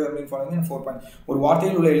of the letter following 4 point. ஒரு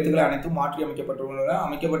வார்த்தையில் உள்ள எழுத்துக்களை அனைத்தும் மாற்றி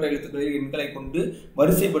அமைக்கப்பட்ட எழுத்துக்களில் எண்களை கொண்டு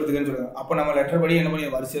வரிசைப்படுத்துகன்னு சொல்லுவாங்க. அப்போ நம்ம லெட்டர் படி என்ன பண்ணி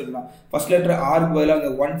வரிசை எழுதலாம். ஃபர்ஸ்ட் லெட்டர் ஆருக்கு பதிலாக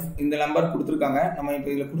அந்த 1 இந்த நம்பர் கொடுத்துருக்காங்க. நம்ம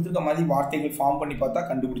இப்போ இதில் கொடுத்துருக்க மாதிரி வார்த்தைகள் ஃபார்ம் பண்ணி பார்த்தா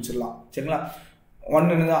கண்டுபிடிச்சிடலாம். சரிங்களா, 1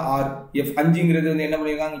 R, F 5ங்கிறது வந்து என்ன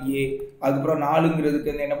பண்ணியிருக்காங்க A, அதுக்கப்புறம்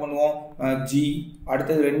 4ங்கிறதுக்கு வந்து என்ன பண்ணுவோம் G,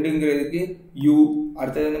 அடுத்தது 2ங்கிறதுக்கு U,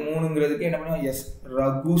 அடுத்தது வந்து 3ங்கிறதுக்கு என்ன பண்ணுவோம் S.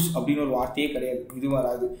 ரகுஸ் அப்படின்னு ஒரு வார்த்தையே கிடையாது, இது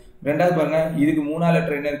வராது. ரெண்டாவது பாருங்க, இதுக்கு 3ஆம்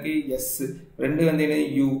லெட்டர் என்ன இருக்கு S, 2 வந்து என்ன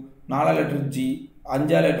U, 4ஆம் லெட்டர் G,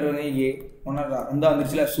 5ஆம் லெட்டர் வந்து A, 1 அந்த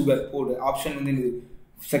வந்துருச்சுல சுகர் போடு. ஆப்ஷன் வந்து என்னது,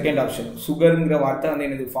 செகண்ட் ஆப்ஷன். சுகருங்கிற வார்த்தை வந்து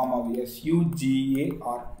என்னது ஃபார்ம் ஆகுது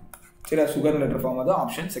SUGAR. சரி, சுகர் லெட்டர் ஃபார்ம் ஆகுது,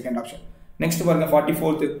 ஆப்ஷன் செகண்ட் ஆப்ஷன். நெக்ஸ்ட் பாருங்க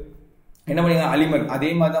 44th என்ன பண்ணிருக்காங்க, அலிமர். அதே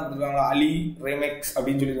மாதிரி தான் கொடுத்துருக்காங்க, அலி ரெமெக்ஸ்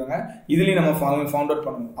அப்படின்னு சொல்லியிருக்காங்க. இதுலேயும் நம்ம ஃபவுண்ட் அவுட்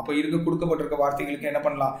பண்ணணும். அப்போ கொடுக்கப்பட்டிருக்க வார்த்தைகளுக்கு என்ன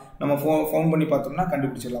பண்ணலாம், நம்ம ஃபவுண்ட் பண்ணி பார்த்தோம்னா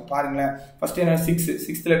கண்டுபிடிச்சிடலாம். பாருங்களேன், ஃபர்ஸ்ட் என்ன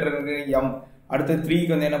 6th லெட்டர் இருக்கு எம், அடுத்தது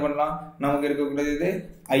 3க்கு வந்து என்ன பண்ணலாம், நமக்கு இருக்கக்கூடியது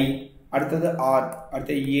I, அடுத்தது R,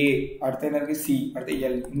 அடுத்தது A, அடுத்தது என்ன இருக்கு C, அடுத்தது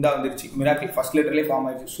L. இந்த வந்துருச்சு மிராக்கிள், ஃபர்ஸ்ட் லெட்டர்லேயே ஃபார்ம்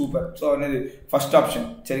ஆயிடுச்சு. சூப்பர். ஸோ என்னது ஃபர்ஸ்ட் ஆப்ஷன்.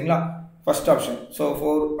 சரிங்களா, ஃபர்ஸ்ட் ஆப்ஷன். ஸோ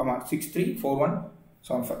 4 ஆமாம் 6 3 4 1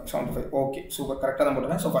 75. ஓகே, சூப்பர், கரெக்டாக தான்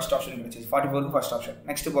போட்டுருக்கேன். ஸோ ஃபர்ஸ்ட் ஆப்ஷன் கிடைச்சிச்சு. 44க்கு ஃபர்ஸ்ட் ஆப்ஷன்.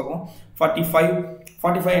 நெக்ஸ்ட் பார்ப்போம்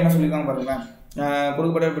 45 என்ன சொல்லியிருக்காங்க பாருங்க,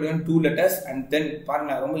 கொடுக்கப்பட்ட 2 letters அண்ட் தென்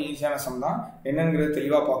பாருங்க, ரொம்ப ஈஸியான சம் தான், என்னங்கிறது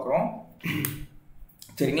தெளிவாக பார்க்குறோம்.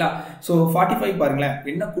 சரிங்களா, ஸோ 45 பாருங்களேன்,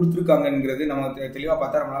 என்ன கொடுத்துருக்காங்கிறது நம்ம தெளிவாக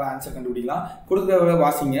பார்த்தா நம்மளால ஆன்சர் கண்டுபிடிக்கலாம். கொடுக்குற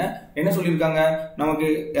வாசிங்க, என்ன சொல்லியிருக்காங்க, நமக்கு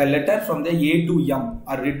letter from the A to M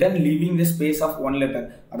R return leaving the space of 1 letter.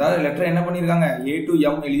 அதாவது லெட்டர் என்ன பண்ணியிருக்காங்க, A to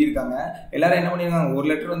M எழுதியிருக்காங்க. எல்லாரும் என்ன பண்ணியிருக்காங்க, ஒரு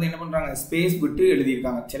லெட்டர் வந்து என்ன பண்ணுறாங்க, ஸ்பேஸ் விட்டு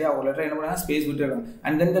எழுதியிருக்காங்க. சரியா, ஒரு லெட்டர் என்ன பண்ணுறாங்க, ஸ்பேஸ் விட்டு எழுதுறாங்க.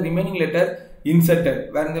 And then the remaining letter inserted,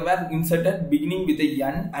 வேற இந்த வேர் inserted beginning with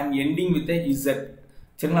N and ending with Z.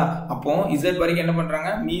 சரிங்களா, அப்போ Z வரைக்கும் என்ன பண்றாங்க,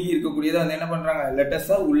 மீதி இருக்கக்கூடியதை வந்து என்ன பண்றாங்க,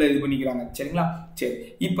 லெட்டர்ஸை உள்ள இது பண்ணிக்கிறாங்க. சரிங்களா, சரி,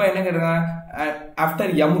 இப்போ என்ன கேட்குறாங்க,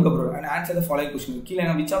 ஆஃப்டர் எம்க்கு அப்புறம் ஆன்சர் த ஃபாலோயிங் கொஸ்டின். கீழே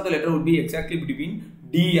which of the letter would be exactly between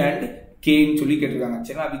D and K ன்னு சொல்லி கேட்டிருக்காங்க.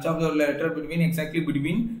 சரிங்களா, which of the letter between exactly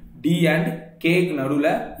between D and K க்கு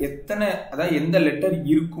நடுவில் எத்தனை, அதாவது எந்த லெட்டர்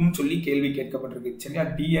இருக்கும்னு சொல்லி கேள்வி கேட்கப்பட்டிருக்கு. சரிங்களா,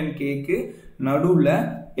 D and K க்கு நடுவில்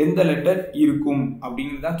எந்த லெட்டர் இருக்கும்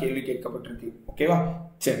அப்படிங்கிறது தான் கேள்வி கேட்கப்பட்டிருக்கு. ஓகேவா,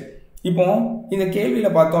 சரி. இப்போ இந்த கேள்வியில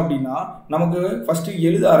பார்த்தோம் அப்படின்னா நமக்கு ஃபர்ஸ்ட்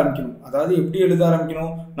எழுத ஆரம்பிக்கணும். அதாவது எப்படி எழுத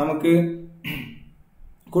ஆரம்பிக்கணும், நமக்கு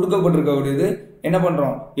கொடுக்கப்பட்டிருக்கக்கூடியது என்ன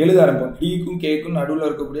பண்றோம், எழுத ஆரம்பிப்போம். டிக்கும் கேக்கும் நடுவில்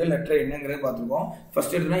இருக்கக்கூடிய லெட்டர் என்னங்கிறத பார்த்துருக்கோம்.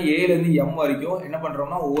 ஃபர்ஸ்ட் எடுத்தோம்னா ஏலேருந்து எம் வரைக்கும் என்ன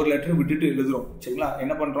பண்றோம்னா ஒவ்வொரு லெட்டர் விட்டுட்டு எழுதுறோம். சரிங்களா,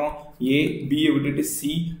 என்ன பண்றோம், ஏ பியை விட்டுட்டு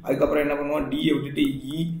சி, அதுக்கப்புறம் என்ன பண்ணுவோம் டியை விட்டுட்டு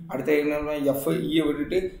இ, அடுத்த என்ன பண்ணுவோம் எஃப், இயை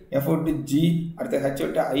விட்டுட்டு எஃப் விட்டு ஜி, அடுத்த ஹெச்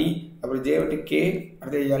விட்டு ஐ, அப்புறம் ஜே விட்டு கே,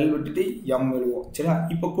 அடுத்த எல் விட்டுட்டு எம் எழுதுவோம். சரிங்களா,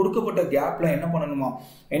 இப்போ கொடுக்கப்பட்ட கேப்ல என்ன பண்ணணுமா,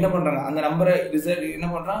 என்ன பண்றாங்க அந்த நம்பரை ரிசல்ட் என்ன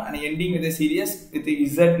பண்றோம், அந்த எண்டிங் வித் சீரியஸ் வித்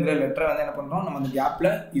இசட்ங்கிற லெட்டரை வந்து என்ன பண்றோம், நம்ம அந்த கேப்ல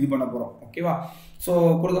இது பண்ண போறோம். ஓகேவா, ஸோ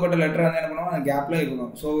கொடுக்கப்பட்ட லெட்டர் வந்து என்ன பண்ணுவோம், அந்த கேப்ல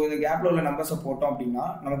இருக்கணும். ஸோ இந்த கேப்ல உள்ள நம்பர்ஸை போட்டோம் அப்படின்னா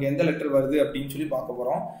நமக்கு எந்த லெட்டர் வருது அப்படின்னு சொல்லி பார்க்க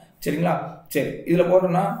போறோம். சரிங்களா, சரி, இதுல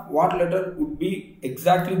போட்டோம்னா what letter would be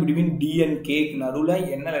exactly between D and K க்கு நடுவில்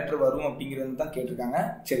என்ன லெட்டர் வரும் அப்படிங்கிறது தான் கேட்டிருக்காங்க.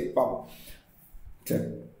 சரி பார்ப்போம். சரி,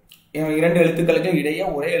 2 எழுத்துக்களுக்கு இடையே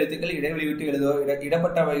ஒரே எழுத்துக்கள் இடைவெளி விட்டு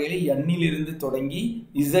இடப்பட்ட வகையில் எண்ணிலிருந்து தொடங்கி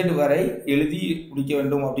Z வரை எழுதி முடிக்க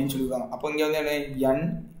வேண்டும் அப்படின்னு சொல்லியிருக்காங்க. அப்போ இங்க வந்து என்ன, N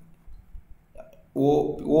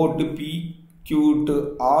O to P, Q to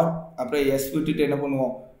R, அப்புறம் S விட்டுட்டு என்ன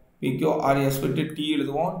பண்ணுவோம், PQ R, S விட்டு T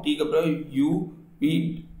எழுதுவோம். Tக்கு அப்புறம் U, V,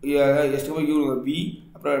 S க்கு U, V,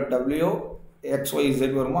 அப்புறம் W, X, Y,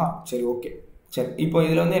 Z வருமா. சரி, ஓகே. சரி, இப்போ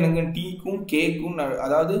இதில் வந்து எனக்கு Tக்கும் Kக்கும்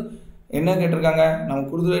அதாவது என்ன கேட்டிருக்காங்க, நம்ம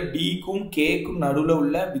கொடுத்துற டிக்கும் கேக்கும் நடுவில்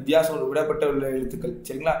உள்ள வித்தியாசம் விடப்பட்ட உள்ள எழுத்துக்கள்.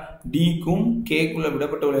 சரிங்களா, டிக்கும் கேக்குள்ள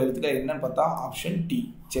விடப்பட்ட உள்ள எழுத்துக்கள் என்னன்னு பார்த்தா ஆப்ஷன் டி.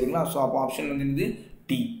 சரிங்களா, ஸோ அப்போ ஆப்ஷன் வந்து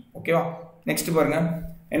டி. ஓகேவா, நெக்ஸ்ட் பாருங்க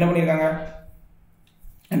என்ன பண்ணியிருக்காங்க,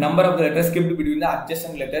 number of the letters skipped between the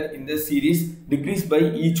adjacent letter in the series decrease by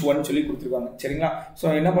each one சொல்லி கொடுத்துருக்காங்க. சரிங்களா, ஸோ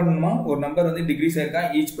என்ன பண்ணணுமா, ஒரு நம்பர் வந்து டிக்ரீஸ் ஆயிருக்கா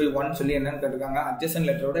each by 1 சொல்லி என்னன்னு கேட்டிருக்காங்க, adjacent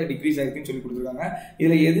letterோட டிக்ரீஸ் ஆயிருக்குன்னு சொல்லி கொடுத்துருக்காங்க.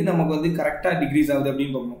 இதில் எது நமக்கு வந்து கரெக்டாக டிக்ரீஸ் ஆகுது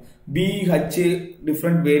அப்படின்னு பார்க்கணும். பி ஹச்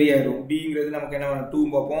டிஃப்ரெண்ட் வேரி ஆயிடும். பிங்கிறது நமக்கு என்ன 2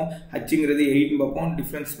 பார்ப்போம், ஹச்ங்கிறது 8 பார்ப்போம்,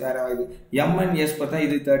 டிஃப்ரென்ஸ் வேற ஆகுது. எம் அண்ட் எஸ் பார்த்தா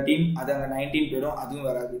இது 13, அது அங்கே 19 போயிடும், அதுவும்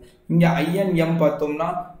வராது. இங்கே ஐ அண்ட் எம் பார்த்தோம்னா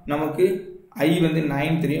நமக்கு ஐ வந்து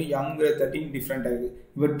 9 தெரியும், எம்ங்கிற 13 டிஃப்ரெண்ட் ஆகுது.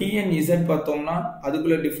 இப்போ டிஎன் இசட் பார்த்தோம்னா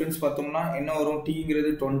அதுக்குள்ள டிஃப்ரென்ஸ் பார்த்தோம்னா என்ன வரும், டிங்கிறது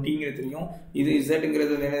 20ங்கிறது தெரியும், இது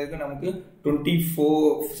இசட்ங்கிறது என்னதுக்கு நமக்கு 24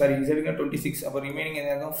 சாரி இசட்ங்க 26, அப்போ ரிமைனிங்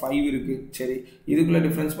என்ன 5 இருக்கு. சரி, இதுக்குள்ள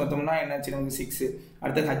டிஃப்ரென்ஸ் பார்த்தோம்னா என்னாச்சு நமக்கு 6.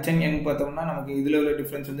 அடுத்து ஹச் அண்ட் என் பார்த்தோம்னா நமக்கு இதுல உள்ள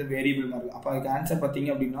டிஃப்ரென்ஸ் வந்து வேரியபிள் மாதிரி. அப்போ அதுக்கு ஆன்சர் பார்த்தீங்க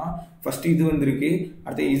அப்படின்னா ஃபர்ஸ்ட் இது வந்துருக்கு,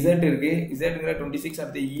 அடுத்து இசட் இருக்கு, இசட்ங்கிற 26,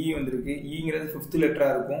 அடுத்து இ வந்துருக்கு, இங்கிறது 5th லெட்டரா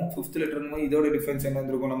இருக்கும். 5th லெட்டர் போது இதோட டிஃப்ரென்ஸ் என்ன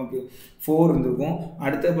இருந்திருக்கும் நமக்கு 4 இருந்திருக்கும்.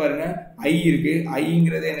 அடுத்து பாருங்க ஐ இருக்கு,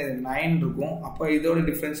 ஐங்கிறது என்னது 9 இருக்கும். அப்போ இதோட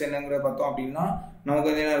டிஃப்ரென்ஸ் என்னங்கிற பார்த்தோம் அப்படின்னா நமக்கு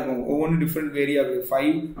வந்து என்ன இருக்கும், ஒவ்வொன்றும் டிஃப்ரெண்ட் வேரி ஆகுது.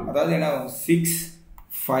 5 அதாவது என்ன 6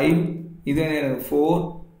 5 இது 4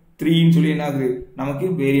 3ன்னு சொல்லி என்ன ஆகுது நமக்கு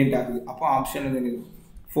வேரியன்ட் ஆகுது. அப்போ ஆப்ஷன் வந்து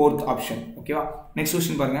 4th ஆப்ஷன். ஓகேவா, நெக்ஸ்ட்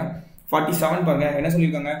क्वेश्चन பாருங்க 47 பாருங்க என்ன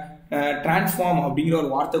சொல்லியிருக்காங்க, டிரான்ஸ்ஃபார்ம் அப்படிங்கிற ஒரு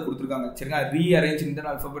வார்த்தை கொடுத்துருக்காங்க. சரிங்களா, rearrange in the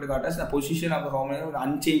alphabetic orders the position of the harmony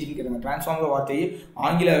unchanging கேட்குறாங்க. டிரான்ஸ்ஃபார்ம்ங்கிற வார்த்தையை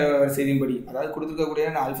ஆங்கில செய்தியின்படி அதாவது கொடுத்துருக்கக்கூடிய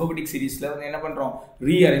ஆல்பபெட்டிக் சீரீஸ்ல வந்து என்ன பண்றோம்,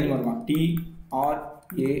 ரீஅரேஞ்ச் பண்ணலாம்.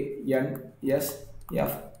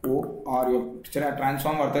 TRANSFORM. சரி,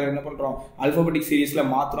 டிரான்ஸ்ஃபார்ம் வார்த்தை என்ன பண்றோம் ஆல்பபெட்டிக் சீரீஸ்ல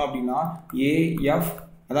மாத்திரம் அப்படின்னா AF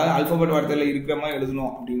அதாவது ஆல்பபெட் வார்த்தையில இருக்கிற மாதிரி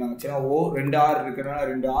எழுதணும் அப்படின்னாங்க. சரி, O 2 R இருக்கிறனால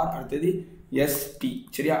 2 R, அடுத்தது ST.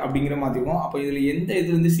 சரியா, அப்படிங்கிற மாதிரி இருக்கும். அப்போ இதில் எந்த இது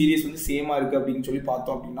வந்து சீரியஸ் வந்து சேமாக இருக்குது அப்படின்னு சொல்லி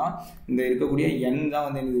பார்த்தோம் அப்படின்னா இந்த இருக்கக்கூடிய என் தான்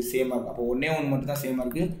வந்து எனக்கு சேமாக இருக்குது. அப்போ ஒன்னே ஒன்று மட்டும் தான் சேமாக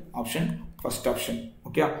இருக்குது, option first option.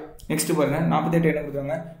 Okay, next பாருங்க 48 என்ன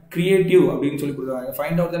கொடுத்தாங்க, கிரியேட்டிவ் அப்படின்னு சொல்லி கொடுத்தாங்க.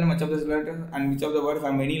 Find out the much of the letters and which of the words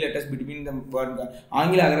are many letters between the word.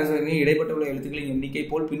 ஆங்கில அகரவரிசையில் இடைப்பட்டுள்ள எழுத்துக்களின் எண்ணிக்கை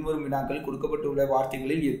போல் பின்வரும் வினாக்கள் கொடுக்கப்பட்டுள்ள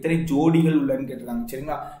வார்த்தைகளில் எத்தனை ஜோடிகள் உள்ளன்னு கேட்டிருக்காங்க.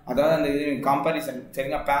 சரிங்களா, அதாவது அந்த இது கம்பாரிசன்.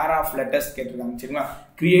 சரிங்களா, பேர் ஆஃப் லெட்டர்ஸ் கேட்டிருக்காங்க. சரிங்களா,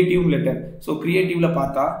 கிரியேட்டிவ் லெட்டர். ஸோ கிரியேட்டிவ்ல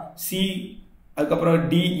பார்த்தா சி அதுக்கப்புறம்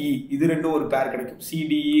டிஇ இது ரெண்டும் ஒரு பேர் கிடைக்கும்.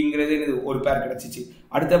 சிடிஇங்கிறது ஒரு பேர் கிடைச்சிச்சு.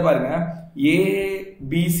 அடுத்த பாருங்க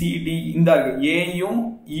ஏபிசிடி இந்த இருக்கு, ஏயும்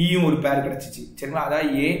இயும் ஒரு பேர் கிடைச்சிச்சு. சரிங்களா, அதாவது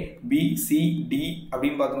ஏபிசிடி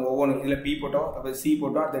அப்படின்னு பார்த்தோம் ஒவ்வொன்று. இதில் பி போட்டோம், அப்போ சி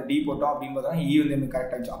போட்டோம், அடுத்த டி போட்டோம் அப்படின்னு பார்த்தோம்னா இ வந்து எனக்கு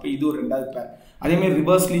கரெக்ட் ஆச்சு. அப்போ இது ஒரு 2வது பேர். அதேமாதிரி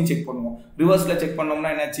ரிவர்ஸ்லையும் செக் பண்ணுவோம். ரிவர்ஸில் செக்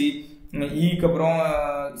பண்ணோம்னா என்னாச்சு, இக்கு அப்புறம்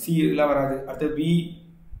சி இதெல்லாம் வராது. அடுத்து வி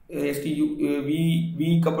எஸ்டியூ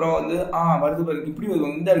விக்கு அப்புறம் வந்து வருது பாருங்க, இப்படி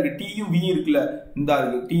வருவாங்க. இந்த இருக்கு டியும் வி இருக்குல்ல, இந்த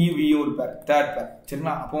இருக்கு டியும் வியும் ஒரு பேர், 3rd பேர்.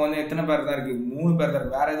 சரிங்களா, அப்போ வந்து எத்தனை பேர் தான் இருக்கு, 3 பேர்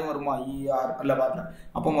தான். வேற எதுவும் வருமா, இஆர் அல்ல பார்க்கலாம்.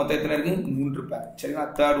 அப்போ மொத்தம் எத்தனை இருக்கு, 3 பேர். சரிங்களா,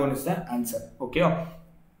 3rd one is the answer. ஓகேவா,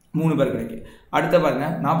 3 பேர் கிடைக்கு. அடுத்த பாருங்க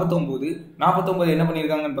 49 என்ன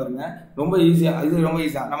பண்ணியிருக்காங்கன்னு பாருங்க, ரொம்ப ஈஸியா, இது ரொம்ப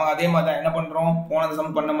ஈஸியா. நமக்கு அதே மாதிரி தான் என்ன பண்றோம், போன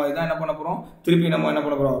சம் பண்ண மாதிரி தான் என்ன பண்ண போறோம், திருப்பி நம்ம என்ன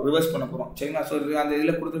பண்ண போறோம், ரிவர்ஸ் பண்ண போறோம். சரிங்களா, ஸோ அந்த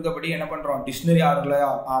இதில் கொடுத்துருக்கப்படி என்ன பண்றோம், டிக்ஷனரி ஆர்டர்ல,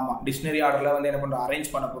 டிக்ஷனரி ஆர்டர்ல வந்து என்ன பண்றோம், அரேஞ்ச்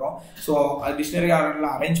பண்ண போறோம். ஸோ அது டிக்ஷனரி ஆர்டர்ல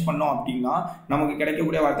அரேஞ்ச் பண்ணோம் அப்படின்னா நமக்கு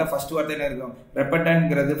கிடைக்கக்கூடிய வார்த்தை ஃபர்ஸ்ட் வார்த்தை என்ன இருக்கும்,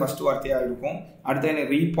 ரெப்பட்டன்ங்கிறது ஃபர்ஸ்ட் வார்த்தையா இருக்கும். அடுத்து என்ன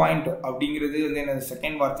ரீபாயிண்ட் அப்படிங்கிறது வந்து என்ன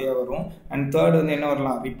செகண்ட் வார்த்தையா வரும். அண்ட் 3rd வந்து என்ன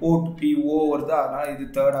வரலாம், ரிப்போர்ட் PO வருது, அதனால இது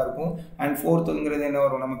 3rd இருக்கும். அண்ட் 4thங்கிறது என்ன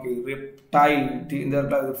வரும் நமக்கு, ரெப்டைல், இந்த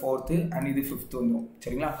இடத்துல இது 4th அண்ட் இது 5th வந்துடும்.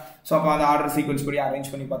 சரிங்களா, ஸோ அப்போ அந்த ஆர்டர் சீக்வன்ஸ் படி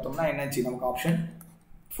அரேஞ்ச் பண்ணி பார்த்தோம்னா என்னாச்சு நமக்கு ஆப்ஷன்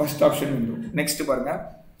ஃபர்ஸ்ட் ஆப்ஷன் வந்துடும். நெக்ஸ்ட் பாருங்க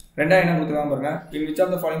 2வது என்ன கொடுத்துருக்காங்க பாருங்க, in which of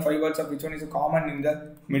the following 5 words of which one is common in the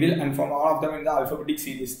middle and from all of them in the alphabetic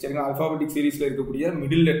series. சரிங்களா, ஆல்பாபெட்டிக் சீரீஸ்ல இருக்கக்கூடிய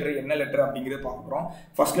மிடில் லெட்டர் என்ன லெட்டர் அப்படிங்கிறத பார்க்க போறோம்.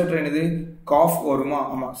 ஃபர்ஸ்ட் லெட்டர் என்னது, காஃப் வருமா,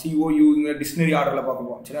 ஆமா COU டிக்ஷனரி ஆர்டர்ல பார்க்க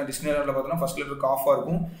போறோம். சரிங்களா, டிக்ஷனரி ஆர்டர்ல பார்த்தோம்னா ஃபர்ஸ்ட் லெட்டர் காஃபா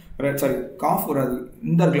இருக்கும். சாரி காஃப் வராது,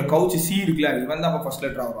 இந்த இருக்குல்ல கவுச் சி இருக்குல்ல, இவன் தான் அப்போ ஃபர்ஸ்ட்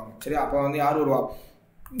லெட்டரா வருவாங்க. சரி, அப்போ வந்து யார் வருவா,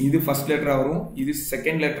 இது ஃபர்ஸ்ட் லெட்டரா வரும், இது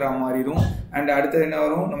செகண்ட் லெட்டரா மாறிடும். அண்ட் அடுத்தது என்ன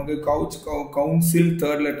வரும் நமக்கு, கவுன்சில்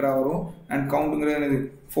 3rd லெட்டரா வரும். அண்ட் கவுண்ட்ங்கிறது என்னது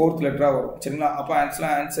 4th லெட்டரா வரும். சரிங்களா, அப்போ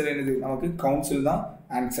ஆன்சர் என்னது நமக்கு கவுன்சில் தான்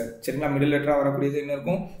ஆன்சர். சரிங்களா, மிடில் லெட்டரா வரக்கூடியது என்ன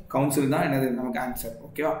இருக்கும், கவுன்சில் தான் என்னது நமக்கு ஆன்சர்.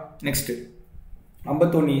 ஓகேவா, நெக்ஸ்ட்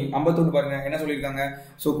 51 பாருங்க என்ன சொல்லியிருக்காங்க.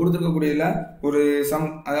 ஸோ கொடுத்துருக்கக்கூடியதுல ஒரு சம்,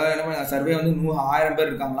 அதாவது என்ன பண்ண சர்வே வந்து 1000 பேர்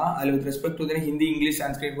இருக்காங்களா. அதில் with respect to Hindi, English,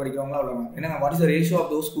 Sanskrit படிக்கிறவங்களா உள்ளவங்க. என்னங்க what is the ratio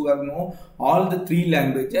of those who have no all the 3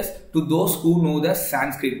 languages to those who know த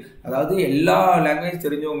சான்ஸ்கிரிட். அதாவது எல்லா லாங்குவேஜ்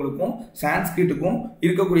தெரிஞ்சவங்களுக்கும் சான்ஸ்கிரிட்டுக்கும்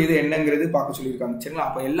இருக்கக்கூடியது என்னங்கிறது பார்க்க சொல்லியிருக்காங்க. சரிங்களா.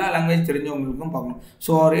 அப்போ எல்லா லாங்குவேஜ் தெரிஞ்சவங்களுக்கும் பார்க்கணும்.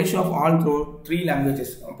 So ratio of all 3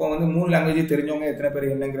 languages. அப்போ வந்து 3 லாங்குவேஜ் தெரிஞ்சவங்க எத்தனை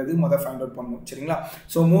பேர் என்னங்கிறது முதல் ஃபைண்ட் அவுட் பண்ணணும். சரிங்களா.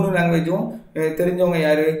 ஸோ 3 லாங்குவேஜும் தெரிஞ்சவங்க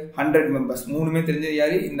யாரு 100 மெம்பர்ஸ். 3மே தெரிஞ்சது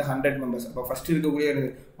யாரு இந்த 100 மெம்பர்ஸ். அப்போ ஃபர்ஸ்ட் இருக்கக்கூடிய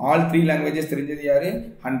ஆல் 3 லாங்குவேஜஸ் தெரிஞ்சது யாரு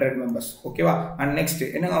 100 மெம்பர்ஸ். ஓகேவா. அண்ட் நெக்ஸ்ட்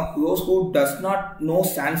என்ன those who does not know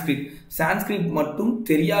Sanskrit. Sanskrit மட்டும்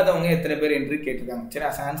தெரியாதவங்க எத்தனை பேர் என்று கேட்டிருக்காங்க. சரி,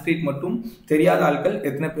 சான்ஸ்கிரிட் மட்டும் தெரியாத ஆட்கள்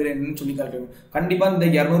எத்தனை பேர் என்று சொல்லி காட்டுறாங்க. கண்டிப்பா இந்த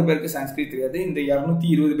 200 பேருக்கு சான்ஸ்கிரிட் தெரியாது, இந்த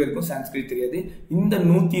 220 பேருக்கும் சான்ஸ்கிரிட் தெரியாது, இந்த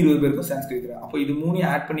 120 பேருக்கும் சான்ஸ்கிரிட் தெரியாது. அப்போ இது 3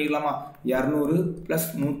 ஆட் பண்ணிக்கலாமா. 200 பிளஸ்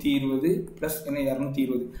 120 பிளஸ் என்ன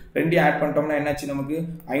 220 ரெண்டையும் ஆட் பண்ணிட்டோம்னா என்னாச்சு நமக்கு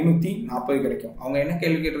 540 கிடைக்கும். அவங்க என்ன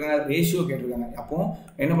கேள்வி கேட்டிருக்காங்க, ரேஷியோ கேட்டிருக்காங்க. அப்போ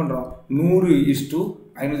என்ன பண்றோம்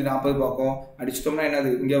 100:540 பார்க்கும் அடிச்சிட்டோம்னா என்னது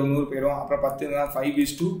இங்க 100 பேரும், அப்புறம் 10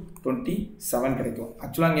 5:27 கிடைக்கும்.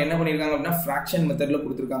 ஆக்சுவலா இங்க என்ன பண்ணிருக்காங்க அப்படின்னா ஃபிராக்ஷன் மெத்தட்ல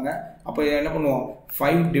கொடுத்துருக்காங்க. அப்போ என்ன பண்ணுவோம்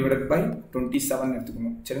 5/27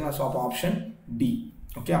 எடுத்துக்கணும். சரிங்களா. ஸோ அப்போ option D.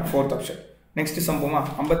 Okay, 4th option. Next sum போமா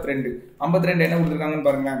 52 என்ன கொடுத்துருக்காங்கன்னு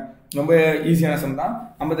பாருங்க. ரொம்ப ஈஸியான சம் தான்.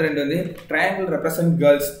 52 வந்து ட்ரையாங்கிள் ரெப்ரசன்ட்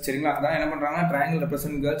கேர்ள்ஸ். சரிங்களா. அதான் என்ன பண்றாங்க triangle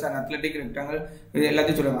represent girls and athletic rectangle இது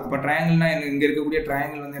எல்லாத்தையும் சொல்லுவாங்க. அப்போ ட்ரையாங்கிள்னா இங்க இருக்கக்கூடிய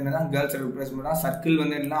ட்ரையாங்கிள் வந்து என்னன்னா கேர்ள்ஸ் ரெப்ரசென்ட் பண்ணா, சர்க்கிள்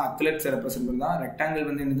வந்து என்ன அத்லெட்ஸ் ரெப்ரசென்ட் பண்ணா, ரெக்டாங்கிள்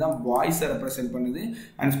வந்து என்னதான் பாய்ஸை ரெப்ரசென்ட் பண்ணுது,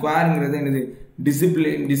 அண்ட் ஸ்கொயருங்கிறது என்னது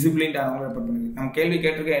டிசிப்ளின் ஆனவங்க ரெப்ரசென்ட் பண்ணுது. நம்ம கேள்வி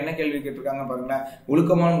கேட்டிருக்க என்ன கேள்வி கேட்டிருக்காங்க பாருங்களேன்.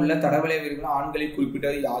 ஒழுக்கமான உள்ள தடவிலை வீரர்கள் ஆண்களை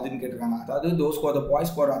குறிப்பிட்டது யாதுன்னு கேட்டிருக்காங்க. அதாவது those who are the boys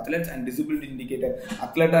for athletes and discipline indicator.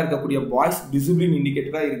 அத்லெட்டா இருக்கக்கூடிய பாய்ஸ் டிசிப்ளின்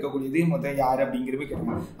இண்டிகேட்டரா இருக்கக்கூடியது மொத்தம் யார் அப்படிங்கிறது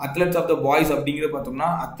கேட்கறாங்க. அத்லெட்ஸ் ஆஃப் த பாய்ஸ் அப்படிங்கிறது பார்த்தோம்னா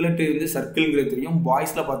அத்லெட் வந்து சர்க்கிள்ங்கிறது தெரியும்.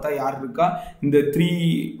 பாய்ஸ்ல பார்த்தா யார் இருக்கா இந்த 3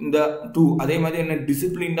 இந்த 2. அதே மாதிரி என்ன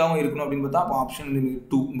டிசிப்ளின்டாவும் இருக்கணும் அப்படின்னு பார்த்தா அப்போ ஆப்ஷன்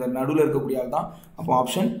 2 இந்த நடுவில் இருக்கக்கூடிய ஆள் தான். அப்போ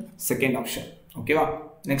ஆப்ஷன் செகண்ட் ஆப்ஷன். ஓகேவா.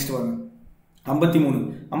 நெக்ஸ்ட் வாங்க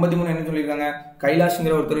 53 என்ன சொல்லியிருக்காங்க.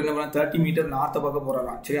 கைலாஷ்ங்கிற ஒருத்தர் என்ன பண்ண 30 மீட்டர் நார்த்த பக்கம்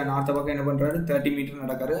போறாராம். சரியா. நார்த்த பக்கம் என்ன பண்றாரு 30 மீட்டர்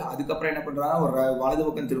நடக்காரு. அதுக்கப்புறம் என்ன பண்றாரா ஒரு வலது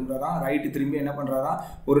பக்கம் திரும்புறாரா, ரைட்டு திரும்பி என்ன பண்றாரா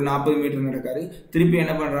ஒரு 40 மீட்டர் நடக்காரு. திருப்பி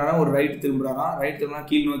என்ன பண்றாரா ஒரு ரைட் திரும்புறாரா, ரைட் திரும்பினா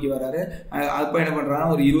கீழ் நோக்கி வராரு. அப்ப என்ன பண்றாரா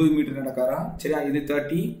ஒரு 20 மீட்டர் நடக்காரா. சரியா. இது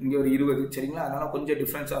 30 இங்க ஒரு 20. சரிங்களா. அதனால கொஞ்சம்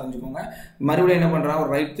டிஃபரன்ஸ் அறிஞ்சுக்கோங்க. மறுபடியும் என்ன பண்றாரா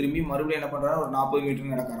ஒரு ரைட் திரும்பி மறுபடியும் என்ன பண்றாரா ஒரு 40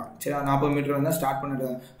 மீட்டர் நடக்காரா. சரியா. 40 மீட்டர் வந்து ஸ்டார்ட் பண்ணிட்டு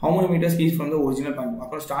how many meters is from the original point.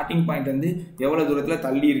 அப்புறம் ஸ்டார்டிங் பாயிண்ட் வந்து எவ்வளவு தூரத்துல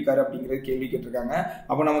தள்ளி இருக்காரு அப்படிங்கறது கேள்வி கேட்டிருக்காங்க.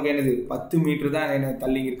 அப்போ நமக்கு என்னது 10 மீட்டர் தான் என்ன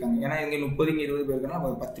தள்ளி இருக்காங்க. ஏன்னா இங்க 30 20 பேர் இருக்காங்க.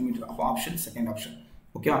 அப்போ 10 மீட்டர். அப்போ option second option.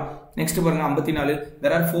 Okay. Next பாருங்க 54.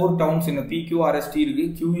 there are 4 towns in the PQRST இருக்கு.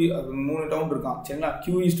 Q 3 டவுன் இருக்கான். சரிங்களா. Q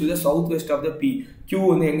is to the south west of the P. Q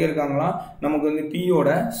வந்து எங்க இருக்காங்களா நமக்கு வந்து P யோட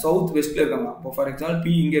சவுத் வெஸ்ட்ல இருக்காங்க. இப்போ ஃபார் எக்ஸாம்பிள் P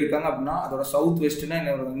இங்க இருக்காங்க அப்படின்னா அதோட சவுத் வெஸ்ட்னா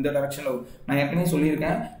என்ன வரும் இந்த டைரக்ஷன்ல வரும். நான் ஏற்கனவே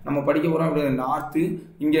சொல்லியிருக்கேன் நம்ம படிக்க போறோம் அப்படி நார்த்,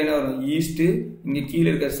 இங்க என்ன வரும் ஈஸ்ட், இங்க கீழே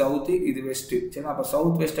இருக்க சவுத், இது வெஸ்ட். சரிங்களா. அப்போ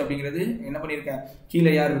சவுத் வெஸ்ட் அப்படிங்கிறது என்ன பண்ணியிருக்கேன்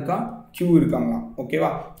கீழே யார் இருக்கா Q இருக்காங்களா. ஓகேவா.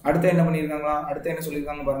 அடுத்து என்ன பண்ணியிருக்காங்களா, அடுத்து என்ன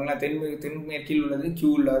சொல்லியிருக்காங்க பாருங்களேன். தென்மேற்கில் உள்ளது Q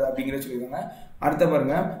உள்ளது அப்படிங்கிறத சொல்லியிருக்காங்க. அடுத்த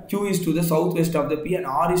பாருங்க Q is to the south west of the P and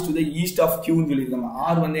R is to the east of Q ன்னு சொல்லியிருக்காங்க.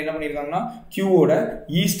 R வந்து என்ன பண்ணியிருக்காங்கன்னா Q ஓட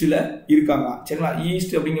ஈஸ்ட்ல இருக்காங்க. சரிங்களா.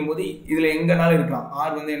 ஈஸ்ட் அப்படிங்கும்போது இதுல எங்கனாலும் இருக்கலாம்.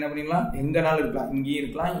 R வந்து என்ன பண்ணிக்கலாம் எங்கனாலும் இருக்கலாம், இங்கேயும்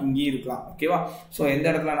இருக்கலாம் இங்கேயும் இருக்கலாம். ஓகேவா. ஸோ எந்த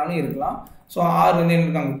இடத்துலனாலும் இருக்கலாம். ஸோ R வந்து என்ன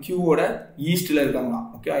இருக்காங்க Q ஓட ஈஸ்ட்ல இருக்காங்களா.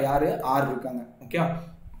 ஓகே. யாரு R இருக்காங்க. ஓகே.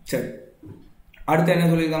 சரி. அடுத்து என்ன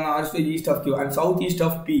சொல்லியிருக்காங்க R is the east of Q and south east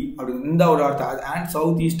of P அப்படின்னு இந்த ஒரு வார்த்தை and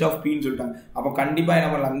south east of P ன்னு சொல்லிட்டாங்க. அப்போ கண்டிப்பா என்ன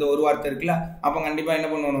பண்ணலாம் இந்த ஒரு வார்த்தை இருக்குல்ல. அப்போ கண்டிப்பா என்ன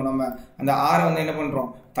பண்ணணும் நம்ம அந்த R வந்து என்ன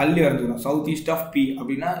பண்றோம் தள்ளி வரைஞ்சிடும். சவுத் ஈஸ்ட் ஆஃப் P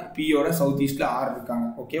அப்படின்னா P யோட சவுத் ஈஸ்ட்ல R இருக்காங்க.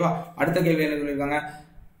 ஓகேவா. அடுத்த கேள்வி என்ன சொல்லியிருக்காங்க.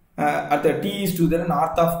 அடுத்த T is to the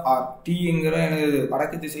north of R. Tங்கிற என்னது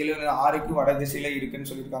வடக்கு திசையில ஆருக்கு வடக்கு திசையில இருக்குன்னு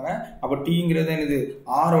சொல்லியிருக்காங்க. அப்போ Tங்கிறது என்னது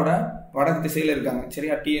ஆரோட வடக்கு திசையில இருக்காங்க.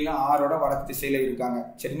 சரியா. Tன்னா ஆரோட வடக்கு திசையில இருக்காங்க.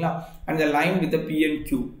 சரிங்களா. And the line with the P and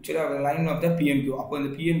Q. சரியா. Line of the P and Q. அப்போ இந்த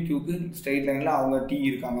P and Qக்கு ஸ்ட்ரெயிட் லைன்ல அவங்க T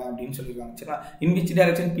இருக்காங்க அப்படின்னு சொல்லியிருக்காங்க. சரியா. in which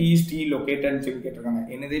direction P is T located சொல்லி கேட்டிருக்காங்க.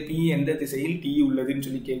 என்னது P எந்த திசையில் T உள்ளதுன்னு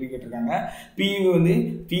சொல்லி கேள்வி கேட்டிருக்காங்க. P வந்து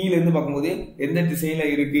P ல இருந்து பார்க்கும்போது எந்த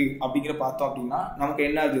திசையில இருக்கு அப்படிங்கிற பார்த்தோம் அப்படின்னா நமக்கு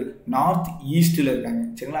என்ன அது நார்த் ஈஸ்ட்ல இருக்காங்க.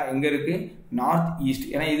 சரிங்களா. எங்க இருக்கு நார்த் ஈஸ்ட்.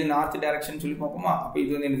 ஏன்னா இது நார்த் டைரக்ஷன் சொல்லி பார்ப்போமா. அப்போ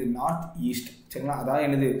இது வந்து என்னது நார்த் ஈஸ்ட். சரிங்களா. அதான்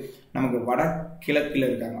என்னது நமக்கு வடகிழக்குல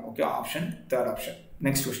இருக்காங்க. Okay. Option third option.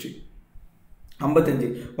 Next question 55.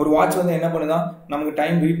 ஒரு வாட்ச் வந்து என்ன பண்ணுதான் நமக்கு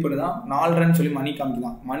டைம் ரீட் பண்ணுதான் 4:30 சொல்லி மணி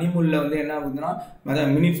காமிக்குதான். மணி முள்ள வந்து என்ன ஆகுதுன்னா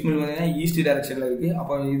மினிட்ஸ் மில் வந்து ஈஸ்ட் டைரக்ஷன்ல இருக்கு.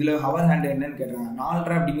 அப்போ இதுல ஹவர் ஹேண்ட் என்னன்னு கேட்டாங்க.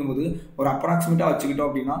 4:30 அப்படிங்கும்போது ஒரு அப்ராக்சிமேட்டா வச்சுக்கிட்டோம்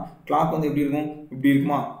அப்படின்னா கிளாக் வந்து எப்படி இருக்கும் இப்படி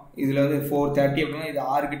இருக்குமா இதில் வந்து 430 அப்படின்னா இது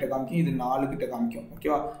 6 கிட்ட காமிக்கும், இது 4 கிட்ட காமிக்கும்.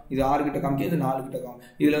 ஓகேவா, இது 6 கிட்ட காமிக்கும், இது 4 கிட்ட காமிக்கும்.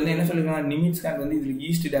 இதில் வந்து என்ன சொல்லியிருக்காங்க, நிமிட்ஸ் ஹேண்ட் வந்து இதில்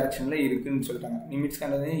ஈஸ்ட் டைரக்ஷனில் இருக்குன்னு சொல்லிட்டாங்க. நிமிட்ஸ்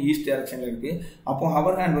ஹேண்ட் வந்து ஈஸ்ட் டைரக்ஷனில் இருக்குது. அப்போ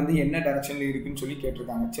ஹவர் ஹேண்ட் வந்து என்ன டைரக்ஷனில் இருக்குன்னு சொல்லி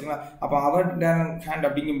கேட்டிருக்காங்க. சரிங்களா, அப்போ ஹவர் ஹேண்ட்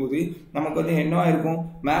அப்படிங்கும்போது நமக்கு வந்து என்னவா இருக்கும்,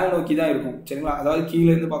 மேலே நோக்கி தான் இருக்கும். சரிங்களா, அதாவது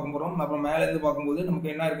கீழேருந்து பார்க்க போகிறோம், அப்புறம் மேலேருந்து பார்க்கும்போது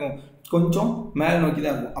நமக்கு என்ன இருக்கும், கொஞ்சம் மேலே நோக்கி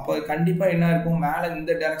தான் இருக்கும். அப்போ கண்டிப்பாக என்ன இருக்கும், மேலே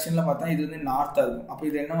இந்த டைரக்ஷனில் பார்த்தா இது வந்து நார்த்தாக இருக்கும். அப்போ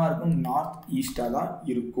இது என்னவா இருக்கும், நார்த் ஈஸ்டாக தான்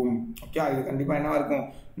இருக்கும். ஓகே, இது கண்டிப்பாக என்னவா இருக்கும்,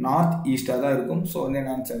 நார்த் ஈஸ்டாக தான் இருக்கும். ஸோ வந்து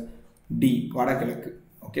என்ன ஆன்சர், டி, வடகிழக்கு.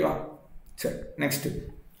 ஓகேவா, சரி. Next,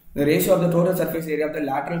 the ratio of the total surface area of the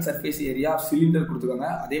lateral surface area of cylinder கொடுத்துருக்காங்க.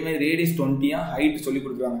 அதே மாதிரி ரேடியஸ் 20 ஹைட் சொல்லி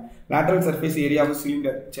கொடுத்துருக்காங்க. lateral surface area of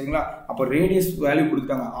cylinder. சரிங்களா, அப்போ ரேடியஸ் வேல்யூ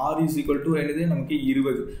கொடுத்துருக்காங்க. r is equal to என்னது, நமக்கு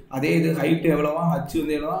 20. அதே இது ஹைட் எவ்வளவா, h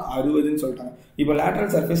வந்து எவ்வளவா, 60ன்னு சொல்லிட்டாங்க. இப்போ lateral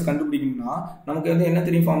surface கண்டுபிடிக்கணும்னா நமக்கு வந்து என்ன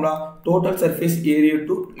தெரியும் formula, total surface area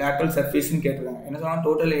to lateral surfaceன்னு கேட்டிருக்காங்க. என்ன சொன்னாங்க,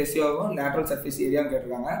 டோட்டல் ஏரியாவும் lateral surface ஏரியான்னு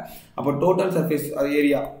கேட்டிருக்காங்க. அப்போ டோட்டல் சர்ஃபேஸ்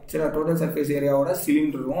ஏரியா, சரி, டோட்டல் சர்ஃபேஸ் ஏரியாவோட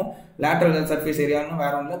சிலிண்டரும் lateral surface ஏரியான்னு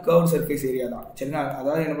வேற ஒன்று curved surface ஏரியா தான். சரிங்களா,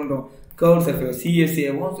 அதாவது என்ன பண்ணுறோம், curved surface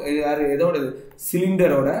CSAவும் யார் எதோட,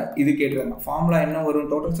 சிலிண்டரோட இது கேட்டிருக்காங்க. ஃபார்முலா என்ன வரும்,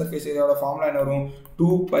 டோட்டல் சர்ஃபேஸ் ஏரியாவோட ஃபார்முலா என்ன வரும்,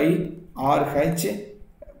 2πRH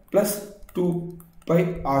plus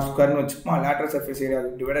 2πr² வச்சுக்கோமா, lateral surface area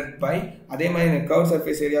divided by, அதே மாதிரி curved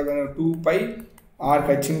surface ஏரியாவுக்கு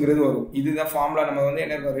 2πRHங்கிறது வரும். இதுதான் ஃபார்முலா. நம்ம வந்து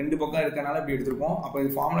என்ன இருக்கும், ரெண்டு பக்கம் இருக்கனால இப்படி எடுத்துருப்போம். அப்போ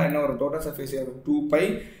இது ஃபார்முலா என்ன வரும், total surface area 2πr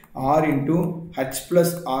into h plus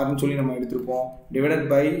rன்னு சொல்லி நம்ம எடுத்துருப்போம், டிவைடட்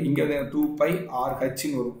பை இங்கே வந்து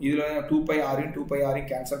 2πRHன்னு வரும். இதில் 2πr 2πr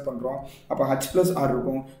கேன்சல் பண்ணுறோம். அப்போ h plus r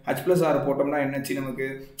இருக்கும். h plus r போட்டோம்னா என்னாச்சு, நமக்கு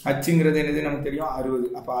hங்கிறது என்னது நமக்கு தெரியும் 60.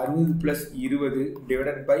 அப்போ 60 plus 20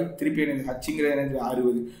 டிவைடட் பை திருப்பி என்னது hங்கிறது என்னது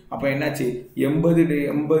 60. அப்போ என்னாச்சு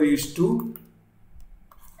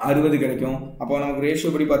 80/60 கிடைக்கும். அப்போ நமக்கு ரேஷியோ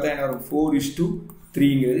படி பார்த்தா என்ன வரும்,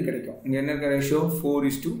 4:3ங்கிறது கிடைக்கும். இங்கே என்ன இருக்க ரேஷியோ,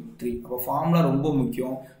 4:3. அப்போ ஃபார்முலா ரொம்ப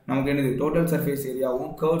முக்கியம். நமக்கு என்னது, டோட்டல் சர்ஃபேஸ்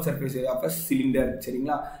ஏரியாவும் curve surface area plus cylinder.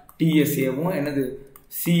 சரிங்களா, டிஎஸ்ஏவும் என்னது,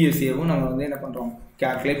 சிஎஸ்ஏவும் நம்ம வந்து என்ன பண்ணுறோம்,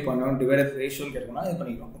 calculate பண்ணணும். டிவைடட் ரேஷியோன்னு கேட்கணும்னா இது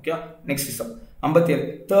பண்ணிக்கலாம். Okay, next sum 57.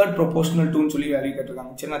 Third proportional டூன்னு சொல்லி வேல்யூ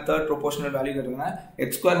கேட்டிருக்காங்க. சரிங்களா, தேர்ட் ப்ரொபோஷனல் வேல்யூ கேட்டிருக்காங்க.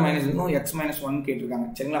 x² மைனஸ் இருக்கும், x-1 கேட்டிருக்காங்க.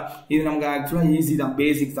 சரிங்களா, இது நமக்கு ஆக்சுவலாக ஈஸி தான்,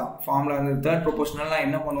 பேசிக் தான். ஃபார்முலா வந்து தேர்ட் ப்ரொபோஷனல்லாம்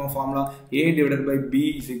என்ன பண்ணுவோம், formula a divided by b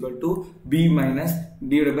is equal to b minus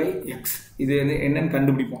divided by x. இது என்னன்னு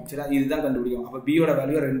கண்டுபிடிப்போம். சரியா, இதுதான் கண்டுபிடிக்கும். அப்போ b யோட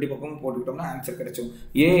வேல்யூ ரெண்டு பக்கமும் போட்டுக்கிட்டோம்னா ஆன்சர் கிடைச்சிடும்.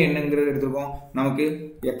 a என்னங்கிறது எடுத்துருக்கோம், நமக்கு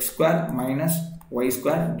x² minus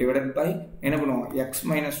y² divided by என்ன பண்ணுவோம், x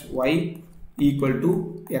minus y equal to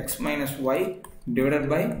x minus y divided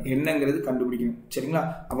by என்னங்கிறது கண்டுபிடிக்கணும். சரிங்களா,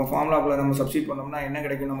 அப்போ ஃபார்முலாக்குள்ள நம்ம சப்ஸ்டிட் பண்ணோம்னா என்ன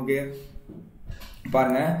கிடைக்கும் நமக்கு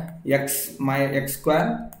பாருங்க, x²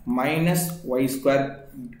 மைனஸ் y²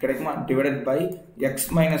 கிடைக்குமா, divided by x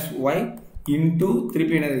minus y into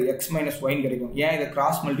திருப்பி என்னது x மைனஸ் ஒய்ன்னு கிடைக்கும். ஏன் இதை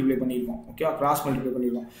கிராஸ் மல்டிப்ளை பண்ணியிருக்கோம், ஓகேவா, கிராஸ் மல்டிப்ளை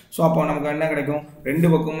பண்ணியிருக்கோம். ஸோ அப்போ நமக்கு என்ன கிடைக்கும், ரெண்டு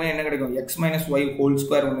பக்கமுமே என்ன கிடைக்கும், x minus Y whole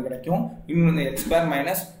square ஒன்று கிடைக்கும், இன்னொன்று x²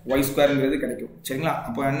 மைனஸ் y²ங்கிறது கிடைக்கும். சரிங்களா,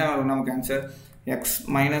 அப்போ என்ன வரும் நமக்கு answer, x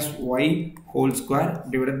minus y whole square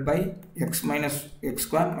divided by x minus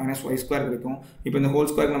x² minus y² கிடைக்கும். இப்போ இந்த ஹோல்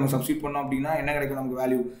ஸ்கொயர் நம்ம சப்ஸ்டிட் பண்ணோம் அப்படின்னா என்ன கிடைக்கும் நமக்கு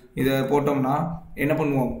வேல்யூ, இதை போட்டோம்னா என்ன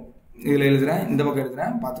பண்ணுவோம், இதில் எழுதுறேன், இந்த பக்கம்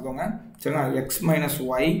எழுதுறேன் பார்த்துக்கோங்க. சரிங்களா, x minus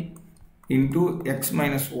y into x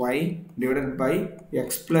minus y divided by x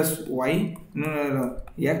plus y இன்னொன்று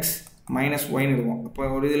x minus yன்னு இருக்கும். அப்போ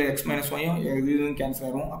ஒரு இதில் x minus yயும் இதுவும் கேன்சல்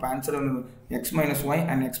ஆகும். அப்போ ஆன்சர் வந்து x minus y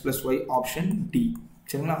and x plus y option D.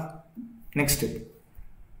 சரிங்களா, next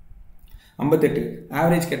 58.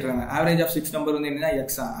 Average கேட்டுறாங்க. Average of 6 number வந்து என்னன்னா x,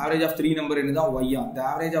 ஆவரேஜ் ஆஃப் 3 நம்பர் என்னதான் y, the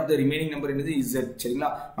average of the remaining number என்னது z. சரிங்களா,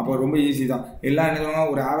 அப்போ ரொம்ப ஈஸி தான். எல்லாம் என்ன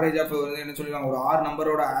சொல்லுவாங்க, ஒரு ஆவரேஜ் ஆஃப் வந்து என்ன சொல்லுவாங்க, ஒரு 6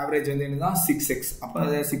 நம்பரோட ஆவரேஜ் வந்து என்னதான் 6x. அப்போ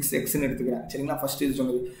அதை 6xன்னு எடுத்துக்கிறேன். சரிங்களா, ஃபர்ஸ்ட் இது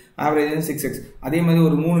சொன்னது ஆவரேஜ் வந்து 6x. அதே மாதிரி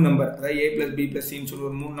ஒரு 3 நம்பர், அதாவது a plus b plus cன்னு சொல்லி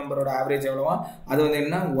ஒரு 3 நம்பரோட ஆவரேஜ் எவ்வளவா, அது வந்து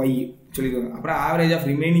என்ன y சொல்லிடுவாங்க. அப்புறம் ஆவரேஜ் ஆஃப்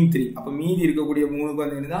ரிமைனிங் 3, அப்போ மீதி இருக்கக்கூடிய 3க்கு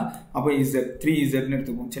வந்து என்னதான், அப்போ z 3zன்னு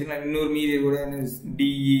எடுத்துப்போம். சரிங்களா, இன்னொரு மீதி கூட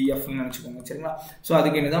DEFன்னு நினச்சிக்கோங்க. சரிங்களா, ஸோ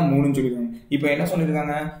அதுக்கு என்னதான் 3ன்னு சொல்லிடுவாங்க. இப்போ என்ன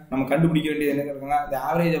சொல்லியிருக்காங்க, நம்ம கண்டுபிடிக்க வேண்டியது என்ன கேட்குறாங்க, the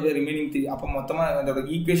average of the remaining 3. அப்போ மொத்தமாக அதோட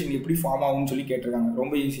ஈக்குவேஷன் எப்படி ஃபார்ம் ஆகும்னு சொல்லி கேட்டிருக்காங்க.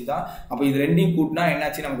 ரொம்ப ஈஸி தான். அப்போ இது ரெண்டையும் கூட்டினா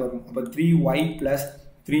என்னாச்சு நமக்கு வரும், அப்போ 3y plus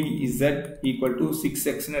 3z equal to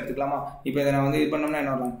 6xன்னு எடுத்துக்கலாமா. இப்போ இதை நான் வந்து இது பண்ணோம்னா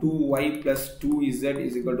என்ன வரலாம், 2y plus 2z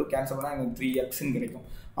is equal to cancel பண்ணால் எனக்கு 3xன்னு கிடைக்கும்.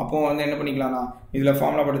 அப்போ வந்து என்ன பண்ணிக்கலாம்னா, இதில்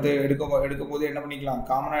ஃபார்முலா படுத்து எடுக்க போது என்ன பண்ணிக்கலாம்,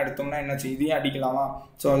 காமனாக எடுத்தோம்னா என்னாச்சு, இதையும் அடிக்கலாமா.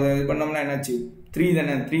 ஸோ அதை இது பண்ணோம்னா என்னாச்சு, 3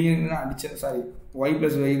 தானே, 3 அடிச்சது, சாரி y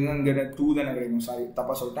plus y 2 தானே கிடைக்கும், சாரி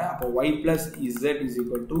தப்பாக சொல்லிட்டேன். அப்போ y plus z is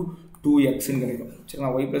equal to 2xன்னு கிடைக்கும்.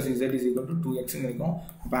 சரிங்களா, y plus z is equal to 2xன்னு கிடைக்கும்.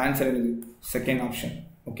 அப்போ ஆன்சர் என்னது, செகண்ட் ஆப்ஷன்.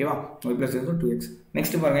 ஓகேவா, y plus z 2x.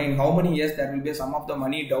 Next பாருங்க, in how many years there will be a sum of the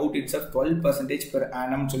money doubt itself 12% per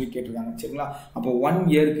annum சொல்லி கேட்டிருக்காங்க. சரிங்களா? அப்போ 1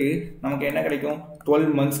 இயருக்கு நமக்கு என்ன கிடைக்கும்? 12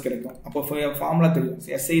 months கிடைக்கும். அப்போ ஃபார்முலா தெரியும்,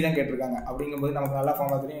 SI தான் கேட்டிருக்காங்க. அப்படிங்கும்போது நமக்கு நல்லா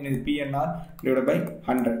ஃபார்முலா தெரியும், இது PNR divided by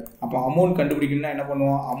 100. அப்போ அமௌண்ட் கண்டுபிடிக்கணும்னா என்ன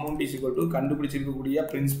பண்ணுவோம்? Amount is equal to கண்டுபிடிச்சிருக்கக்கூடிய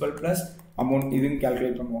principal plus amount இதுன்னு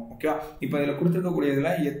கால்குலேட் பண்ணுவோம். ஓகே, இப்போ இதில்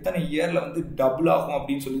கொடுத்துருக்கக்கூடியதுல எத்தனை இயரில் வந்து டபுள் ஆகும்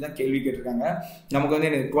அப்படின்னு சொல்லி தான் கேள்வி கேட்டிருக்காங்க. நமக்கு வந்து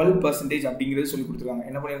 12% அப்படிங்கிறது சொல்லி கொடுத்துருக்காங்க.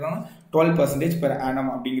 என்ன பண்ணியிருக்காங்க? 12% per annum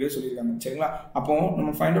அப்படிங்கிறது சொல்லியிருக்காங்க. சரிங்களா? அப்போ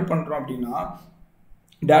நம்ம ஃபைண்ட் அவுட் பண்ணுறோம் அப்படின்னா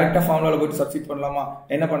டேரெக்டாக ஃபார்முலாவில் போய்ட்டு சப்ஸ்டிட் பண்ணலாமா?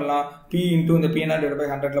 என்ன பண்ணலாம்? P இன்டூ இந்த PNR divided by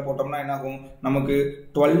 100ல போட்டோம்னா என்ன ஆகும்? நமக்கு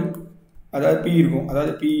 12, அதாவது P இருக்கும்,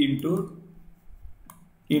 அதாவது P into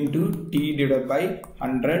T divided by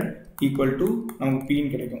 100 equal to நமக்கு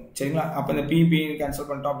Pன்னு கிடைக்கும். சரிங்களா? அப்போ இந்த P கேன்சல்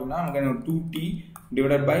பண்ணிட்டோம் அப்படின்னா நமக்கு 2T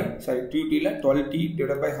divided by 2Tல 12T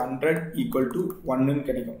divided by 100 equal to 1ன்னு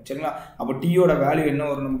கிடைக்கும். சரிங்களா? அப்போ Tயோட வேல்யூ என்ன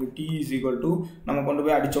வரும்? நமக்கு T இஸ் ஈக்குவல் டு நம்ம கொண்டு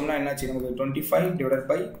போய் அடிச்சோம்னா என்னாச்சு? நமக்கு 25 divided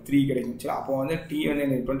by 3 கிடைக்கும். சரி, அப்போ வந்து T வந்து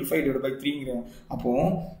 25 divided by 3 கிடைக்கும். அப்போ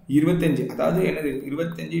 25, அதாவது என்னது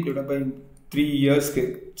 25 divided by 3 இயர்ஸ்க்கு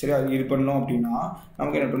சரி அது இது பண்ணோம் அப்படின்னா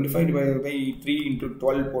நமக்கு என்ன 25 divided by 3 into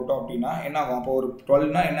 12 போட்டோம் அப்படின்னா என்ன ஆகும்? அப்போ ஒரு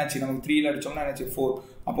 12னா என்னாச்சு? நமக்கு 3ல அடிச்சோம்னா என்னாச்சு? 4.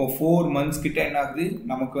 அப்போ 4 months கிட்ட என்ன ஆகுது?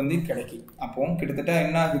 நமக்கு வந்து கிடைக்கும். அப்போ கிட்டத்தட்ட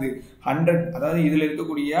என்ன ஆகுது? 100, அதாவது இதில்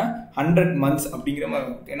இருக்கக்கூடிய 100 months அப்படிங்கிற மாதிரி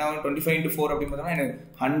இருக்கும். என்ன ஆகும்? 25 into 4 அப்படின்னு பார்த்தோம்னா எனக்கு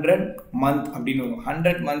 100 month அப்படின்னு வரும்.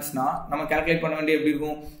 100 monthsனா நம்ம கால்குலேட் பண்ண வேண்டிய எப்படி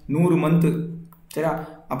இருக்கும்? 100 month. சரியா?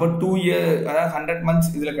 அப்போ 2 year, அதாவது 100 months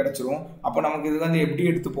இதில் கிடச்சிரும். அப்போ நமக்கு இது வந்து எப்படி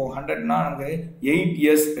எடுத்துப்போம்? 100னா நமக்கு 8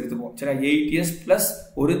 years எடுத்துப்போம். சரியா? 8 years ப்ளஸ்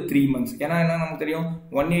ஒரு 3 months. ஏன்னா என்ன நமக்கு தெரியும்?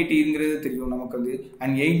 180ங்கிறது தெரியும் நமக்கு வந்து.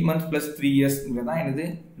 அண்ட் 8 months ப்ளஸ் 3 yearsங்கிறது தான் என்னது?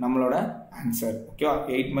 நம்மளோட ஆன்சர். ஓகேவா?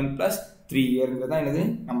 8 months ப்ளஸ் 3 yearங்கிறது தான் என்னது?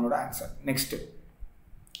 நம்மளோட ஆன்சர். நெக்ஸ்ட்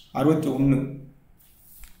 61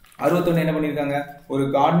 என்ன பண்ணியிருக்காங்க? ஒரு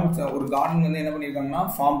கார்டன் வந்து என்ன பண்ணியிருக்காங்கன்னா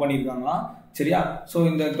ஃபார்ம் பண்ணியிருக்காங்களா? சரியா? ஸோ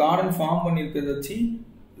இந்த கார்டன் ஃபார்ம் பண்ணியிருக்கிறத வச்சு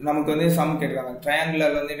நமக்கு வந்து சம் கேட்டிருக்காங்க.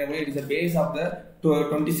 ட்ரையாங்குலர் வந்து என்ன it is the base of the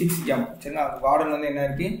 26 m. சரிங்களா? கார்டன் வந்து என்ன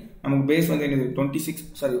இருக்கு? நமக்கு பேஸ் வந்து என்னது? 26,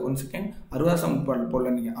 சாரி 1 செகண்ட், 60 சம்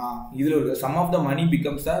போடல நீங்க. இதுல இருக்கு some of the money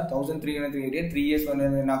becomes 1338. 3 years வந்து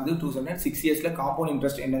என்ன ஆகுது? 200. 6 இயர்ஸ்ல காம்பவுண்ட்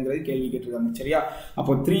இன்ட்ரெஸ்ட் என்னங்கிறது கேள்வி கேட்டிருக்காங்க. சரியா?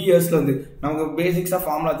 அப்போ 3 இயர்ஸ்ல வந்து நமக்கு பேசிக்ஸா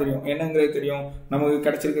ஃபார்முலா தெரியும், என்னங்கிறது தெரியும். நமக்கு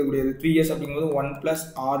கிடைச்சிருக்கக்கூடியது 3 இயர்ஸ் அப்படிங்கும்போது 1 +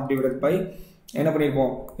 r divided by என்ன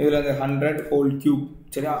பண்ணியிருப்போம்? இதில் வந்து 100 whole cube.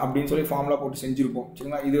 சரியா? அப்படின்னு சொல்லி ஃபார்முலா போட்டு செஞ்சுருப்போம்.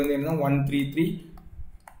 சரிங்களா? இது வந்து என்ன?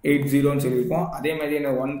 13380 சொல்லியிருப்போம். அதே மாதிரி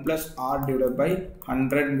என்ன 1 + r divided by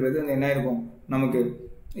 100ங்கிறது வந்து என்ன இருக்கும்? நமக்கு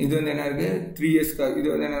இது வந்து என்ன இருக்கு? 3 இயர்ஸ்க்கு. இது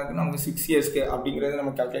வந்து என்ன இருக்கு? நமக்கு 6 இயர்ஸ்க்கு அப்படிங்கிறத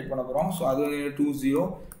நம்ம கால்குலேட் பண்ண போகிறோம். ஸோ அது வந்து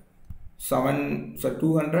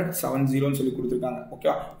 270 சொல்லி கொடுத்துருக்காங்க. ஓகே,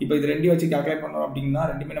 இப்போ இது ரெண்டையும் வச்சு கால்குலேட் பண்ணோம் அப்படின்னா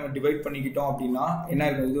ரெண்டுமே நம்ம டிவைட் பண்ணிக்கிட்டோம் அப்படின்னா என்ன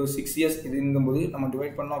இருக்கும்? இது ஒரு 6 இயர்ஸ் இதுங்கும்போது நம்ம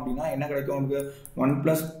டிவைட் பண்ணோம் அப்படின்னா என்ன கிடைக்கும்? நமக்கு 1 +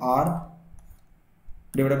 r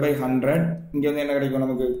divided by 100. இங்கே வந்து என்ன கிடைக்கும்?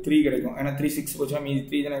 நமக்கு 3 கிடைக்கும். ஏன்னா 3 6 போச்சுன்னா மீதி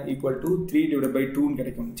 3 தானே ஈக்குவல் டு 3 divided by 2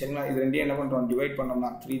 கிடைக்கும். சரிங்களா? இது ரெண்டையும் என்ன பண்ணுறோம்? டிவைட் பண்ணோம்னா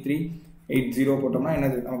 3380 போட்டோம்னா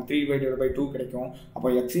என்னது? நமக்கு 3 divided by 2 கிடைக்கும். அப்போ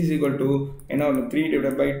x is equal to என்ன ஒன்று? 3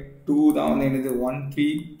 divided by 2 தான் வந்து என்னது?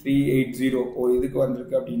 13380 ஒரு இதுக்கு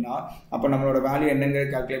வந்திருக்கு அப்படின்னா அப்போ நம்மளோட வேல்யூ என்னங்க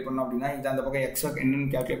கால்குலேட் பண்ணோம் அப்படின்னா இது அந்த பக்கம் x என்னன்னு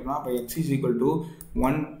கால்குலேட் பண்ணோம். அப்போ x is equal to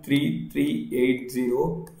 13380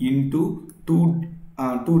 into 2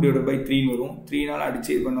 divided by 3 வரும். 3னால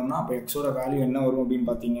அடிச்சு இது பண்ணோம்னா அப்போ எக்ஸோட வேல்யூ என்ன வரும் அப்படின்னு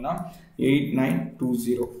பார்த்தீங்கன்னா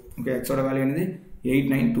 8920. ஓகே, எக்ஸோட வேல்யூ என்னது?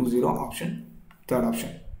 8920. Option, third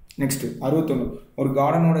option. நெக்ஸ்ட் 61 ஒரு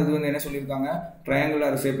கார்டனோட இது வந்து என்ன சொல்லியிருக்காங்க?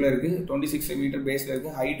 ட்ரையாங்குலர் ஷேப்ல இருக்கு, 26 மீட்டர் பேஸ்ல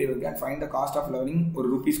இருக்கு, ஹைட் இருக்கு, and find the cost of living ஒரு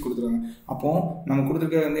ரூபீஸ் கொடுத்துருக்காங்க. அப்போ நம்ம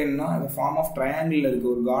கொடுத்துருக்கிறது வந்து என்னன்னா இந்த ஃபார்ம் ஆஃப் ட்ரையாங்கிள்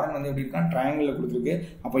இருக்கு. ஒரு கார்டன் வந்து எப்படி இருக்கா? ட்ரையாங்கிள் கொடுத்துருக்கு.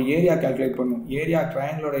 அப்போ ஏரியா கால்குலேட் பண்ணும்.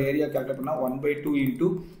 ட்ரையாங்கிளோட ஏரியா கால்குலேட் பண்ணா 1/2 into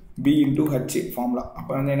b into h formula.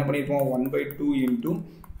 அப்போ வந்து என்ன பண்ணியிருப்போம்? 1/2 into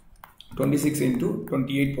 26 into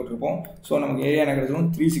 28 போட்டிருப்போம். ஸோ நமக்கு ஏரியா என்ன கிடைச்சிடும்?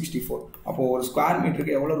 364. அப்போ ஒரு ஸ்கொயர்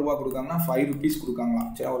மீட்டருக்கு எவ்வளோ ரூபா கொடுக்காங்கன்னா 5 rupees கொடுக்காங்களா?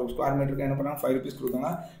 சரி, ஒரு ஸ்கொயர் மீட்டருக்கு என்ன பண்ணாங்க? 5 rupees கொடுக்காங்க.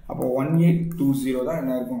 அப்போ 1820 தான்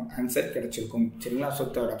என்ன இருக்கும்? ஆன்சர் கிடைச்சிருக்கும். சரிங்களா? So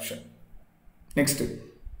third option. Next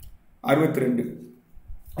 62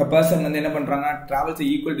 a person வந்து என்ன பண்றாங்க? travels the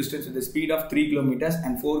equal distance with the speed of 3 kilometers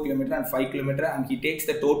and 4 kilometers and 5 kilometers and he takes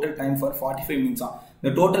the total time for 45 minutes.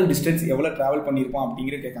 இந்த டோட்டல் டிஸ்டன்ஸ் எவ்வளோ ட்ராவல் பண்ணியிருப்போம்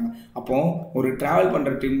அப்படிங்கிறது கேட்காங்க. அப்போ ஒரு ட்ராவல்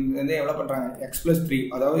பண்ணுற டீம் வந்து எவ்வளோ பண்ணுறாங்க? x+3,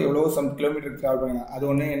 அதாவது எவ்வளோ சம் கிலோமீட்டர் ட்ராவல் பண்ணுறாங்க. அது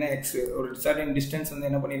ஒன்று என்ன எக்ஸ் ஒரு சர்டன் டிஸ்டன்ஸ் வந்து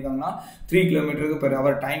என்ன பண்ணியிருக்காங்கன்னா 3 கிலோமீட்டருக்கு பெர்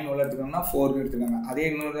ஹவர் டைம் எவ்வளோ எடுத்துக்காங்கன்னா 4 எடுத்துக்காங்க. அதே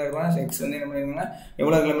இன்னொரு எக்ஸ் வந்து என்ன பண்ணியிருக்காங்க?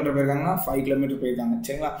 எவ்வளோ கிலோமீட்டர் போயிருக்காங்கன்னா 5 கிலோமீட்டர் போயிருக்காங்க.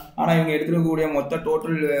 சரிங்களா? ஆனால் இவங்க எடுத்துக்கக்கூடிய மொத்த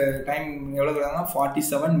டோட்டல் டைம் எவ்வளோ இருக்காங்கன்னா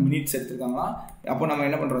 47 minutes எடுத்துருக்காங்களா. அப்போ நம்ம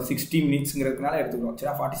என்ன பண்ணுறோம் 60 மினிட்ஸ்ங்கிறதுனால எடுத்துக்கிறோம்.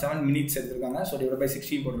 சரி 47 மினிட்ஸ் எடுத்துருக்காங்க. ஸோ டிவைட் பை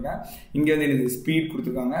 16 போட்டிருக்கேன். இங்கே வந்து எனக்கு ஸ்பீட்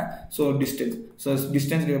கொடுத்துருக்காங்க. So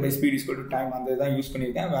distance divide by speed equal to time அந்த தான் யூஸ்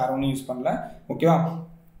பண்ணியிருக்கேன், வேற ஒன்றும் யூஸ் பண்ணல. ஓகேவா?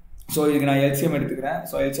 ஸோ இதுக்கு நான் எல்சிஎம் எடுத்துக்கிறேன்.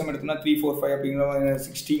 ஸோ எல்சிஎம் எடுத்தோம்னா 3 4 5 அப்படிங்கிற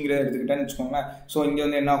 60 எடுத்துக்கிட்டேன்னு வச்சுக்கோங்களேன். ஸோ இங்கே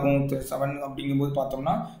வந்து என்ன ஆகும் 7 அப்படிங்கும்போது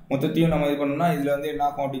பார்த்தோம்னா மொத்தத்தையும் நம்ம இது பண்ணோம்னா இதில் வந்து என்ன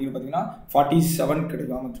ஆகும் அப்படிங்கிறது பார்த்தீங்கன்னா 47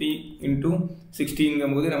 கிடைக்கும். நம்ம 3 ×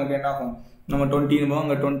 60 நமக்கு என்ன ஆகும், நம்ம 20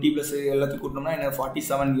 அங்கே 20 ப்ளஸ் எல்லாத்தையும் கூட்டினோம்னா என்ன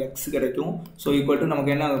 47x கிடைக்கும். ஸோ ஈக்குவல் டு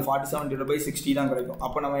நமக்கு என்ன 47 டிவைட் பை 60 தான் கிடைக்கும்.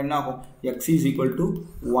 அப்போ நம்ம என்ன ஆகும் x is equal to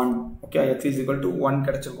 1. Okay, x is equal to 1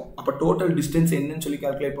 கிடைச்சிருக்கும். அப்போ டோட்டல் டிஸ்டன்ஸ் என்னன்னு சொல்லி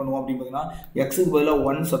கால்குலேட் பண்ணுவோம் அப்படின்னு பார்த்தீங்கன்னா எக்ஸுக்கு பதிலாக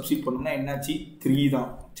 1 சப்ஸ்டிட் பண்ணோம்னா என்னாச்சு 3 தான்.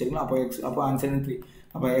 சரிங்களா? அப்போ ஆன்சர் 3.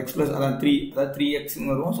 அப்போ எக்ஸ் ப்ளஸ் அதான் 3, அதாவது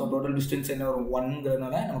 3xன்னு வரும். ஸோ டோட்டல் டிஸ்டன்ஸ் என்ன வரும்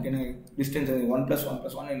 1ங்கிறதுனால நமக்கு என்ன டிஸ்டன்ஸ் 1 + 1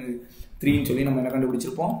 + 1 என்ன 3ன்னு சொல்லி நம்ம என்ன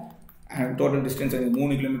கண்டுபிடிச்சிருப்போம். டோட்டல் டிஸ்டன்ஸ்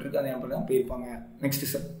 3 கிலோமீட்டருக்கு அதே அப்படி தான் போயிருப்பாங்க. Next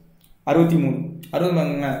sir 63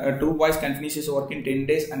 2 boys can finish his work in 10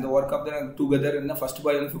 days and the work of the together in the first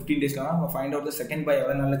boy வந்து 15 days நம்ம find out the second boy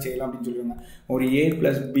எவ்வளவு நாள்ல செய்யலாம் அப்படின்னு சொல்றாங்க. ஒரு A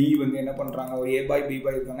 + B வந்து என்ன பண்றாங்க, ஒரு A boy B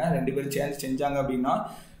boy இருக்காங்க, ரெண்டு பேரும் சேர்ந்து செஞ்சாங்க அப்படின்னா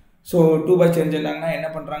ஸோ 2 boys செஞ்சாங்கன்னா என்ன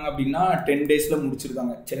பண்ணுறாங்க அப்படின்னா 10 டேஸில்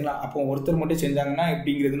முடிச்சிருக்காங்க. சரிங்களா? அப்போ ஒருத்தர் மட்டும் செஞ்சாங்கன்னா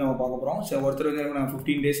எப்படிங்கிறது நம்ம பார்க்க போகிறோம். ஸோ ஒருத்தர் வந்து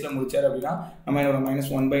 15 டேஸில் முடிச்சார் அப்படின்னா நம்ம என்னோட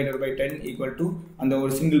 -1/10 ஈக்குவல் டு அந்த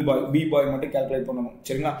ஒரு சிங்கிள் பாய் பி பாய் மட்டும் கால்குலேட் பண்ணணும்.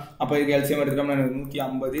 சரிங்களா? அப்போ இதுக்கு எல்சிஎம் எடுத்துட்டோம்னா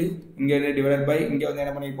 150 இங்கே வந்து டிவைட் பை இங்கே வந்து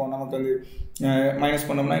என்ன பண்ணியிருப்போம், நமக்கு வந்து மைனஸ்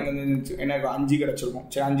பண்ணோம்னா இங்கே வந்து என்ன 5 கிடச்சிருக்கும்.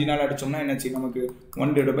 சரி 5 நாள் அடிச்சோம்னா என்னாச்சு நமக்கு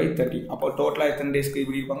 1/30. அப்போ டோட்டலாக எத்தனை டேஸ்க்கு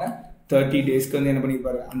இப்படி இருப்பாங்க 30 டேஸ்க்கு வந்து என்ன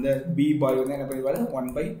பண்ணியிருப்பாரு அந்த பி பாய் வந்து என்ன பண்ணியிருப்பாரு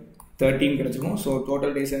 1/13 கிடைச்சிருக்கும். ஸோ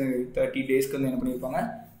டோட்டல் டேஸ் 30 டேஸ்க்கு வந்து என்ன பண்ணியிருப்பாங்க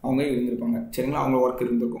அவங்க இருந்திருப்பாங்க. சரிங்களா? அவங்க ஒர்க்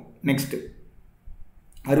இருந்திருக்கும். நெக்ஸ்ட்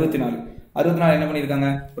 64 என்ன பண்ணியிருக்காங்க,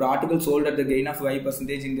 ஒரு article sold at the gain of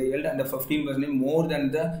 5% in the yield and 15% more than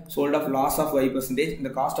the sold of loss of 5% இந்த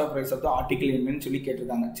cost of rice of the article என்னன்னு சொல்லி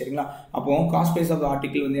கேட்டிருக்காங்க. சரிங்களா? அப்போ cost price of the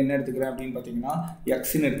article வந்து என்ன எடுத்துக்கிறேன் அப்படின்னு பார்த்தீங்கன்னா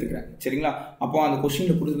எக்ஸ்ன்னு எடுத்துக்கிறேன். சரிங்களா? அப்போ அந்த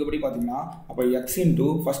கொஸ்டினில் கொடுத்தபடி பார்த்தீங்கன்னா அப்போ எக்ஸ் இன்டூ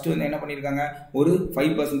ஃபர்ஸ்ட் வந்து என்ன பண்ணியிருக்காங்க ஒரு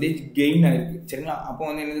 5% கெயின் ஆயிருக்கு. சரிங்களா? அப்போ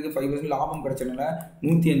வந்து என்னதுக்கு 5% லாபம் கிடைச்சதுனால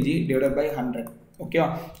 105 டிவைட் பை 100. ஓகேவா?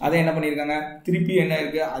 அதை என்ன பண்ணியிருக்காங்க திருப்பி என்ன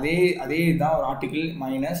இருக்கு அதே தான் ஒரு ஆர்டிகல்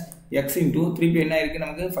மைனஸ் எக்ஸ் இன்டூ திருப்பி என்ன இருக்கு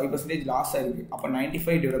நமக்கு 5% லாஸ் ஆயிருக்கு. அப்போ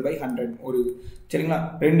 95 டிவைட் பை 100 ஒரு இது. சரிங்களா?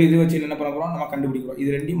 ரெண்டு இது வச்சு என்ன பண்ண போறோம் நம்ம கண்டுபிடிக்கிறோம்.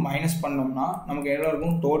 இது ரெண்டையும் மைனஸ் பண்ணோம்னா நமக்கு எவ்வளோ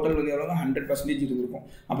இருக்கும் டோட்டல் வந்து எவ்வளோ 100% இருந்திருக்கும்.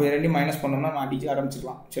 அப்போ இது ரெண்டையும் மைனஸ் பண்ணோம்னா நம்ம அடிச்சு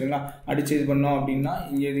ஆரம்பிச்சிக்கலாம். சரிங்களா? அடிச்சு இது பண்ணோம் அப்படின்னா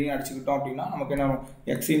இங்கே இதையும் அடிச்சுக்கிட்டோம் அப்படின்னா நமக்கு என்ன வரும்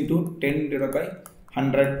X into 10 divide by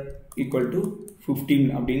 100 equal to 15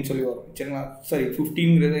 அப்படின்னு சொல்லி வரும். சரிங்களா? சரி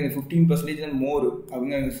 15ங்கிறது 15% மோர்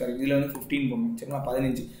அப்படிங்க. சரி இதில் வந்து 15 போடணும். சரிங்களா?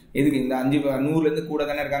 15 எதுக்கு இந்த 5 100லேருந்து கூட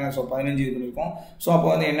தானே இருக்காங்க. ஸோ 15 இது பண்ணியிருக்கோம். ஸோ அப்போ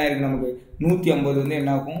வந்து என்ன இருக்குது நமக்கு 150 வந்து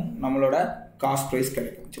என்ன ஆகும் நம்மளோட காஸ்ட் ப்ரைஸ்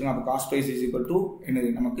கிடைக்கும். சரிங்களா? அப்போ cost price is equal to என்னது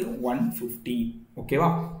நமக்கு 150. ஓகேவா?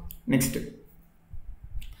 நெக்ஸ்ட்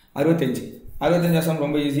 65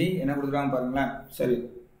 ரொம்ப ஈஸி. என்ன கொடுத்துருக்காங்க பாருங்களேன். சரி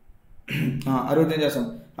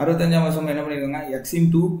 65 என்ன பண்ணியிருக்காங்க எக்ஸ்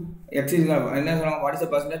இன்டூ எக்ஸ் இஸ் என்ன சொல்லுவாங்க what is the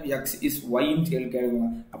percentage X is ஒய்ன்னு கேட்குறாங்க.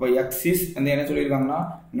 அப்போ எக்ஸ் இஸ் வந்து என்ன சொல்லியிருக்காங்கன்னா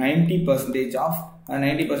 90% ஆஃப்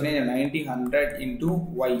 90% 90 100 இன்டூ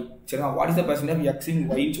ஒய். சரிங்களா? What is the percentage X இன்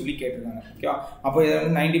ஒய்ன்னு சொல்லி கேட்டிருக்காங்க. ஓகேவா? அப்போ இதை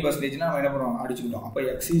வந்து 90%னா நம்ம என்ன பண்ணுவோம் அடிச்சுக்கிட்டோம். அப்போ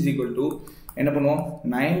எக்ஸ் இஸ் ஈக்குவல் டு என்ன பண்ணுவோம்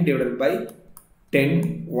 9 டிவைட் பை 10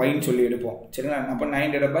 ஒய்ன்னு சொல்லி எடுப்போம். சரிங்களா? அப்போ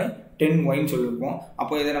 9 டிவைட் பை 10 ஒய்ன்னு சொல்லியிருப்போம்.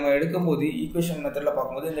 அப்போ இதை நம்ம எடுக்கும்போது ஈக்குவேஷன் மெத்தடில்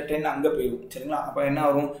பார்க்கும்போது இந்த 10 அங்கே போயிடும். சரிங்களா? அப்போ என்ன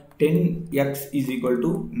வரும் 10x இஸ் ஈக்குவல் டு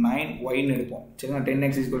 9 ஒய்ன்னு எடுப்போம். சரிங்களா?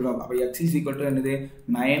 10x இஸ் ஈக்குவல் டு அப்போ எக்ஸ் இஸ் ஈக்குவல் டு என்னது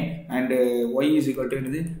 9 and Y is equal to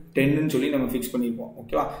என்னது 10ன்னு சொல்லி நம்ம ஃபிக்ஸ் பண்ணியிருப்போம்.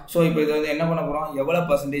 ஓகேவா? ஸோ இப்போ இதை வந்து என்ன பண்ண போகிறோம் எவ்வளோ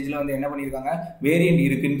பர்சன்டேஜில் வந்து என்ன பண்ணியிருக்காங்க வேரியன்ட்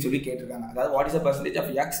இருக்குன்னு சொல்லி கேட்டிருக்காங்க. அதாவது what is the percentage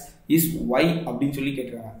of X is Y அப்படின்னு சொல்லி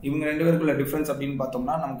கேட்டிருக்காங்க. இவங்க ரெண்டு பேருக்குள்ள டிஃப்ரென்ஸ் அப்படின்னு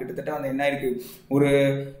பார்த்தோம்னா நம்ம கிட்டத்தட்ட வந்து என்ன இருக்கு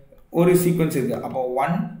ஒரு சீக்வன்ஸ் இருக்கு. அப்போ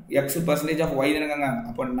 1x% ஆஃப் ஒய் தானேங்க.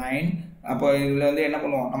 அப்போ 9. அப்போ இதில் வந்து என்ன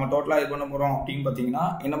பண்ணுவோம் நம்ம டோட்டலாக இது பண்ண போகிறோம் அப்படின்னு பார்த்தீங்கன்னா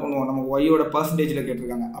என்ன பண்ணுவோம் நம்ம ஒய்யோட பர்சன்டேஜில்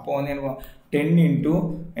கேட்டிருக்காங்க. அப்போ வந்து என்ன பண்ணுவோம் 10 இன்ட்டு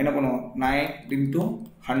என்ன பண்ணுவோம் 9 இன்ட்டு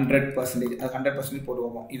 100%. அது 100% போட்டு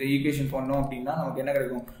வைப்போம். இதை ஈக்குவேஷன் பண்ணோம் அப்படின்னா நமக்கு என்ன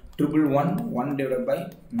கிடைக்கும் 111 divide by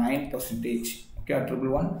 9%. Okay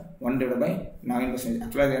 111 divide by 9%.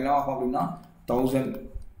 ஆக்சுவலாக இது என்ன ஆகும் அப்படின்னா 1000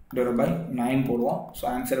 டிவைட் பை 9 போடுவோம். ஸோ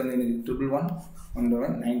ஆன்சர் வந்து எனக்கு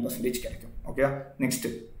 111 9% கிடைக்கும். ஓகே நெக்ஸ்ட்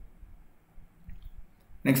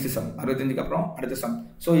நெக்ஸ்ட் சம் 65க்கு அப்புறம் அடுத்த சம்.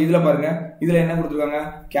 ஸோ இதில் பாருங்க, இதில் என்ன கொடுத்துருக்காங்க,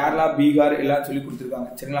 கேரளா பீகார் எல்லாம் சொல்லி கொடுத்துருக்காங்க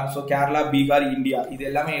சரிங்களா. ஸோ கேரளா பீகார் இந்தியா இது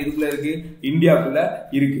எல்லாமே எதுக்குள்ள இருக்கு, இந்தியாவுக்குள்ள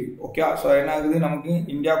இருக்கு. ஓகே, ஸோ என்ன ஆகுது, நமக்கு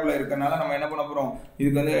இந்தியாவுக்குள்ள இருக்கனால நம்ம என்ன பண்ண போறோம்,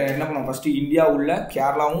 இதுக்கு வந்து என்ன பண்ணுவோம், ஃபர்ஸ்ட் இந்தியா உள்ள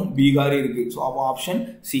கேரளாவும் பீகாரும் இருக்கு. ஸோ அப்போ ஆப்ஷன்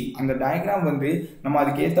சி. அந்த டயக்ராம் வந்து நம்ம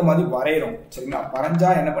அதுக்கு ஏற்ற மாதிரி வரைகிறோம் சரிங்களா.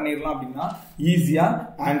 வரைஞ்சா என்ன பண்ணிடலாம் அப்படின்னா ஈஸியா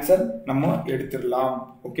ஆன்சர் நம்ம எடுத்துடலாம்.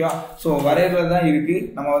 ஓகேவா, ஸோ வரைகிறது தான் இருக்கு.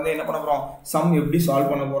 நம்ம வந்து என்ன பண்ண போறோம், சம் எப்படி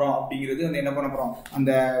சால்வ் பண்ண போறோம் அப்படிங்கிறது வந்து என்ன பண்ண போறோம்,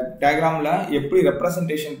 அந்த டயக்ராம்ல எப்படி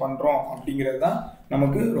ரெப்ரசன்டேஷன் பண்றோம் அப்படிங்கிறது தான்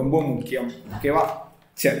நமக்கு ரொம்ப முக்கியம். ஓகேவா,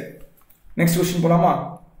 சரி நெக்ஸ்ட் क्वेश्चन போலாமா.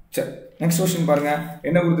 சரி நெக்ஸ்ட் क्वेश्चन பாருங்க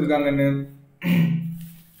என்ன கொடுத்துருக்காங்கன்னு.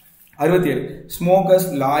 67 ஸ்மோக்கர்ஸ்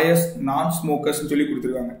லாயர்ஸ் நான் ஸ்மோக்கர்ஸ் சொல்லி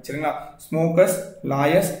கொடுத்துருக்காங்க சரிங்களா. ஸ்மோக்கர்ஸ்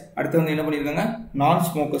லாயர்ஸ் அடுத்து வந்து என்ன பண்ணிருக்காங்க, நான்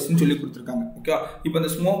ஸ்மோக்கர்ஸ் சொல்லி கொடுத்துருக்காங்க. ஓகே, இப்போ இந்த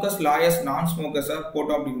ஸ்மோக்கர்ஸ் லாயர்ஸ் நான் ஸ்மோக்கர்ஸை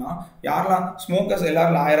போட்டோம் அப்படின்னா யாரெல்லாம் ஸ்மோக்கர்ஸ்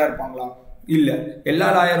எல்லாரும் லாயரா இருப்பாங்களா, இல்ல. எல்லா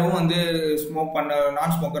லாயரும் வந்து ஸ்மோக் பண்ண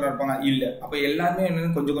நான் ஸ்மோக்கரா இருப்பாங்க, இல்ல. அப்ப எல்லாருமே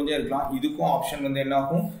என்ன கொஞ்சம் கொஞ்சம் இருக்கலாம். இதுக்கும் ஆப்ஷன் வந்து என்ன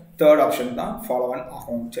ஆகும், தேர்ட் ஆப்ஷன் தான் ஃபாலோ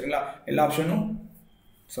ஆகும் சரிங்களா. எல்லா ஆப்ஷனும்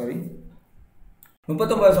சாரி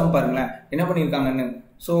 39 சம் பாருங்களேன் என்ன பண்ணிருக்காங்கன்னு.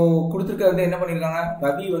 ஸோ கொடுத்துருக்கிறது என்ன பண்ணியிருக்காங்க,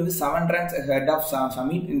 ரவி வந்து 7 ranks ahead of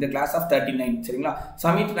Samit in the class of 39 சரிங்களா.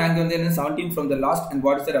 சமிட் ரேங்க் வந்து என்ன 17 from the last and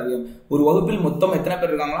what is the Ravi. ஒரு வகுப்பில் மொத்தம் எத்தனை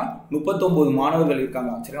பேர் இருக்காங்களா, 39 மாணவர்கள்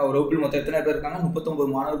இருக்காங்க சரிங்களா. ஒரு வகுப்பில் மொத்தம் எத்தனை பேர் இருக்காங்க,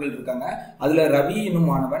 39 மாணவர்கள் இருக்காங்க. அதுல ரவி என்னும்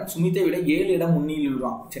மாணவன் சுமித்தை விட 7 இடம் முன்னில்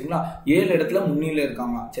இருக்கான் சரிங்களா. 7 இடத்துல முன்னில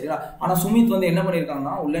இருக்காங்க சரிங்களா. ஆனா சுமித் வந்து என்ன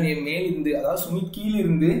பண்ணிருக்காங்கன்னா உள்ள மேல் இருந்து, அதாவது சுமித் கீழே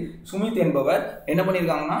இருந்து, சுமித் என்பவர் என்ன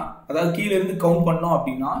பண்ணிருக்காங்கன்னா அதாவது கீழே இருந்து கவுண்ட் பண்ணோம்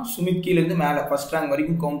அப்படின்னா சுமித் கீழே இருந்து மேல ஃபர்ஸ்ட் ரேங்க் வரைக்கும்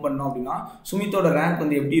கவுண்ட் பண்ணோம் அப்படின்னா சுமித்தோட ரேங்க்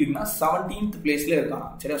வந்து எப்படி இருக்குன்னா 17th பிளேஸ்ல இருக்காங்க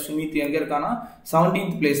சரியா. சுமித் எங்க இருக்கானா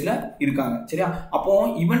 17th பிளேஸ்ல இருக்காங்க சரியா. அப்போ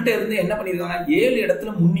இவன்ட்ட இருந்து என்ன பண்ணிருக்காங்க, 7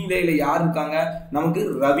 இடத்துல முன்னிலையில யார் இருக்காங்க, நமக்கு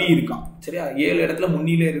ரவி இருக்கான் சரியா. 7 இடத்துல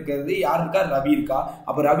முன்னிலை இருக்கிறது யார் இருக்கா, ரவி இருக்கா.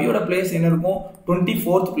 அப்ப ரவியோட பிளேஸ் என்ன இருக்கும்,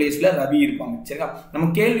 24th பிளேஸ்ல ரவி இருப்பாங்க சரியா. நம்ம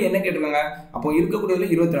கேள்வி என்ன கேட்டிருக்காங்க, அப்போ இருக்கக்கூடியதுல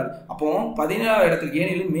 24. அப்போ 17 இடத்துல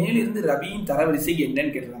ஏனில் மேலிருந்து ரவியின் தரவரிசை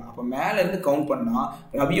என்னன்னு கேட்டிருக்காங்க. அப்போ மேல இருந்து கவுண்ட் பண்ணா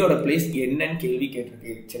ரவியோட பிளேஸ் என்னன்னு கேள்வி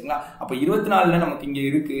கேட்டிருக்கு சரிங்களா. அப்ப 24ல நமக்கு இங்க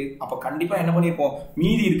இருக்கு. அப்ப கண்டிப்பா என்ன பண்ணிருப்போம்,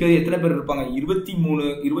 மீதி இருக்கிறது எத்தனை பேர் இருப்பாங்க,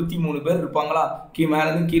 23 பேர் இருப்பாங்களா. மேல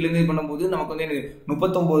இருந்து கீழே இருந்து பண்ணும்போது நமக்கு வந்து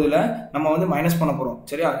 39ல நம்ம வந்து மைனஸ் பண்ண போறோம்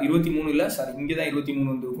சரியா. 23 இல்ல சாரி, இங்கதான் 23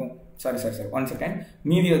 வந்துருக்கும். Sorry 1 second.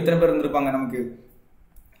 மீதி எத்தனை பேர் இருந்திருப்பாங்க, நமக்கு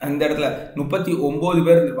அந்த இடத்துல 39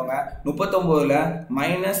 பேர் இருந்திருப்பாங்க. 39ல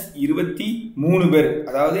மைனஸ் 23 பேர்,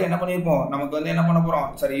 அதாவது என்ன பண்ணிருப்போம், நமக்கு வந்து என்ன பண்ண போறோம்,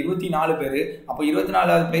 சாரி 24 பேர். அப்போ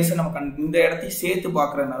 24வது பிளேஸ் நம்ம இந்த இடத்தையும் சேர்த்து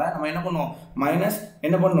பாக்குறதுனால நம்ம என்ன பண்ணுவோம், மைனஸ்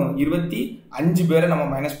என்ன பண்ணும் 25 பேரை நம்ம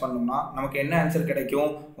மைனஸ் பண்ணோம்னா நமக்கு என்ன ஆன்சர் கிடைக்கும்,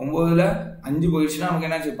 9ல 5 போயிடுச்சுன்னா நமக்கு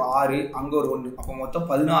என்ன ஆச்சு, இப்போ 6 அங்க ஒரு 1, அப்போ மொத்தம்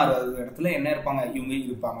 16வது இடத்துல என்ன இருப்பாங்க, இவங்க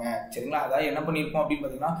இருப்பாங்க சரிங்களா. அதாவது என்ன பண்ணிருப்போம் அப்படின்னு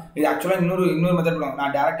பாத்தீங்கன்னா, இது ஆக்சுவலா இன்னொரு மெத்தட் பண்ணுவாங்க.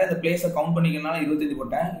 நான் டேரக்டா இந்த பிளேஸை கவுண்ட் பண்ணிக்கிறதுனால 25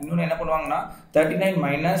 போட்டேன். இன்னொன்று என்ன பண்ணுவாங்கன்னா 39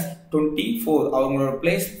 மைனஸ் 24 அவங்களோட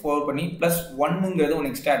பிளேஸ் 4 பண்ணி பிளஸ் 1ங்கிறது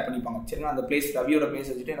ஒன்று எக்ஸ்ட்ரா ஆட் பண்ணிப்பாங்க சரிங்களா. அந்த பிளேஸ் ரவியோட பிளேஸ்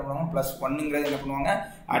வச்சுட்டு என்ன பண்ணுவாங்க, பிளஸ் 1ங்கிறது என்ன பண்ணுவாங்க,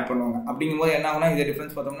 ஆட் பண்ணுவாங்க. அப்படிங்கும்போது என்ன ஆகுனா இந்த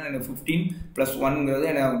டிஃபரன்ஸ் பார்த்தோம்னா எனக்கு 15 பிளஸ் 1ங்கிறது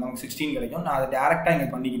எனக்கு 16 கிடைக்கும். நான் அதை டேரக்டா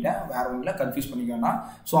இங்கே பண்ணிக்கிட்டேன், வேற ஒன்றில் கன்ஃபியூஸ் பண்ணிக்கோன்னா.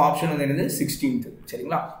 ஸோ ஆப்ஷன் வந்து என்னது 16th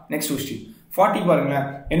சரிங்களா. நெக்ஸ்ட் கொஸ்டின் 40 பாருங்களேன்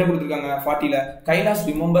என்ன கொடுத்துருக்காங்க. 40ல Kailash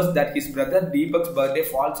remembers that his brother Deepak's birthday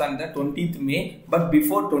falls on the 20th May but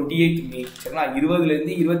before 28th May சரிங்களா. 20ல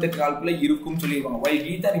இருந்து 28 நாளுக்குள்ள இருக்கும்னு சொல்லியிருக்காங்க. வைல்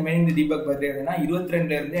கீதா ரிமைனிங் தி தீபக் பர்த்டே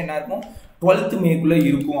 22ல இருந்து என்ன இருக்கும், 12th Mayக்குள்ள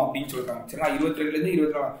இருக்கும் அப்படின்னு சொல்றாங்க சரிங்களா. 22ல இருந்து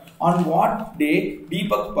 24 on what day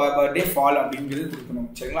Deepak birthday fall அப்படிங்கிறது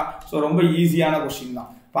கொடுக்கணும் சரிங்களா. ஸோ ரொம்ப ஈஸியான கொஸ்டின்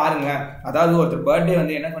தான் பாருங்க. அதாவது ஒருத்தர் பர்த்டே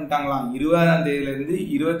வந்து என்ன பண்ணிட்டாங்களாம், 20ஆம் தேதியில இருந்து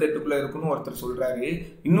 28க்குள்ள இருக்குன்னு ஒருத்தர் சொல்றாரு.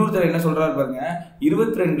 இன்னொருத்தர் என்ன சொல்றாரு பாருங்க,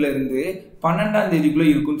 22ல இருந்து 12ஆம் தேதிக்குள்ள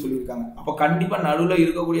இருக்குன்னு சொல்லியிருக்காங்க. அப்போ கண்டிப்பா நடுவில்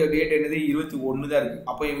இருக்கக்கூடிய டேட் என்னது, 21 தான் இருக்கு.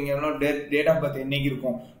 அப்போ இவங்க எவ்வளோ டேட் ஆஃப் பர்த் என்னைக்கு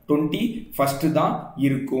இருக்கும், 21st தான்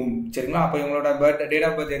இருக்கும் சரிங்களா. அப்போ இவங்களோட டேட்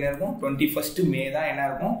ஆஃப் பர்த் என்ன இருக்கும், 21st May தான் என்ன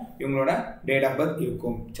இருக்கும், இவங்களோட டேட் ஆஃப் பர்த்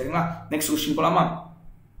இருக்கும் சரிங்களா. நெக்ஸ்ட் கொஸ்டின் போலாமா.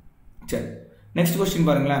 சரி நெக்ஸ்ட் கொஸ்டின்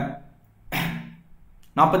பாருங்களேன்.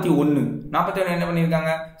 41 என்ன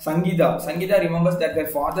பண்ணிருக்காங்க, Sangeetha remembers that their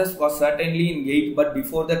fathers was certainly in 8 but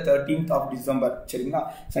before the 13th of December சரிங்களா.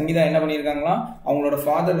 சங்கீதா என்ன பண்ணிருக்காங்களா, அவங்களோட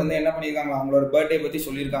ஃபாதர் வந்து என்ன பண்ணிருக்காங்களா, அவங்களோட பர்த்டே பத்தி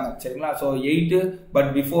சொல்லியிருக்காங்க சரிங்களா. ஸோ 8 but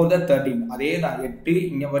before the 13, அதே தான் 8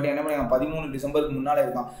 இங்க பர்த்டே என்ன பண்ணிருக்காங்க 13 டிசம்பருக்கு முன்னால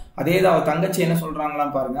இருக்கான். அதே தான் அவ தங்கச்சி என்ன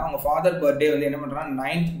சொல்றாங்களான்னு பாருங்க. அவங்க ஃபாதர் பர்த்டே வந்து என்ன பண்றாங்க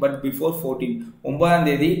 9th but before 14, 9ஆம்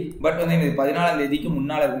தேதி பட் வந்து 14ஆம் தேதிக்கு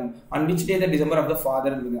முன்னால இருக்கும். on which day the December of the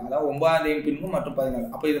father இருக்கு, அதாவது 9ஆம் தேதி பின்னும் மற்றும் 14.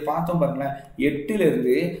 பாருங்க. அப்போ இதை பார்த்தோம் பாருங்களேன்,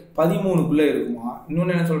 8லேருந்து 13க்குள்ளே இருக்குமா,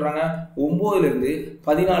 இன்னொன்று என்ன சொல்கிறாங்க 9லேருந்து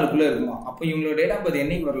 14க்குள்ளே இருக்குமா. அப்போ இவங்களோட டேட் ஆஃப் பர்த்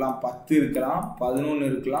என்னைக்கு வரலாம், 10 இருக்கலாம், 11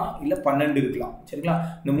 இருக்கலாம், இல்லை 12 இருக்கலாம். சரிங்களா,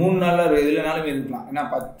 இந்த 3 நாளில் எதுலனாலும் இருக்கலாம். ஏன்னா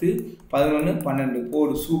 10, 11, 12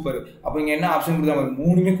 போடு சூப்பர். அப்போ இங்கே என்ன ஆப்ஷன் கொடுத்தாங்க,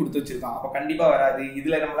 3மே கொடுத்து வச்சிருக்கான். அப்போ கண்டிப்பாக வராது.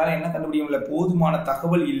 இதில் நம்மளால என்ன கண்டுபிடிக்க முடியல, போதுமான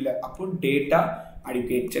தகவல் இல்லை. அப்போ டேட்டா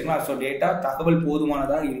அடிப்பேட். சரிங்களா, ஸோ டேட்டா தகவல்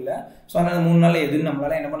போதுமானதாக இல்லை. ஸோ அதனால் 3 நாளில் எதுன்னு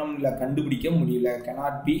நம்மளால என்ன பண்ண முடியல, கண்டுபிடிக்க முடியல,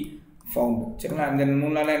 cannot be found. சரிங்களா, இந்த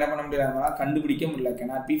 3 நாளில் என்ன பண்ண முடியல, கண்டுபிடிக்க முடியல,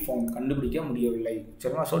 cannot be found, கண்டுபிடிக்க முடியவில்லை.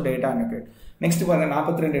 சரிங்களா, ஸோ டேட்டா எனக்கு. நெக்ஸ்ட் பாருங்க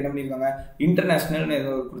 42 என்ன பண்ணியிருக்காங்க, இன்டர்நேஷனல்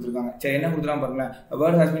ஏதோ கொடுத்துருக்காங்க. சரி, என்ன கொடுத்துருக்காங்க பாருங்களேன்,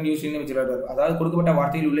 word has been used in which letter, அதாவது கொடுக்கப்பட்ட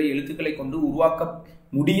வார்த்தையில் உள்ள எழுத்துக்களை கொண்டு உருவாக்க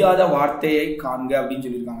முடியாத வார்த்தையை காண்க அப்படின்னு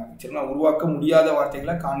சொல்லியிருக்காங்க. சரிங்களா, உருவாக்க முடியாத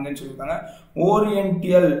வார்த்தைகளை காண்கன்னு சொல்லியிருக்காங்க.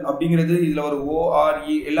 ஓரியன்டியல் அப்படிங்கிறது இதில் ஒரு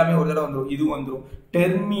ORE எல்லாமே ஒரு தடவை வந்துடும், இது வந்துடும்.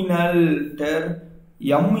 டெர்மினல்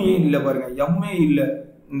எம்ஏ இல்லை பாருங்க, எம்ஏ இல்லை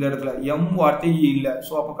இந்த இடத்துல, எம் வார்த்தையே இல்லை.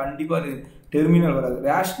 ஸோ அப்போ கண்டிப்பாக அது டெர்மினல் வராது.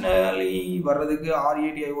 ரேஷ்னலி வர்றதுக்கு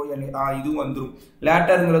RATION இதுவும் வந்துடும்.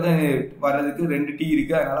 லேட்டருங்கிறது வர்றதுக்கு 2 T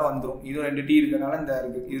இருக்குது, அதனால வந்துடும். இது 2 T இருக்கிறதுனால இந்த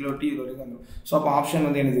இருக்குது, இதில் ஒரு T இதில் வரைக்கும் வந்துடும். ஸோ அப்போ ஆப்ஷன்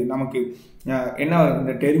வந்து என்னது, நமக்கு என்ன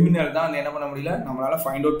இந்த டெர்மினல் தான் என்ன பண்ண முடியல, நம்மளால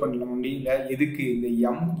ஃபைண்ட் அவுட் பண்ண முடியல. எதுக்கு, இந்த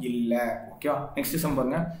எம் இல்லை. ஓகேவா, நெக்ஸ்ட் சம்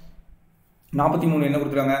பாருங்க 43 என்ன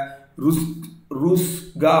கொடுத்துருக்காங்க,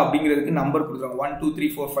 ரூஸ்கா அப்படிங்கிறதுக்கு நம்பர் கொடுத்துருக்காங்க, 1 2 3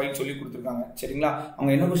 4 5 சொல்லி கொடுத்துருக்காங்க. சரிங்களா,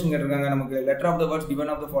 அவங்க என்ன கொஸ்டின் கேட்டிருக்காங்க, நமக்கு letter of the words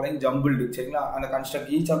given of the following jumbled. சரிங்களா, அந்த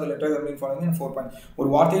construct each of the letter following 4 point. ஒரு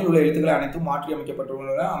வார்த்தையில் உள்ள எழுத்துக்களை அனைத்தும் மாற்றி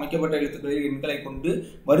அமைக்கப்பட்ட எழுத்துக்களில் எண்களை கொண்டு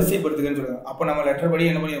வரிசைப்படுத்துகன்னு சொல்லுவாங்க. அப்போ நம்ம லெட்டர் படி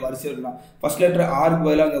என்ன பண்ணி வரிசை எழுதலாம். ஃபர்ஸ்ட் லெட்டர் ஆருக்கு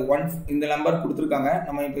பதிலாக அந்த 1 இந்த நம்பர் கொடுத்துருக்காங்க.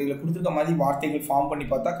 நம்ம இப்போ இதில் கொடுத்துருக்க மாதிரி வார்த்தைகள் ஃபார்ம் பண்ணி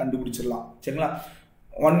பார்த்தா கண்டுபிடிச்சிடலாம். சரிங்களா,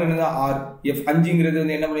 1 என்னது R, F 5ங்கிறது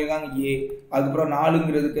வந்து என்ன பண்ணியிருக்காங்க A, அதுக்கப்புறம்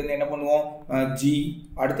 4ங்கிறதுக்கு வந்து என்ன பண்ணுவோம் G,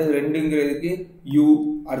 அடுத்தது 2ங்கிறதுக்கு U,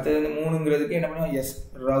 அடுத்தது வந்து 3ங்கிறதுக்கு என்ன பண்ணுவோம் S.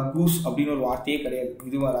 ரகுஸ் அப்படின்னு ஒரு வார்த்தையே கிடையாது,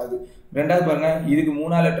 இது வராது. ரெண்டாவது பாருங்க, இதுக்கு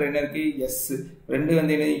 3ஆம் லெட்டர் என்ன இருக்கு S, 2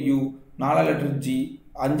 வந்து என்னது U, 4ஆம் லெட்டர் G,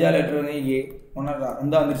 5ஆம் லெட்டர் வந்து A, 1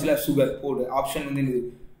 அந்த வந்துருச்சுல சுகர் போடு. ஆப்ஷன் வந்து என்னது,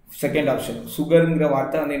 செகண்ட் ஆப்ஷன். சுகருங்கிற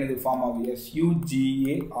வார்த்தை வந்து என்னது ஃபார்ம் ஆகுது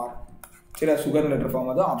SUGAR. சரி, சுகர் லெட்டர்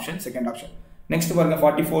ஃபார்ம் ஆகுது, ஆப்ஷன் செகண்ட் ஆப்ஷன். நெக்ஸ்ட் பாருங்க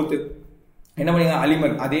 44th என்ன பண்ணிருக்காங்க,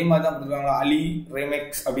 அலிமர். அதே மாதிரி தான் கொடுத்துருக்காங்க, அலி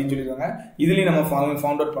ரெமெக்ஸ் அப்படின்னு சொல்லியிருக்காங்க. இதுலேயும் நம்ம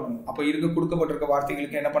ஃபவுண்ட் அவுட் பண்ணணும். அப்போ கொடுக்கப்பட்டிருக்க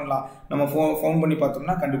வார்த்தைகளுக்கு என்ன பண்ணலாம், நம்ம ஃபவுண்ட் பண்ணி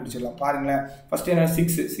பார்த்தோம்னா கண்டுபிடிச்சிடலாம். பாருங்களேன், ஃபர்ஸ்ட் என்ன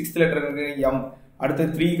 6th லெட்டர் இருக்கு எம்,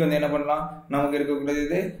 அடுத்தது 3க்கு வந்து என்ன பண்ணலாம், நமக்கு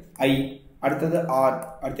இருக்கக்கூடியது I, அடுத்தது R,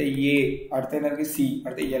 அடுத்தது A, அடுத்தது என்ன இருக்கு C,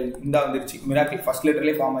 அடுத்தது L. இந்த வந்துருச்சு மிராக்கிள், ஃபர்ஸ்ட்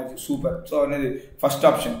லெட்டர்லேயே ஃபார்ம் ஆயிடுச்சு, சூப்பர். ஸோ என்னது ஃபர்ஸ்ட்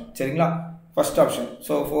ஆப்ஷன். சரிங்களா, ஃபர்ஸ்ட் ஆப்ஷன்.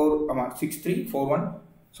 ஸோ 4 ஆமாம் 6 3 4 1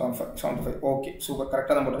 75 ஓகே சூப்பர்,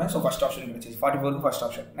 கரெக்டாக தான் போட்டுருக்கேன். ஸோ ஃபர்ஸ்ட் ஆப்ஷன் கிடைச்சிச்சு, 44க்கு ஃபர்ஸ்ட்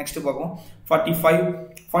ஆப்ஷன். நெக்ஸ்ட் பார்ப்போம்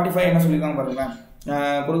 45 என்ன சொல்லியிருக்காங்க பாருங்க,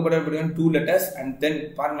 கொடுக்கப்பட்ட 2 letters அண்ட் தென்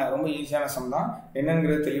பாருங்க, ரொம்ப ஈஸியான சம் தான்,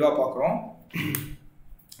 என்னங்கிறது தெளிவாக பார்க்குறோம்.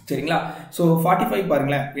 சரிங்களா, ஸோ 45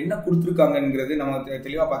 பாருங்களேன் என்ன கொடுத்துருக்காங்கிறது நம்ம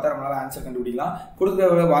தெளிவாக பார்த்தா நம்மளால ஆன்சர் கண்டுபிடிக்கலாம்.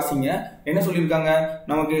 கொடுக்குற வாசிங்க, என்ன சொல்லியிருக்காங்க,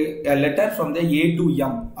 நமக்கு letter from the A to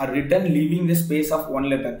M R return leaving the space of 1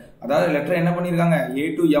 letter. அதாவது லெட்டர் என்ன பண்ணியிருக்காங்க, A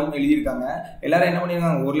to M எழுதியிருக்காங்க. எல்லாரும் என்ன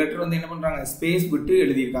பண்ணியிருக்காங்க, ஒரு லெட்டர் வந்து என்ன பண்ணுறாங்க, ஸ்பேஸ் விட்டு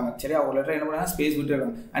எழுதியிருக்காங்க. சரியா, ஒரு லெட்டர் என்ன பண்ணுறாங்க, ஸ்பேஸ் விட்டு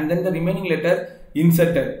எழுதுறாங்க. And then the remaining letter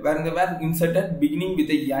inserted, வேற இந்த வேர் inserted beginning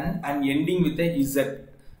with N and ending with Z.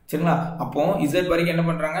 சரிங்களா, அப்போ Z வரைக்கும் என்ன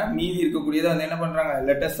பண்றாங்க, மீதி இருக்கக்கூடியதை வந்து என்ன பண்றாங்க,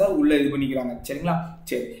 லெட்டர்ஸை உள்ள இது பண்ணிக்கிறாங்க. சரிங்களா,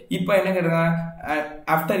 சரி இப்போ என்ன கேட்குறாங்க,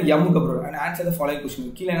 ஆஃப்டர் எம்க்கு அப்புறம் ஆன்சர் த ஃபாலோயிங் கொஸ்டின்.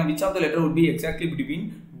 கீழே which of the letter would be exactly between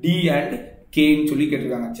D and K ன்னு சொல்லி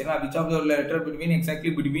கேட்டிருக்காங்க. சரிங்களா, which of the letter between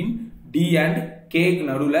exactly between D and K க்கு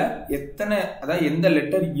நடுவில் எத்தனை, அதாவது எந்த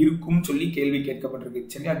லெட்டர் இருக்கும்னு சொல்லி கேள்வி கேட்கப்பட்டிருக்கு.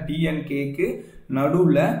 சரிங்களா, D and K க்கு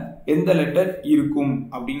நடுவில் எந்த லெட்டர் இருக்கும்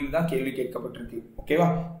அப்படிங்கிறது தான் கேள்வி கேட்கப்பட்டிருக்கு. ஓகேவா,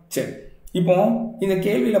 சரி இப்போ இந்த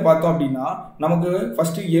கேள்வியில பார்த்தோம் அப்படின்னா நமக்கு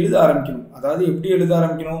ஃபர்ஸ்ட் எழுத ஆரம்பிக்கணும். அதாவது எப்படி எழுத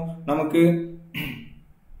ஆரம்பிக்கணும், நமக்கு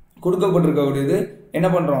கொடுக்கப்பட்டிருக்கக்கூடியது என்ன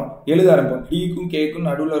பண்றோம், எழுத ஆரம்பிப்போம். டிக்கும் கேக்கும்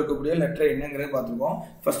நடுவில் இருக்கக்கூடிய லெட்டர் என்னங்கிறத பார்த்துருக்கோம்.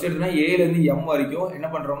 ஃபர்ஸ்ட் எடுத்தோம்னா ஏலேருந்து எம் வரைக்கும் என்ன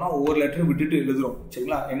பண்றோம்னா ஒவ்வொரு லெட்டர் விட்டுட்டு எழுதுறோம்.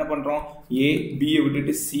 சரிங்களா, என்ன பண்றோம், ஏ பியை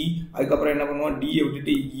விட்டுட்டு சி, அதுக்கப்புறம் என்ன பண்ணுவோம் டியை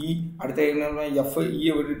விட்டுட்டு இ, அடுத்த என்ன பண்ணுவோம் எஃப்,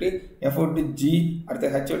 இயை விட்டுட்டு எஃப் விட்டு ஜி,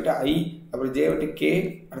 அடுத்த ஹெச் விட்டு ஐ, அப்புறம் ஜே விட்டு கே,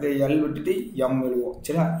 அடுத்த எல் விட்டுட்டு எம் எழுதுவோம்.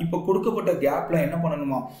 சரிங்களா, இப்போ கொடுக்கப்பட்ட கேப்ல என்ன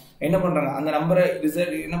பண்ணணுமா, என்ன பண்றாங்க அந்த நம்பரை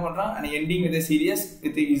ரிசல்ட் என்ன பண்றோம், அந்த எண்டிங் வித் சீரியஸ்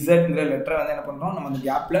வித் இசட்ங்கிற லெட்டரை வந்து என்ன பண்றோம், நம்ம அந்த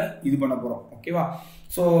கேப்ல இது பண்ண போறோம். ஓகேவா,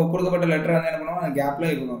 ஸோ கொடுக்கப்பட்ட லெட்டர் வந்து என்ன பண்ணுவோம், அந்த கேப்ல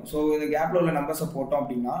இருக்கணும். ஸோ இந்த கேப்ல உள்ள நம்பர்ஸை போட்டோம்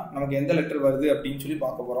அப்படின்னா நமக்கு எந்த லெட்டர் வருது அப்படின்னு சொல்லி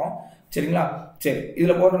பார்க்க போறோம். சரிங்களா, சரி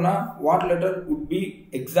இதுல போட்டோம்னா what letter would be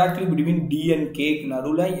exactly between D and K க்கு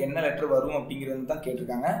நடுவில் என்ன லெட்டர் வரும் அப்படிங்கிறது தான்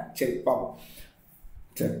கேட்டிருக்காங்க. சரி பார்ப்போம்.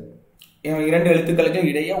 சரி இரண்டு எழுத்துக்களுக்கு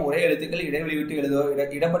இடையே ஒரே எழுத்துக்கள் இடைவெளி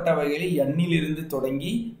விட்டு இடப்பட்ட வகையில் எண்ணிலிருந்து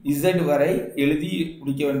தொடங்கி Z வரை எழுதி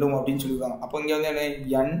முடிக்க வேண்டும் அப்படின்னு சொல்லியிருக்காங்க. அப்போ இங்கே வந்து என்ன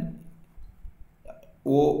என்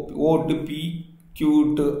O to P Q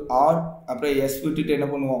to R அப்புறம் S விட்டுட்டு என்ன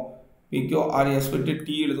பண்ணுவோம் PQ R S விட்டு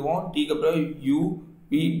T எழுதுவோம். Tக்கு அப்புறம் U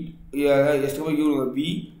V S U V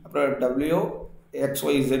அப்புறம் W X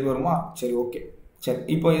Y Z வருமா? சரி ஓகே. சரி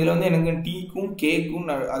இப்போ இதில் வந்து எனக்கு Tக்கும் Kக்கும்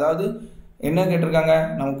அதாவது என்ன கேட்டிருக்காங்க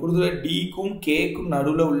நம்ம கொடுத்துற Dக்கும் Kக்கும்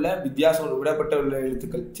நடுவில் உள்ள வித்தியாசம் விடப்பட்ட உள்ள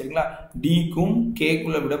எழுத்துக்கள் சரிங்களா. Dக்கும்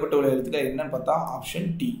Kக்குள்ள விடப்பட்ட உள்ள எழுத்துக்கள் என்னன்னு பார்த்தா ஆப்ஷன்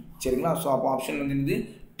T சரிங்களா. ஸோ அப்போ ஆப்ஷன் வந்து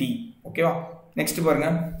T ஓகேவா. நெக்ஸ்ட் பாருங்க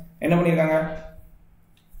என்ன பண்ணியிருக்காங்க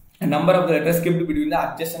number of the letters skipped between the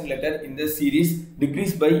adjacent letter in the series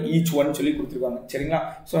decrease by each one சொல்லி கொடுத்துருக்காங்க சரிங்களா.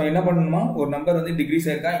 ஸோ என்ன பண்ணணுமா ஒரு நம்பர் வந்து டிக்ரீஸ்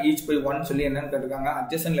ஆயிருக்கா each by 1 சொல்லி என்னன்னு கேட்டிருக்காங்க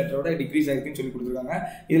adjacent letterோட டிக்ரீஸ் ஆயிருக்குன்னு சொல்லி கொடுத்துருக்காங்க.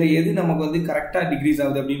 இதில் எது நமக்கு வந்து கரெக்டாக டிக்ரீஸ்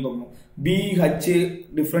ஆகுது அப்படின்னு பார்க்கணும். BH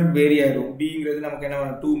டிஃப்ரெண்ட் வேரி ஆயிடும். Bங்கிறது நமக்கு என்ன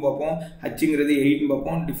 2 பார்ப்போம், Hங்கிறது 8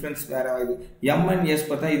 பார்ப்போம், டிஃப்ரென்ஸ் வேற ஆகுது. M and S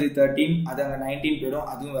பார்த்தா இது 13 அது அங்கே 19 போயிடும்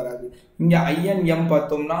அதுவும் வராது. இங்கே I and M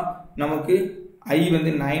பார்த்தோம்னா நமக்கு I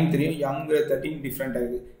வந்து 9 தெரியும் M 13 டிஃப்ரெண்ட்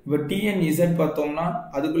ஆகுது. இப்போ T and Z பார்த்தோம்னா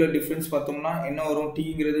அதுக்குள்ள டிஃப்ரென்ஸ் பார்த்தோம்னா என்ன வரும்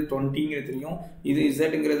Tங்கிறது 20ங்கிறது தெரியும் இது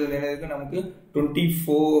Zங்கிறது என்னதுக்கு நமக்கு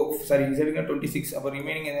 24 சாரி Zங்கிறது 26 அப்போ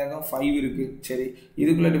ரிமைனிங் என்ன 5 இருக்கு. சரி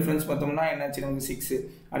இதுக்குள்ள டிஃப்ரென்ஸ் பார்த்தோம்னா என்னாச்சு நமக்கு 6.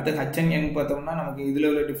 அடுத்து H and N பார்த்தோம்னா நமக்கு இதுல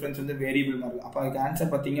உள்ள டிஃப்ரென்ஸ் வந்து வேரியபிள் மாதிரி. அப்போ அதுக்கு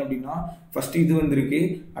ஆன்சர் பார்த்தீங்க அப்படின்னா ஃபர்ஸ்ட் இது வந்திருக்கு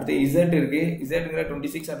அடுத்து Z இருக்கு Zங்கிறது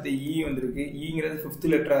 26 அடுத்து E வந்திருக்கு Eங்கிறது 5th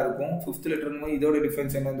லெட்டரா இருக்கும் 5th லெட்டர்னு போது இதோட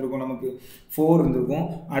டிஃப்ரென்ஸ் என்ன இருந்திருக்கும் நமக்கு 4 இருந்திருக்கும்.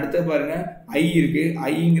 அடுத்து பாருங்க I இருக்கு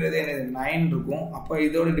Iங்கிறது என்னது 9 இருக்கும். அப்போ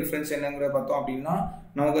இதோட டிஃப்ரென்ஸ் என்னங்கிறத பார்த்தோம் அப்படின்னா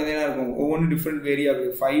நமக்கு வந்து என்ன இருக்கும் ஒவ்வொன்றும் டிஃப்ரெண்ட் வேரி ஆகுது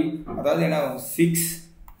 5 அதாவது என்ன 6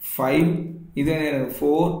 5 இது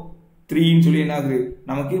 4 3ன்னு சொல்லி என்ன ஆகுது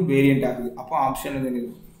நமக்கு வேரியன்ட் ஆகுது. அப்போ ஆப்ஷன் வந்து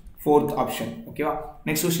 4th ஆப்ஷன் ஓகேவா.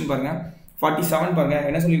 நெக்ஸ்ட் क्वेश्चन பாருங்க 47 பாருங்க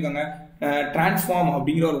என்ன சொல்லியிருக்காங்க transform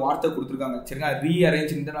அப்படிங்கிற ஒரு வார்த்தை கொடுத்துருக்காங்க சரிங்களா.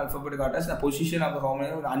 rearrange in the alphabetic order the position of the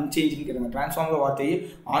harmonic unchanged கேட்குறாங்க. transform வார்த்தையை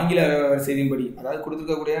ஆங்கில செய்தியின்படி அதாவது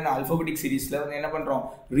கொடுத்துருக்கக்கூடிய alphabetic சீரீஸ்ல வந்து என்ன பண்றோம்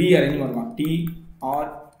rearrange பண்ணலாம்.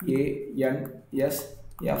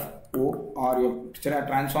 TRANSFORM சரியா.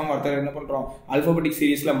 transform வார்த்தை என்ன பண்றோம் alphabetic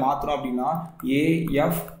சீரீஸ்ல மாத்துறோம் அப்படின்னா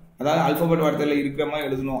AF அதாவது alphabet வார்த்தையில இருக்கிற மாதிரி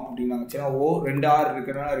எழுதணும் அப்படின்னாங்க சரியா. O 2 R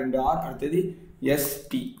இருக்கிறனால 2 R அடுத்தது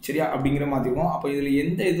ST சரியா அப்படிங்கிற மாதிரிக்கும். அப்போ இதில்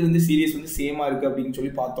எந்த இது வந்து சீரியஸ் வந்து சேமாக இருக்குது அப்படின்னு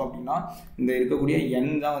சொல்லி பார்த்தோம் அப்படின்னா இந்த இருக்கக்கூடிய N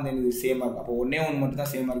தான் வந்து எனக்கு சேமாக இருக்குது. அப்போ ஒன்னே ஒன்று மட்டும்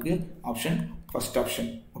தான் சேமாக இருக்குது option first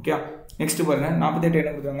option okay. Next பாருங்க 48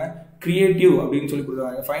 என்ன கொடுத்தாங்க கிரியேட்டிவ் அப்படின்னு சொல்லி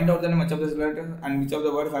கொடுத்தாங்க. Find out the much of the letters and which of the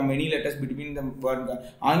words are many letters between the word.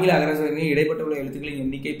 ஆங்கில அகரவரிசையில் இடைப்பட்டுள்ள எழுத்துக்களின்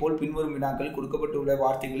எண்ணிக்கை போல் பின்வரும் வினாக்கள் கொடுக்கப்பட்டுள்ள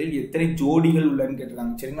வார்த்தைகளில் எத்தனை ஜோடிகள் உள்ளன்னு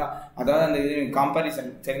கேட்டிருக்காங்க சரிங்களா. அதாவது அந்த இது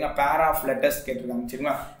கம்பாரிசன் சரிங்களா பேர் ஆஃப் லெட்டர்ஸ் கேட்டிருக்காங்க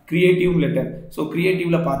சரிங்களா. கிரியேட்டிவ் லெட்டர் ஸோ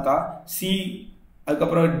கிரியேட்டிவ்ல பார்த்தா C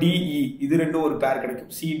அதுக்கப்புறம் DE இது ரெண்டும் ஒரு பேர்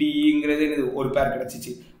கிடைக்கும். CDEங்கிறது ஒரு பேர்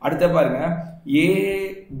கிடைச்சிச்சு. அடுத்த பாருங்க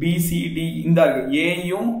ABCD இந்த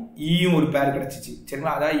ஏயும் ஈயும் ஒரு பேர் கிடைச்சிச்சு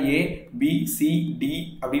சரிங்களா. அதாவது ABCD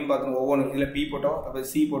அப்படின்னு பார்த்தோம் ஒவ்வொன்று இதில் B போட்டோம் அப்போ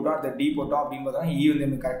C போட்டோம் அடுத்த D போட்டோம் அப்படின்னு பார்த்தோம்னா E வந்து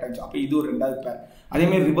எனக்கு கரெக்ட் ஆச்சு. அப்போ இது ஒரு ரெண்டாவது பேர்.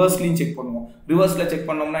 அதேமாதிரி ரிவர்ஸ்லையும் செக் பண்ணுவோம். ரிவர்ஸில் செக்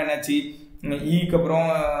பண்ணோம்னா என்னாச்சு ஈக்கு அப்புறம்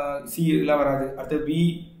C இதெல்லாம் வராது. அடுத்து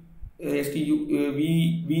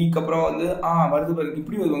விக்கு அப்புறம் வந்து வருது பாருங்க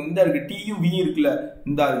இப்படி வருவாங்க. இந்த இருக்கு டியும் வி இருக்குல்ல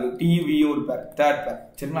இந்த இருக்கு டியும் வியும் ஒரு பேர் தேர்ட் பேர்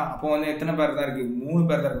சரிங்களா. அப்போ வந்து எத்தனை பேர் தான் இருக்கு 3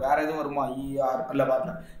 பேர் தான். வேற எதுவும் வருமா ER இல்ல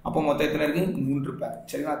பாருங்க. அப்போ மொத்தம் எத்தனை இருக்கு 3 பேர்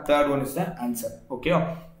சரிங்களா. Third one is the answer ஓகேவா.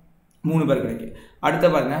 3 பேர் கிடைக்கும். அடுத்த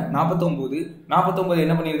பாருங்க 49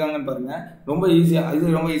 என்ன பண்ணியிருக்காங்கன்னு பாருங்க ரொம்ப ஈஸியா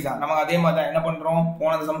இது ரொம்ப ஈஸியா நமக்கு அதே மாதிரி தான் என்ன பண்றோம்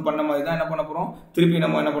போனது சம் பண்ண மாதிரி தான் என்ன பண்ண போறோம் திருப்பி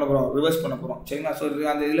நம்ம என்ன பண்ண போறோம் ரிவர்ஸ் பண்ண போறோம் சரிங்களா. ஸோ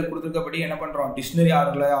அந்த இதில் கொடுத்துருக்கப்படி என்ன பண்றோம் டிக்ஷனரி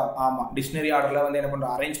ஆர்டர்ல டிக்ஷனரி ஆர்டர்ல வந்து என்ன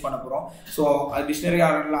பண்றோம் அரேஞ்ச் பண்ண போறோம். ஸோ அது டிக்ஷனரி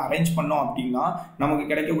ஆர்டர்ல அரேஞ்ச் பண்ணோம் அப்படின்னா நமக்கு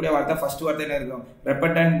கிடைக்கக்கூடிய வார்த்தை ஃபர்ஸ்ட் வார்த்தை என்ன இருக்கும்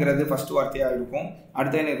ரெப்பட்டன்ங்கிறது ஃபர்ஸ்ட் வார்த்தையா இருக்கும்.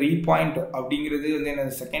 அடுத்து என்ன ரீபாயிண்ட் அப்படிங்கிறது வந்து என்ன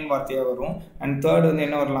செகண்ட் வார்த்தையா வரும். அண்ட் தேர்ட் வந்து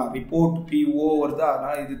என்ன வரலாம் ரிப்போர்ட் PO வருது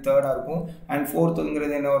அதனால இது தேர்டா இருக்கும். அண்ட்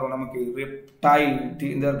ஃபோர்த்துங்கிறது என்ன வரும் நமக்கு ரெப்டைல்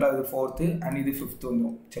இந்த இடத்துல ஃபோர்த்து அண்ட் இது ஃபிஃப்த்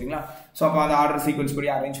வந்துடும் சரிங்களா. ஸோ அப்போ அந்த ஆர்டர் சீக்வன்ஸ்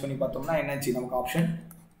படி அரேஞ்ச் பண்ணி பார்த்தோம்னா என்னாச்சு நமக்கு ஆப்ஷன்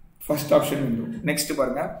ஃபர்ஸ்ட் ஆப்ஷன் வந்துடும். நெக்ஸ்ட்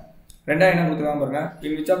பாருங்க ரெண்டாவது என்ன கொடுத்துருக்காங்க பாருங்க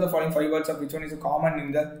in which of the following 5 words of which one is common in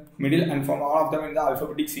the middle and from all of them in the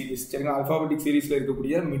alphabetic series சரிங்களா. alphabetic seriesல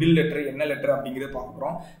இருக்கக்கூடிய மிடில் லெட்டர் என்ன லெட்டர் அப்படிங்கிறத பார்க்க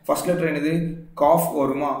போறோம். ஃபர்ஸ்ட் லெட்டர் என்னது காஃப்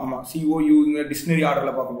வருமா ஆமா COU இங்க டிக்ஷனரி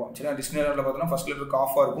ஆர்டர்ல பார்க்க போறோம் சரிங்களா. டிக்ஷனரி ஆர்டர்ல பார்த்தோம்னா ஃபர்ஸ்ட் லெட்டர்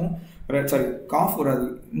காஃபா இருக்கும் சாரி காஃப் வராது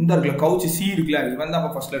இந்த இருக்குல்ல கவுச் C இருக்குல்ல இவன் தான்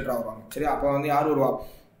அப்போ ஃபர்ஸ்ட் லெட்டரா வருவாங்க சரி. அப்போ வந்து யார் வருவா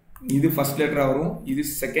இது ஃபர்ஸ்ட் லெட்டரா வரும் இது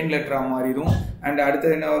செகண்ட் லெட்டரா மாறிடும். அண்ட்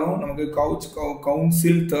அடுத்தது என்ன வரும் நமக்கு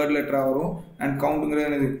கவுன்சில் தேர்ட் லெட்டரா வரும். அண்ட் கவுண்ட்ங்கிறது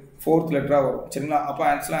என்னது ஃபோர்த் லெட்டரா வரும் சரிங்களா. அப்போ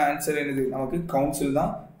ஆன்சர் என்னது நமக்கு கவுன்சில்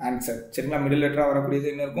தான் ஆன்சர். சரிங்களா, மிடில் லெட்டரா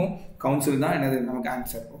வரக்கூடியது என்ன இருக்கும், கவுன்சில் தான் என்னது நமக்கு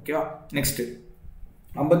ஆன்சர். ஓகேவா. நெக்ஸ்ட்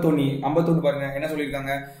 51 பாருங்க என்ன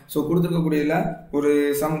சொல்லியிருக்காங்க. ஸோ கொடுத்துருக்கக்கூடியதுல ஒரு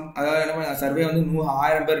சம், அதாவது என்ன பண்ண சர்வே வந்து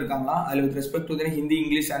 1000 பேர் இருக்காங்களா, அதில் with respect to Hindi,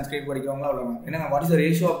 English, Sanskrit படிக்கிறவங்களா அவ்வளோ என்னங்க, what is the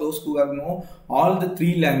ratio of those who have no all the 3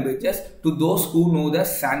 languages to those who know த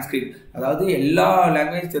சான்ஸ்கிரிட். அதாவது எல்லா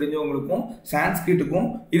லாங்குவேஜ் தெரிஞ்சவங்களுக்கும் சான்ஸ்கிரிட்டுக்கும்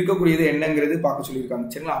இருக்கக்கூடியது என்னங்கிறது பார்க்க சொல்லியிருக்காங்க.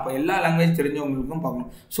 சரிங்களா, அப்போ எல்லா லாங்குவேஜ் தெரிஞ்சவங்களுக்கும் பார்க்கணும்.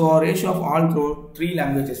 So ratio of all 3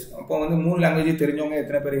 languages, அப்போ வந்து 3 லாங்குவேஜ் தெரிஞ்சவங்க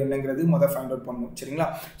எத்தனை பேர் என்னங்கிறது முதல் ஃபைண்ட் அவுட் பண்ணணும். சரிங்களா,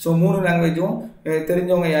 ஸோ 3 லாங்குவேஜும்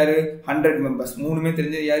தெரிஞ்சவங்க யாரு, 100 மெம்பர்ஸ். 3மே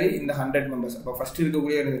தெரிஞ்சது யாரு, இந்த 100 மெம்பர்ஸ். அப்போ ஃபர்ஸ்ட்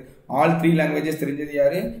இருக்கக்கூடிய ஆல் 3 லாங்குவேஜஸ் தெரிஞ்சது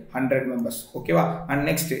யாரு, 100 மெம்பர்ஸ். ஓகேவா. அண்ட்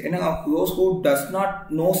நெக்ஸ்ட் என்னங்க, those who does not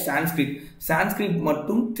know Sanskrit, Sanskrit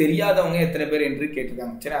மட்டும் தெரியாதவங்க எத்தனை பேர் என்று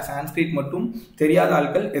கேட்டிருக்காங்க. சரி, சான்ஸ்கிரிட் மட்டும் தெரியாத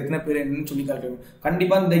ஆட்கள் எத்தனை பேர் என்று சொல்லி காட்டுறாங்க.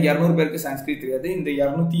 கண்டிப்பா இந்த 200 பேருக்கு சான்ஸ்கிரிட் தெரியாது, இந்த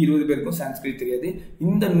 220 பேருக்கும் சான்ஸ்கிரிட் தெரியாது,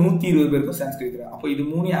 இந்த 120 பேருக்கும் சான்ஸ்கிரிட் தெரியாது. அப்போ இது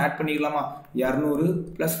 3 ஆட் பண்ணிக்கலாமா, 200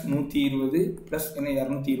 பிளஸ் 120 பிளஸ் என்ன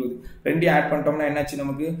 220, 2 ஆட் பண்ணிட்டோம்னா என்னாச்சு,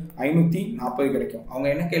 நமக்கு 540 கிடைக்கும். அவங்க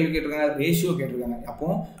என்ன கேள்வி கேட்டிருக்காங்க, ரேஷியோ கேட்டிருக்காங்க. அப்போ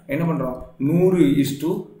என்ன பண்றோம்,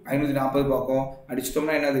 100:540 பார்க்கும்,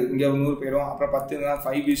 அடிச்சிட்டோம்னா என்னது, இங்க 100 பேரும், அப்புறம் 10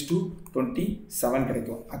 5:27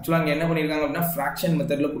 கிடைக்கும். ஆக்சுவலா இங்க என்ன பண்ணிருக்காங்க அப்படின்னா ஃபிராக்ஷன்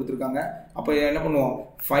மெத்தட்ல கொடுத்துருக்காங்க. அப்போ என்ன பண்ணுவோம்,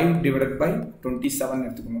 5/27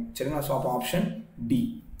 எடுத்துக்கணும். சரிங்களா, ஸோ அப்போ option D.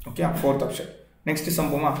 Okay, 4th option. Next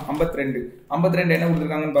sum போமா, 52 என்ன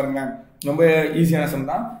கொடுத்துருக்காங்கன்னு பாருங்க, ரொம்ப ஈஸியான சம்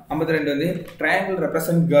தான். 52 வந்து ட்ரையாங்கிள்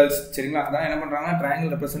ரெப்ரசன்ட் கேர்ள்ஸ். சரிங்களா, அதான் என்ன பண்றாங்க,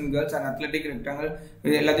 triangle represent girls and athletic rectangle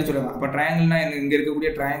இது எல்லாத்தையும் சொல்லுவாங்க. அப்போ ட்ரையாங்கிள்னா இங்க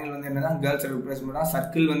இருக்கக்கூடிய ட்ரையாங்கிள் வந்து என்னன்னா கேர்ள்ஸ் ரெப்ரசென்ட் பண்ணா,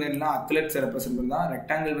 சர்க்கிள் வந்து என்ன அத்லெட்ஸ் ரெப்ரசென்ட் பண்ணா,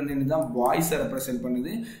 ரெக்டாங்கிள் வந்து என்னதான் பாய்ஸை ரெப்ரசென்ட்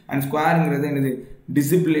பண்ணுது, அண்ட் ஸ்கொயருங்கிறது என்னது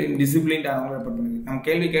டிசிப்ளின் ஆனவங்க ரெப்ரசென்ட் பண்ணுது. நம்ம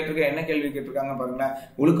கேள்வி கேட்டிருக்க, என்ன கேள்வி கேட்டிருக்காங்க பாருங்களேன்,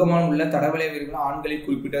 ஒழுக்கமான உள்ள தடவிலை வீரர்கள் ஆண்களை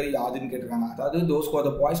குறிப்பிட்டது யாதுன்னு கேட்டிருக்காங்க. அதாவது those who are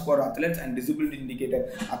the boys for athletes and discipline indicator,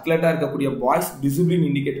 அத்லெட்டா இருக்கக்கூடிய பாய்ஸ் டிசிப்ளின்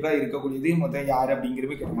இண்டிகேட்டரா இருக்கக்கூடியது மொத்தம் யார்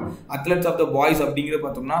அப்படிங்கிறது கேட்கணும். அத்லெட்ஸ் ஆஃப் த பாய்ஸ் அப்படிங்கிறத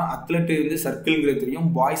பார்த்தோம்னா அத்லெட் வந்து சர்க்கிள்ங்கிறது தெரியும்,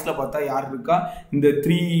 பாய்ஸ்ல பார்த்தா யார் இருக்கா, இந்த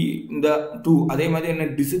 3 இந்த 2. அதே மாதிரி என்ன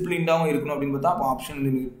டிசிப்ளின்டாகவும் இருக்கணும் அப்படின்னு பார்த்தா அப்போ ஆப்ஷன்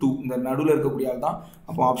 2, இந்த நடுவில் இருக்கக்கூடிய ஆள் தான்.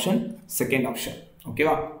 அப்போ ஆப்ஷன் செகண்ட் ஆப்ஷன்.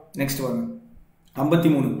 ஓகேவா. நெக்ஸ்ட் வாங்க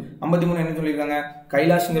 53 என்ன சொல்லியிருக்காங்க,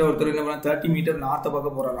 கைலாஷ்ங்கிற ஒருத்தர் என்ன பண்ணா 30 மீட்டர் நார்த்த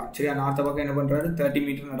பக்கம் போறாராம். சரியா, நார்த்த பக்கம் என்ன பண்றாரு, 30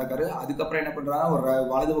 மீட்டர் நடக்காரு. அதுக்கப்புறம் என்ன பண்றாரா, ஒரு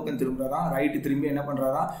வலது பக்கம் திரும்புறாரா, ரைட்டு திரும்பி என்ன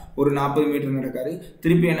பண்றாரா, ஒரு 40 மீட்டர் நடக்காரு.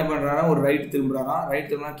 திருப்பி என்ன பண்றாரா, ஒரு ரைட் திரும்புறாரா, ரைட்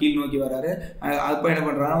திரும்பினா கீழ் நோக்கி வராரு. அப்ப என்ன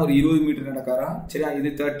பண்றாரா, ஒரு 20 மீட்டர் நடக்காரா. சரியா,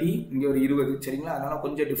 இது 30, இங்க ஒரு 20. சரிங்களா, அதனால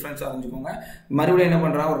கொஞ்சம் டிஃபரன்ஸ் அறிஞ்சுக்கோங்க. மறுபடியும் என்ன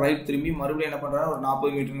பண்றா, ஒரு ரைட் திரும்பி மறுபடியும் என்ன பண்றா, ஒரு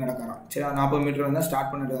 40 மீட்டர் நடக்காரா. சரியா, 40 மீட்டர் வந்து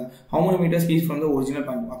ஸ்டார்ட் பண்ணிட்டு how many meters is from the original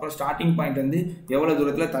point. அப்புறம் ஸ்டார்டிங் பாயிண்ட் வந்து எவ்வளவு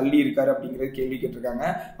தூரத்துல தள்ளி இருக்காரு அப்படிங்கறது கேள்வி கேட்டிருக்காங்க.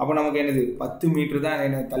 அப்போ நமக்கு என்னது 10 மீட்டர் தான்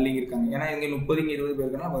என்ன தள்ளி இருக்காங்க. ஏன்னா இங்க 30 இங்க 20 பேர்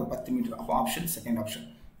இருக்காங்க, 10 மீட்டர். அப்போ option second option.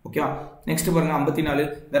 Okay, next பாருங்க 54.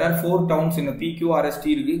 there are 4 towns in the PQRST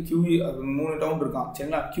இருக்கு. Q 3 டவுன் இருக்கான்.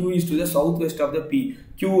 சரிங்களா, Q is to the south west of the P.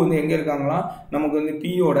 Q வந்து எங்க இருக்காங்களா, நமக்கு வந்து P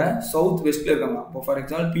யோட சவுத் வெஸ்ட்ல இருக்காங்க. இப்போ ஃபார்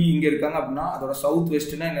எக்ஸாம்பிள் P இங்க இருக்காங்க அப்படின்னா அதோட சவுத்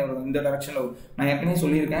வெஸ்ட்னா என்ன வரும், இந்த டைரக்ஷன்ல வரும். நான் ஏற்கனவே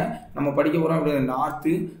சொல்லியிருக்கேன், நம்ம படிக்க போறோம் அப்படி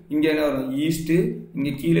நார்த்து, இங்க என்ன வரும் ஈஸ்ட், இங்க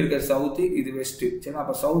கீழே இருக்க சவுத்து, இது வெஸ்ட். சரிங்களா,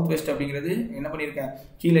 அப்போ சவுத் வெஸ்ட் அப்படிங்கிறது என்ன பண்ணியிருக்கேன்,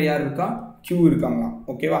 கீழே யார் இருக்கா, Q இருக்காங்களா.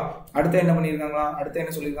 ஓகேவா. அடுத்து என்ன பண்ணியிருக்காங்களா, அடுத்து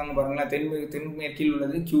என்ன சொல்லியிருக்காங்க பாருங்களேன், தென்மேற்கில்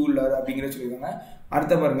உள்ளது Q உள்ளது அப்படிங்கிறத சொல்லியிருக்காங்க.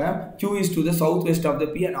 அடுத்த பாருங்க, Q is to the south west of the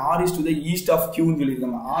P and R is to the east of Q ன்னு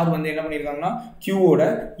சொல்லியிருக்காங்க. R வந்து என்ன பண்ணியிருக்காங்கன்னா Q ஓட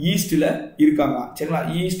ஈஸ்ட்ல இருக்காங்க. சரிங்களா,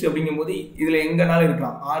 ஈஸ்ட் அப்படிங்கும் போது இதுல எங்கனாலும்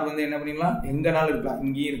இருக்கலாம். R வந்து என்ன பண்ணிக்கலாம், எங்கனாலும் இருக்கலாம்,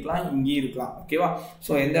 இங்கேயும் இருக்கலாம், இங்கேயும் இருக்கலாம். ஓகேவா,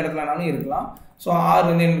 ஸோ எந்த இடத்துலனாலும் இருக்கலாம். ஸோ R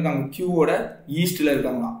வந்து என்ன இருக்காங்க, Q ஓட ஈஸ்ட்ல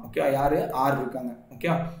இருக்காங்களா. ஓகே, யாரு R இருக்காங்க.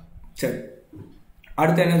 ஓகே, சரி.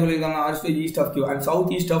 அடுத்து என்ன சொல்லியிருக்காங்க, R is the east of Q and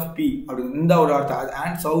south east of P அப்படின்னு இந்த ஒரு வார்த்தை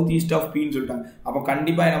and south east of P ன்னு சொல்லிட்டாங்க. அப்போ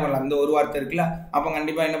கண்டிப்பா என்ன பண்ணலாம், அந்த ஒரு வார்த்தை இருக்குல்ல, அப்போ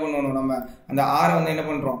கண்டிப்பா என்ன பண்ணணும், நம்ம அந்த R வந்து என்ன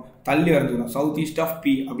பண்றோம், தள்ளி வரைஞ்சிடும். சவுத் ஈஸ்ட் ஆஃப்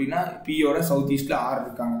P அப்படின்னா P யோட சவுத் ஈஸ்ட்ல R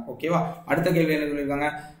இருக்காங்க. ஓகேவா. அடுத்த கேள்வி என்ன சொல்லியிருக்காங்க,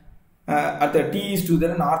 அடுத்த T is to the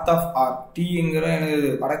north of R. Tங்கிற என்னது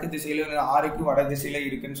வடக்கு திசையில, ஆருக்கு வட திசையில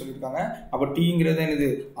இருக்குன்னு சொல்லியிருக்காங்க. அப்போ Tங்கிறது என்னது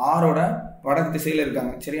ஆரோட வடக்கு திசையில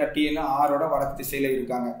இருக்காங்க. சரியா, Tன்னா ஆரோட வடக்கு திசையில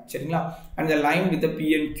இருக்காங்க. சரிங்களா, and the line with the P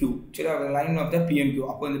and Q. சரி, line of the P and Q.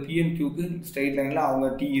 அப்போ இந்த P and Qக்கு ஸ்ட்ரெயிட் லைன்ல அவங்க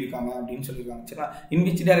T இருக்காங்க அப்படின்னு சொல்லியிருக்காங்க. சரிங்களா, in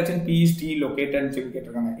which direction P is T located சொல்லி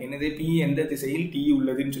கேட்டிருக்காங்க. என்னது P எந்த திசையில் T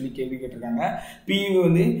உள்ளதுன்னு சொல்லி கேள்வி கேட்டிருக்காங்க. P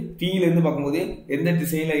வந்து Tல இருந்து பார்க்கும்போது எந்த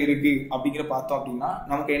திசையில இருக்கு அப்படிங்கிற பார்த்தோம் அப்படின்னா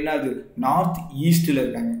நமக்கு என்ன ஆகுது, நார்த் ஈஸ்ட்ல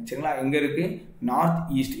இருக்காங்க. சரிங்களா, எங்க இருக்கு, நார்த்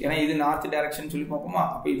ஈஸ்ட். ஏன்னா இது நார்த் டைரக்ஷன் சொல்லி பார்ப்போமா,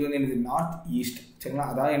 அப்போ இது வந்து என்னது நார்த் ஈஸ்ட். சரிங்களா,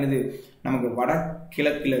 அதான் என்னது நமக்கு வட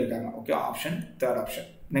கிழக்குல இருக்காங்க. Okay, option third option.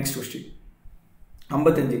 Next question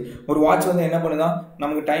 55. ஒரு வாட்ச் வந்து என்ன பண்ணுதான்,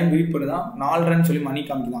 நமக்கு டைம் ரீட் பண்ணுதான், 4:30 சொல்லி மணி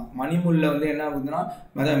காமிக்குதான். மணி முள்ள வந்து என்ன ஆகுதுன்னா,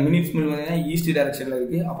 அதாவது மினிட்ஸ் மில் வந்து ஈஸ்ட் டைரக்ஷன்ல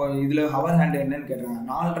இருக்கு. அப்போ இதுல ஹவர் ஹேண்ட் என்னன்னு கேட்டுருக்காங்க.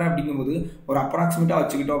 4:30 அப்படிங்கும்போது ஒரு அப்ராக்சிமேட்டா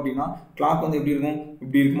வச்சுக்கிட்டோம் அப்படின்னா கிளாக் வந்து எப்படி இருக்கும்,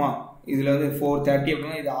 இப்படி இருக்குமா, இதுல வந்து 4:30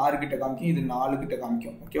 அப்படின்னா இது 6 கிட்ட காமிக்கும், இது 4 கிட்ட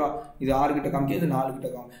காமிக்கும். ஓகேவா, இது 6 கிட்ட காமிக்கும், இது 4 கிட்ட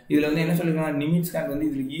காமிக்கும். இதுல வந்து என்ன சொல்லிருக்காங்க, நிமிட்ஸ் ஹேண்ட் வந்து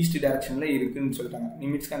இதுல ஈஸ்ட் டைரக்ஷன்ல இருக்குன்னு சொல்லிட்டாங்க.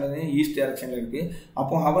 நிமிட்ஸ் ஹேண்ட் வந்து ஈஸ்ட் டைரக்ஷன்ல இருக்கு.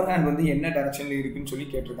 அப்போ ஹவர் ஹேண்ட் வந்து என்ன டைரக்ஷன்ல இருக்குன்னு சொல்லி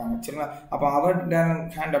கேட்டிருக்காங்க. சரிங்களா, அப்போ ஹவர்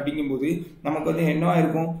ஹேண்ட் அப்படிங்கும்போது நமக்கு வந்து என்ன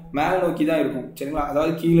இருக்கும், மேல நோக்கி தான் இருக்கும். சரிங்களா,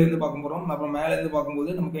 அதாவது கீழே இருந்து பார்க்க போறோம், அப்புறம் மேல இருந்து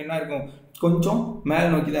பார்க்கும்போது நமக்கு என்ன இருக்கும், கொஞ்சம் மேல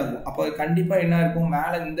நோக்கி தான் இருக்கும். அப்போ கண்டிப்பா என்ன இருக்கும்,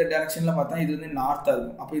 மேல இந்த டைரக்ஷன்ல பார்த்தா இது வந்து நார்த்தா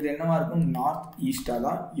இருக்கும். அப்போ இது என்னவா இருக்கும், நார்த் ஈஸ்டா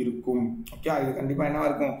தான் இருக்கும். ஓகே, இது கண்டிப்பா என்னவா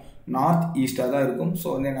இருக்கும், நார்த் ஈஸ்டா தான் இருக்கும். ஸோ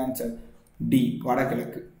வந்து என்ன ஆன்சர், டி,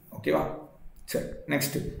 வடகிழக்கு. ஓகேவா, சரி.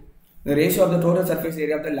 Next, the ratio of the total surface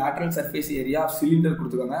area of the lateral surface area of cylinder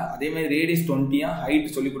கொடுத்துருக்காங்க. அதே மாதிரி ரேடியஸ் 20 ஹைட்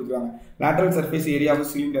சொல்லி கொடுத்துருக்காங்க. lateral surface area of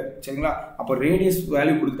cylinder. சரிங்களா, அப்போ ரேடியஸ்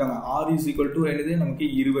வேல்யூ கொடுத்துருக்காங்க. r is equal to என்னது, நமக்கு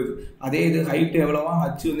 20. அதே இது ஹைட் எவ்வளவா,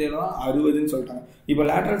 h வந்து எவ்வளவா, 60ன்னு சொல்லிட்டாங்க. இப்போ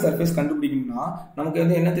lateral surface கண்டுபிடிக்கணும்னா நமக்கு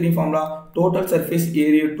வந்து என்ன தெரியும் formula, total surface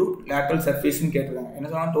area to lateral surface ன்னு கேட்டிருக்காங்க. என்ன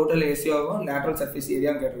சொன்னா, டோட்டல் ஏரியாவும் lateral surface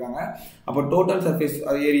ஏரியான்னு கேட்டிருக்காங்க. அப்போ டோட்டல் சர்ஃபேஸ்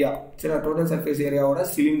ஏரியா, சரி, டோட்டல் சர்ஃபேஸ் ஏரியாவோட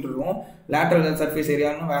சிலிண்டரும் lateral surface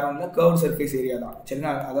ஏரியான்னு வேற ஒன்று curved surface ஏரியா தான்.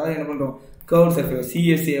 சரிங்களா, அதாவது என்ன பண்றோம், curved surface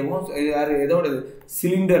CSAவும் எதோட,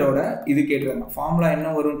 சிலிண்டரோட இது கேட்டிருக்காங்க. ஃபார்முலா என்ன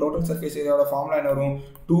வரும், டோட்டல் சர்ஃபேஸ் ஏரியாவோட ஃபார்முலா என்ன வரும்,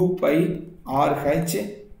 2πRH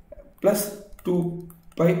plus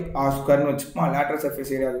 2πr² வச்சுக்கோமா, lateral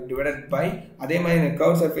surface area divided by, அதே மாதிரி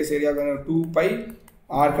curved surface ஏரியாவுக்கு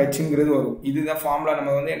 2πRHங்கிறது வரும். இதுதான் ஃபார்முலா. நம்ம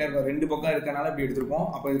வந்து என்ன இருக்கும், ரெண்டு பக்கம் இருக்கனால இப்படி எடுத்திருப்போம்.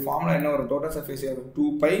 அப்போ இது ஃபார்முலா என்ன வரும், total surface area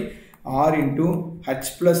 2πr into h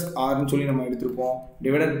plus r ன்னு சொல்லி நம்ம எடுத்திருப்போம்,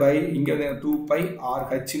 டிவைடட் பை இங்க வந்து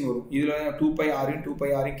 2πRH ன்னு வரும். இதுல 2πr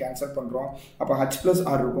 2πr கேன்சல் பண்றோம். அப்போ h plus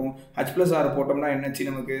r இருக்கும். h plus r போட்டோம்னா என்னாச்சு,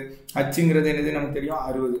 நமக்கு hங்கிறது என்னது நமக்கு தெரியும்,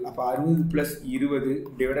 60. அப்போ 60 plus 20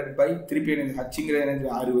 டிவைடட் பை திருப்பி என்னது, hங்கிறது என்னது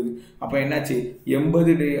 60. அப்போ என்னாச்சு,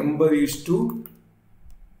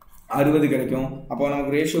 80:60 கிடைக்கும். அப்போ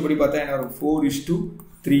நமக்கு ரேஷியோ படி பார்த்தா என்ன வரும்,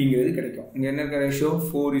 4:3ங்கிறது கிடைக்கும். இங்க என்ன இருக்க ரேஷியோ,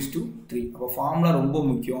 4:3. அப்போ ஃபார்முலா ரொம்ப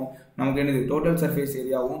முக்கியம். நமக்கு என்னது, டோட்டல் சர்ஃபேஸ்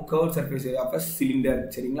ஏரியாவும் curve surface area of cylinder.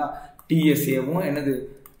 சரிங்களா, TSAவும் என்னது,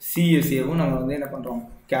 CSAவும் நம்ம வந்து என்ன பண்றோம்,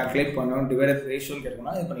 calculate பண்ணோம். டிவைடட் ரேஷியோன்னு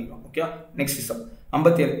கேட்கணும்னா இது பண்ணிக்கலாம். Okay, next sum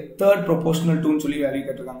 57. Third proportional 2 சொல்லி வேல்யூ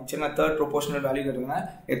கேட்டிருக்காங்க. சரிங்களா, தேர்ட் ப்ரொபோஷனல் வேல்யூ கேட்டிருக்காங்க.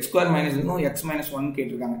 x² மைனஸ் இருக்கும், x மைனஸ் 1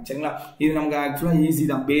 கேட்டிருக்காங்க. சரிங்களா, இது நமக்கு ஆக்சுவலாக ஈஸி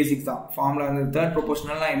தான், பேசிக் தான். ஃபார்முலா வந்து தேர்ட்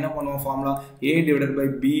ப்ரொபோஷனல்னா என்ன பண்ணுவோம், formula a divided by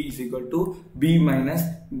b is equal to b minus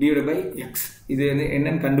divided by x. இது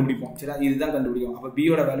என்னன்னு கண்டுபிடிப்போம். சரியா, இதுதான் கண்டுபிடிக்கும். அப்போ b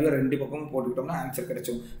யோட வேல்யூ ரெண்டு பக்கமும் போட்டுக்கிட்டோம்னா ஆன்சர்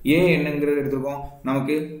கிடைச்சிடும். a என்னங்கிறது எடுத்துருக்கோம்,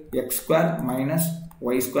 நமக்கு x² minus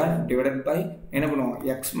y² divided by என்ன பண்ணுவோம்,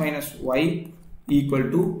 x minus y equal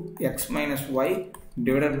to x minus y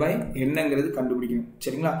divided by என்னங்கிறது கண்டுபிடிக்கணும்.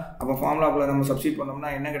 சரிங்களா, அப்போ ஃபார்முலாக்குள்ள நம்ம சப்ஸ்டிட் பண்ணோம்னா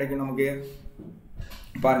என்ன கிடைக்கும் நமக்கு,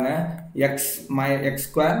 பாருங்க,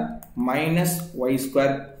 x² மைனஸ் y²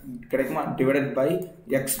 கிடைக்குமா, divided by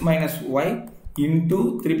x minus y into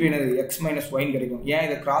திருப்பி என்னது x மைனஸ் ஒய்ன்னு கிடைக்கும். ஏன்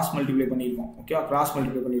இதை கிராஸ் மல்டிப்ளை பண்ணியிருக்கோம், ஓகேவா, கிராஸ்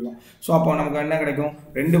மல்டிப்ளை பண்ணியிருக்கோம். ஸோ அப்போ நமக்கு என்ன கிடைக்கும்,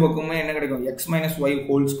 ரெண்டு பக்கமுமே என்ன கிடைக்கும், x minus Y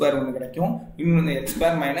whole square ஒன்று கிடைக்கும், இன்னொன்று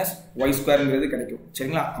x² மைனஸ் y²ங்கிறது கிடைக்கும்.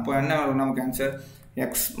 சரிங்களா, அப்போ என்ன வரும் நமக்கு answer,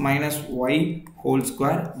 x minus y whole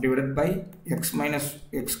square divided by x minus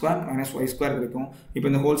x square minus y square கிடைக்கும். இப்போ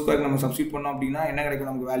இந்த ஹோல் ஸ்கொயர் நம்ம சப்ஸ்டிட் பண்ணோம் அப்படின்னா என்ன கிடைக்கும்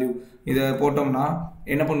நமக்கு வேல்யூ, இதை போட்டோம்னா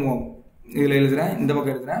என்ன பண்ணுவோம், இதில் எழுதுறேன், இந்த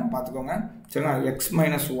பக்கம் எழுதுறேன் பார்த்துக்கோங்க. சரிங்களா, x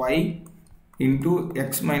minus y into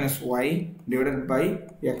x minus y divided by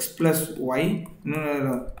x plus y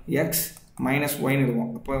இன்னொன்று x minus y ன்னு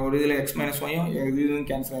இருக்கும். அப்போ ஒரு இதில் x minus y இதுவும்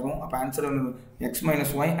கேன்சல் ஆகும். அப்போ ஆன்சர் வந்து x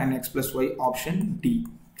minus y and x plus y option D.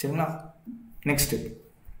 சரிங்களா, next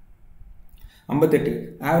 58.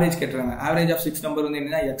 Average கேட்டுறாங்க. Average of 6 number வந்து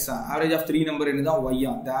என்னன்னா x, ஆவரேஜ் ஆஃப் 3 நம்பர் என்னன்னா y,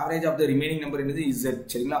 the average of the remaining number என்னது z.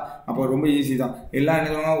 சரிங்களா, அப்போ ரொம்ப ஈஸி தான். எல்லாம் என்ன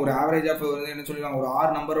சொல்லுவாங்க, ஒரு ஆவரேஜ் ஆஃப் வந்து என்ன சொல்லுவாங்க, ஒரு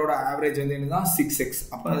 6 நம்பரோட ஆவரேஜ் வந்து என்னன்னா 6x.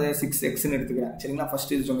 அப்போ அதை 6xன்னு எடுத்துக்கிறேன். சரிங்களா,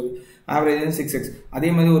 ஃபர்ஸ்ட் இது சொன்னது ஆவரேஜ் வந்து 6x. அதே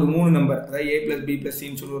மாதிரி ஒரு 3 நம்பர், அதாவது a plus b plus c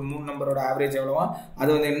ன்னு சொல்லி ஒரு 3 நம்பரோட ஆவரேஜ் எவ்வளவா, அது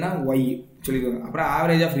வந்து என்ன y சொல்லிடுவாங்க. அப்புறம்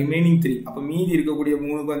ஆவரேஜ் ஆஃப் ரிமைனிங் 3, அப்போ மீதி இருக்கக்கூடிய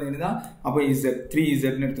 3க்கு வந்து என்னதான், அப்போ z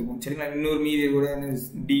 3zன்னு எடுத்துப்போம். சரிங்களா, இன்னொரு மீதி கூட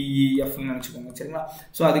DEFன்னு நினச்சிக்கோங்க. சரிங்களா,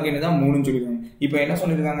 ஸோ அதுக்கு என்னதான் 3ன்னு சொல்லிடுவாங்க. இப்போ என்ன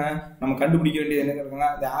சொல்லியிருக்காங்க, நம்ம கண்டுபிடிக்க வேண்டியது என்ன கேட்குறாங்க,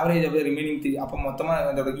 the average of the remaining 3. அப்போ மொத்தமாக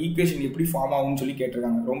அதோட ஈக்குவேஷன் எப்படி ஃபார்ம் ஆகும்னு சொல்லி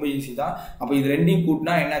கேட்டிருக்காங்க. ரொம்ப ஈஸி தான். அப்போ இது ரெண்டையும்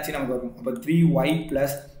கூட்டினா என்னாச்சு நமக்கு வரும், அப்போ 3y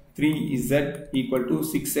plus 3z equal to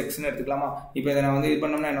 6x னு எடுத்துக்கலாமா இப்போ இத நான் வந்து இது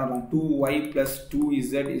பண்ணோம்னா என்ன வரலாம் 2y plus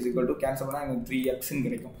 2z is equal to cancel பண்ணா எனக்கு 3x னு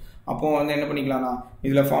கிடைக்கும் அப்போ வந்து என்ன பண்ணிக்கலாம்னா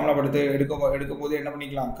இதுல ஃபார்முலா படுத்து எடுக்க போது என்ன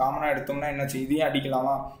பண்ணிக்கலாம் காமனா எடுத்தோம்னா என்னாச்சு இதையும்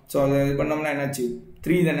அடிக்கலாமா சோ அது இது பண்ணோம்னா என்னாச்சு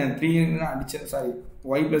 3 தானே 3 ன்னு அடிச்சேன் சாரி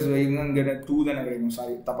y plus y ங்கற 2 தானே கிடைக்கும்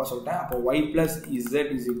சாரி தப்பா சொல்லிட்டேன் அப்போ y plus z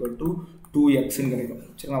is equal to 2x ன்னு கிடைக்கும்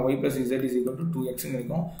சரிங்களா y plus z is equal to 2x ன்னு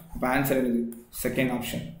கிடைக்கும் அப்ப ஆன்சர் என்னது செகண்ட்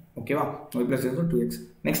ஆப்ஷன் ஓகேவா y plus z is equal to 2x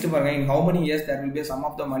next பாருங்க in how many years there will be a sum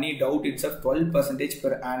of the money doubt itself 12%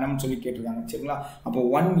 per annum சொல்லி கேட்டிருக்காங்க சரிங்களா அப்போ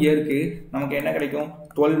 1 இயருக்கு நமக்கு என்ன கிடைக்கும்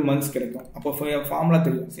 12 months கிடைக்கும் அப்போ ஃபார்முலா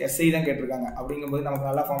தெரியும் SI தான் கேட்டிருக்காங்க அப்படிங்கும்போது நமக்கு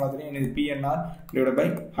நல்ல ஃபார்முலா தெரியும் இது PNR divided by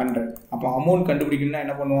 100 அப்போ அமௌண்ட் கண்டுபிடிக்கணும்னா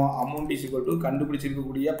என்ன பண்ணுவோம் amount is equal to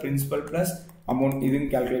கண்டுபிடிச்சிருக்கக்கூடிய principal plus amount இதுன்னு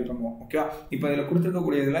கால்குலேட் பண்ணுவோம் ஓகேவா இப்போ இதில்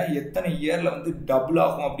கொடுத்துருக்கக்கூடியதுல எத்தனை இயர்ல வந்து டபுள்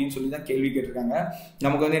ஆகும் அப்படின்னு சொல்லி தான் கேள்வி கேட்டிருக்காங்க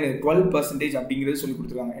நமக்கு வந்து 12% அப்படிங்கிறது சொல்லி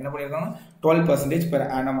கொடுத்துருக்காங்க என்ன பண்ணியிருக்காங்க 12% per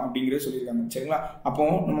annum அப்படிங்கிறது சொல்லியிருக்காங்க சரிங்களா அப்போ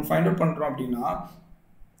நம்ம ஃபைண்ட் அவுட் பண்றோம் அப்படின்னா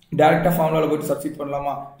டைரக்டா ஃபார்முலால போட்டு சப்ஸ்டிட்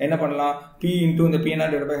பண்ணலாமா என்ன பண்ணலாம் p into இந்த PNR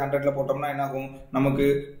divided by 100ல போட்டோம்னா என்ன ஆகும் நமக்கு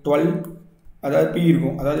 12 அதாவது p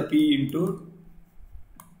இருக்கும் அதாவது p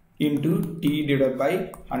into t divided by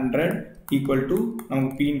 100 equal to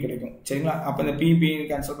நமக்கு p ன்னு கிடைக்கும் சரிங்களா அப்ப இந்த p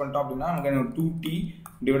கேன்சல் பண்ணிட்டோம் அப்படினா நமக்கு 2t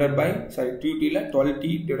divided by 2t ல 12t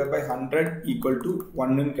divided by 100 equal to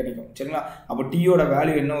 1 ன்னு கிடைக்கும் சரிங்களா அப்ப t யோட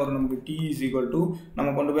வேல்யூ என்ன வரும் நமக்கு t is equal to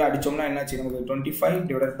நம்ம கொண்டு போய் அடிச்சோம்னா என்னாச்சு நமக்கு 25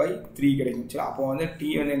 divided by 3 கிடைக்கும் சரி அப்போ வந்து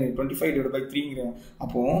t வந்து 25 divided by 3 ங்கறோம்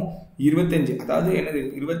அப்போ 25 அதாவது என்னது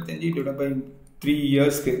 25 divided by 3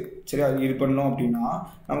 இயர்ஸ்க்கு சரி அது இது பண்ணோம் அப்படினா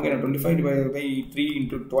நமக்கு என்ன 25 divided by 3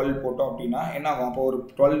 into 12 போட்டோம் அப்படினா என்ன ஆகும் அப்போ ஒரு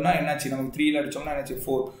 12 னா என்னாச்சு நமக்கு 3 ல அடிச்சோம்னா என்னாச்சு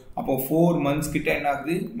 4 அப்போ 4 months கிட்ட என்ன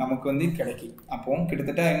ஆகுது நமக்கு வந்து கிடைக்கும் அப்போ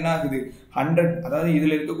கிட்டத்தட்ட என்ன ஆகுது 100 அதாவது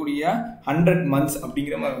இதுல இருக்கக்கூடிய 100 months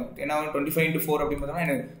அப்படிங்கற மாதிரி இருக்கும் என்ன 25 into 4 அப்படி பார்த்தா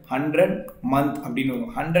என்ன 100 month அப்படினு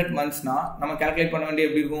வரும் 100 monthsனா நம்ம கால்குலேட் பண்ண வேண்டியது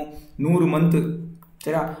எப்படி இருக்கும் 100 month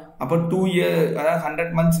சரியா அப்ப 2 இயர் அதாவது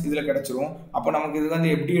 100 months இதுல கிடைச்சிரும் அப்ப நமக்கு இது வந்து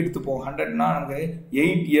எப்படி எடுத்துப்போம் 100 னா நமக்கு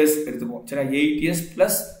 8 இயர்ஸ் எடுத்துப்போம் சரியா 8 இயர்ஸ்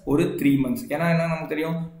plus ஒரு 3 months ஏனா என்ன நமக்கு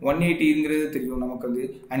தெரியும் 180 ங்கிறது தெரியும் நமக்கு வந்து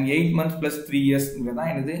and 8 months plus 3 years ங்கறதா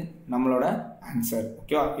என்னது நம்மளோட ஆன்சர்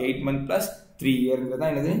ஓகேவா 8 months plus 3 year ங்கறதா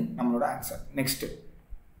என்னது நம்மளோட ஆன்சர் நெக்ஸ்ட்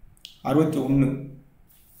 61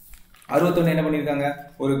 என்ன பண்ணிருக்காங்க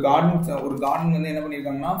ஒரு கார்டன் வந்து என்ன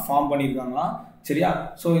பண்ணிருக்காங்கன்னா ஃபார்ம் பண்ணிருக்காங்களா சரியா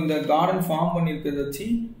சோ இந்த கார்டன் ஃபார்ம் பண்ணிருக்கிறத வச்சு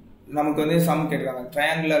நமக்கு வந்து சம் கேட்றாங்க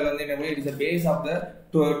ட்ரையாங்குலர் வந்து என்ன it is the base of the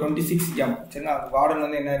 26m சரிங்களா கார்டன்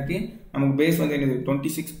வந்து என்ன இருக்கு நமக்கு பேஸ் வந்து என்னது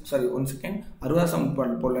 26 சாரி 1 செகண்ட் 60 சம்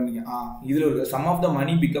போடல நீங்க இதுல இருக்கு sum of the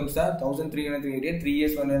money becomes 1338 3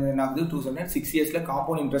 years வந்து என்ன ஆகுது 200 6 இயர்ஸ்ல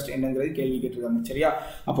காம்பவுண்ட் இன்ட்ரஸ்ட் என்னங்கிறது கேள்வி கேட்டிருக்காங்க சரியா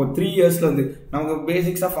அப்போ 3 இயர்ஸ்ல வந்து நமக்கு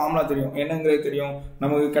பேசிக்ஸா ஃபார்முலா தெரியும் என்னங்கிறது தெரியும்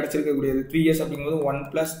நமக்கு கிடைச்சிருக்க கூடியது 3 இயர்ஸ் அப்படிங்கும்போது 1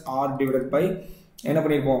 + r divided by என்ன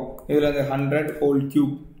பண்ணிருப்போம் இதுல வந்து 100 whole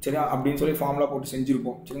cube சரியா அப்படினு சொல்லி ஃபார்முலா போட்டு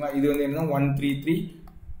செஞ்சிருப்போம் சரிங்களா இது வந்து என்ன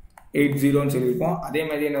 13380 ன்னு சொல்லிருப்போம் அதே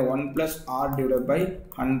மாதிரி என்ன 1 + r divided by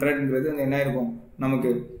 100 ங்கிறது வந்து என்ன இருக்கும் நமக்கு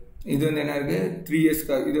இது வந்து என்ன இருக்கு 3 இயர்ஸ்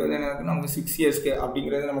இது வந்து என்ன இருக்கு நமக்கு 6 இயர்ஸ்க்கு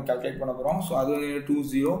அப்படிங்கறத நம்ம கால்குலேட் பண்ணப் போறோம் சோ அது வந்து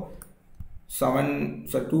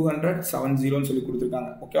 270 ன்னு சொல்லி கொடுத்திருக்காங்க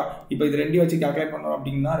ஓகே இப்போ இது ரெண்டையும் வச்சு கால்குலேட் பண்றோம்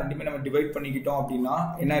அப்படினா ரெண்டுமே நம்ம டிவைட் பண்ணிக்கிட்டோம் அப்படினா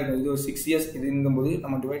என்ன இருக்கும் இது 6 இயர்ஸ் இதுங்கும்போது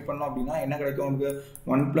நம்ம டிவைட் பண்ணோம் அப்படினா என்ன கிடைக்கும் நமக்கு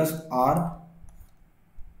 1 + r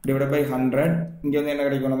divided by 100 இங்க வந்து என்ன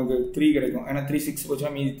கிடைக்கும் நமக்கு 3 கிடைக்கும் ஏனா 3 6 போச்சா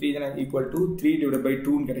மீதி 3 தான ஈக்குவல் டு 3 divided by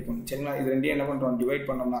 2 ன்னு கிடைக்கும் சரிங்களா இது ரெண்டையும் என்ன பண்றோம் டிவைட்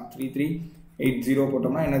பண்ணோம்னா 3380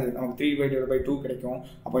 போட்டோம்னா என்னது நமக்கு 3 divided by 2 கிடைக்கும்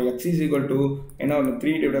அப்ப x is equal to என்ன வரும்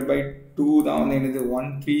 3 divided by 2 தான் வந்து என்னது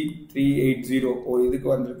 13380 ஒரு இதுக்கு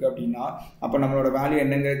வந்திருக்கு அப்படினா அப்ப நம்மளோட வேல்யூ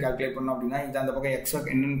என்னங்கற கால்குலேட் பண்ணோம் அப்படினா இது அந்த பக்கம் x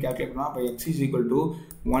என்னன்னு கால்குலேட் பண்ணா அப்ப x is equal to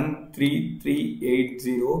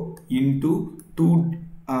 13380 into 2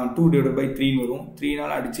 divided by 3 வரும் 3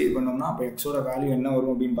 நால அடிச்சு இது பண்ணோம்னா அப்ப x ஓட வேல்யூ என்ன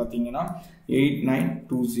வரும் அப்படினு பாத்தீங்கன்னா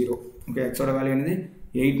 8920 ஓகே x ஓட வேல்யூ என்னது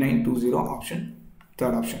 8920 ஆப்ஷன்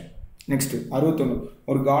தேர்ட் ஆப்ஷன் நெக்ஸ்ட் 61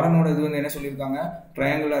 ஒரு கார்டனோட இது வந்து என்ன சொல்லிருக்காங்க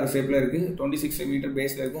ட்ரையாங்குலர் ஷேப்ல இருக்கு 26 மீட்டர்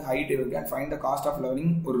பேஸ்ல இருக்கு ஹைட் இருக்கு and find the cost of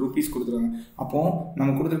leveling ஒரு ரூபீஸ் கொடுத்திருக்காங்க அப்போ நம்ம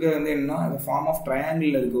கொடுத்திருக்கிறது வந்து என்னன்னா the form of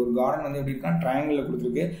triangle இருக்கு ஒரு கார்டன் வந்து எப்படி இருக்கா ட்ரையாங்கிள்ல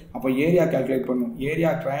கொடுத்திருக்கு அப்போ ஏரியா கால்குலேட் பண்ணனும்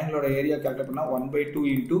ஏரியா ட்ரையாங்கிளோட ஏரியா கால்குலேட் பண்ணா 1/2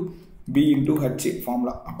 into b into h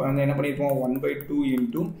formula அப்ப வந்து என்ன பண்ணிருப்போம் 1/2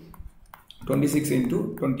 into 26 into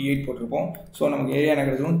 28 போட்டுருப்போம் சோ நமக்கு ஏரியா என்ன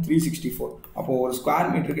கிடைக்கும் 364 அப்போ ஒரு ஸ்கொயர்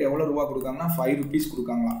மீட்டருக்கு எவ்வளவு ரூபாய் கொடுக்காங்கன்னா 5 rupees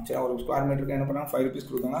கொடுக்காங்களா சரி ஒரு ஸ்கொயர் மீட்டருக்கு என்ன பண்ணாங்க 5 rupees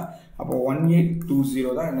கொடுக்காங்க அப்போ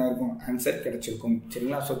 1820 தான் என்ன இருக்கும் ஆன்சர் கிடைச்சிருக்கும்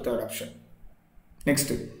சரிங்களா so third option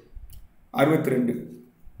next 62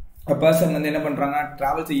 a person வந்து என்ன பண்றாங்க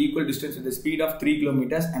travels the equal distance with the speed of 3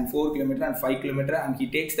 kilometers and 4 kilometers and 5 kilometers and he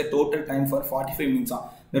takes the total time for 45 minutes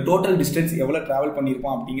இந்த டோட்டல் டிஸ்டன்ஸ் எவ்வளோ ட்ராவல்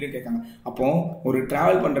பண்ணியிருப்போம் அப்படிங்கிறது கேட்காங்க. அப்போ ஒரு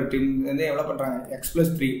ட்ராவல் பண்ணுற டீம் வந்து எவ்வளோ பண்ணுறாங்க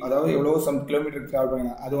x+3, அதாவது எவ்வளோ சம் கிலோமீட்டர் ட்ராவல்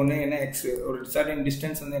பண்ணுறாங்க. அது ஒன்று என்ன எக்ஸ் ஒரு சர்டன்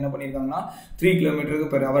டிஸ்டன்ஸ் வந்து என்ன பண்ணியிருக்காங்கன்னா 3 கிலோமீட்டருக்கு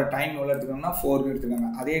பெர் ஹவர், டைம் எவ்வளோ எடுத்துக்காங்கன்னா 4 எடுத்துக்காங்க.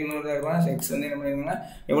 அதே இன்னொரு எக்ஸ் வந்து என்ன பண்ணியிருக்காங்க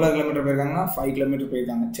எவ்வளோ கிலோமீட்டர் போயிருக்காங்கன்னா 5 கிலோமீட்டர்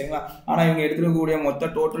போயிருக்காங்க. சரிங்களா? ஆனால் இவங்க எடுத்துக்கக்கூடிய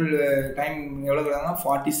மொத்த டோட்டல் டைம் எவ்வளோ இருக்காங்கன்னா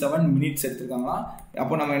 47 மினிட்ஸ் எடுத்துருக்காங்களா.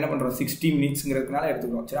 அப்போ நம்ம என்ன பண்ணுறோம் 60 மினிட்ஸ்ங்கிறதுனால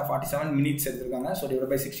எடுத்துக்கிறோம். சரி, 47 மினிட்ஸ் எடுத்துருக்காங்க. ஸோ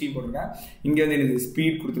டிவைட் பை 16 போட்டிருக்கேன். இங்கே வந்து எனக்கு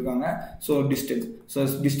ஸ்பீட் கொடுத்துருக்காங்க. So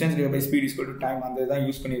distance divide by speed equal to time அந்த தான்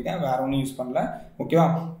யூஸ் பண்ணியிருக்கேன், வேற ஒன்றும் யூஸ் பண்ணல. ஓகேவா?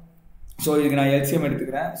 ஸோ இதுக்கு நான் எல்சிஎம்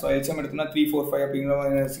எடுத்துக்கிறேன். ஸோ எல்சிஎம் எடுத்தோம்னா 3, 4, 5 அப்படிங்கிற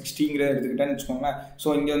 60 எடுத்துக்கிட்டேன்னு வச்சுக்கோங்களேன்.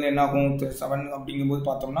 ஸோ இங்கே வந்து என்ன ஆகும் 7 அப்படிங்கும்போது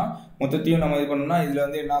பார்த்தோம்னா மொத்தத்தையும் நம்ம இது பண்ணோம்னா இதில்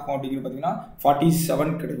வந்து என்ன ஆகும் அப்படிங்கிறது பார்த்தீங்கன்னா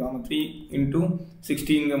 47 கிடைக்கும். நம்ம 3 ×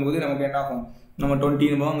 60 போது நமக்கு என்ன ஆகும், நம்ம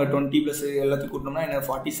 20 அங்கே 20 ப்ளஸ் எல்லாத்தையும் கூட்டினோம்னா என்ன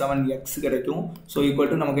 47x கிடைக்கும். ஸோ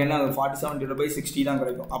ஈக்குவல் டு நமக்கு என்ன 47 டிவைட் பை 60 தான்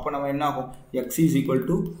கிடைக்கும். அப்போ நம்ம என்ன ஆகும் x is equal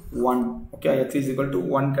to 1. Okay, x is equal to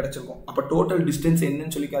 1 கிடைச்சிருக்கும். அப்போ டோட்டல் டிஸ்டன்ஸ்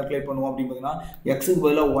என்னன்னு சொல்லி கால்குலேட் பண்ணுவோம் அப்படின்னு பார்த்தீங்கன்னா எக்ஸுக்கு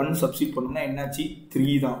பதிலாக 1 சப்ஸ்டிட் பண்ணோம்னா என்னாச்சு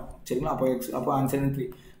 3 தான். சரிங்களா? அப்போ ஆன்சர் 3.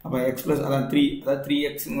 அப்போ எக்ஸ் ப்ளஸ் அதான் 3, அதாவது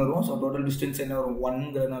 3xன்னு வரும். ஸோ டோட்டல் டிஸ்டன்ஸ் என்ன வரும்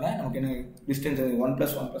 1ங்கிறதுனால நமக்கு என்ன டிஸ்டன்ஸ் 1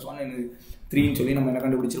 + 1 + 1 என்ன 3ன்னு சொல்லி நம்ம என்ன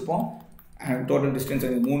கண்டுபிடிச்சிருப்போம். டோட்டல் டிஸ்டன்ஸ்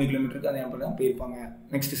 3 கிலோமீட்டருக்கு அதே அப்படி தான் போயிருப்பாங்க.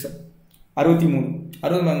 Next sir 63.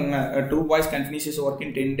 2 boys can finish his work in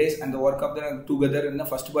 10 days and the work of the together in the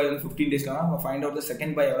first boy வந்து 15 days தான். ஃபைண்ட் அவுட் த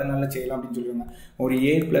செகண்ட் பாய் எவ்வளோ நாளில் செய்யலாம் அப்படின்னு சொல்லுவாங்க. ஒரு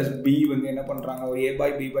A + B வந்து என்ன பண்ணுறாங்க, ஒரு A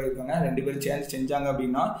பாய் B பாய் இருக்காங்க, 2 பேரும் சேர்ந்து செஞ்சாங்க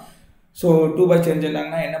அப்படின்னா ஸோ 2 பாய்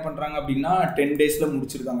செஞ்சாங்கன்னா என்ன பண்ணுறாங்க அப்படின்னா 10 டேஸில்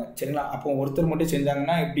முடிச்சிருக்காங்க. சரிங்களா? அப்போ ஒருத்தர் மட்டும்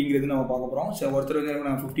செஞ்சாங்கன்னா எப்படிங்கிறது நம்ம பார்க்க போகிறோம். ஸோ ஒருத்தர் வந்து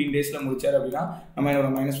 15 டேஸில் முடிச்சார் அப்படின்னா நம்ம என்னோட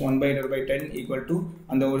 -1/10 ஈக்குவல் டு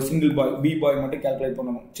அந்த ஒரு சிங்கிள் பாய் B பாய் மட்டும் கால்குலேட்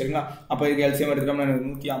பண்ணணும். சரிங்களா? அப்போ இதுக்கு எல்சிஎம் எடுத்துட்டோம்னா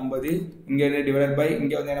 150, இங்கே வந்து டிவைட் பை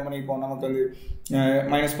இங்கே வந்து என்ன பண்ணியிருப்போம், நமக்கு வந்து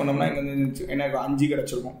மைனஸ் பண்ணோம்னா இங்கே வந்து என்ன 5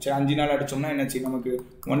 கிடச்சிருக்கும். சரி, 5 நாள் அடிச்சோம்னா என்னாச்சு நமக்கு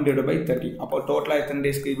 1/30. அப்போ டோட்டலாக எத்தனை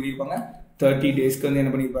டேஸ்க்கு இப்படி இருப்பாங்க 30 டேஸ்க்கு வந்து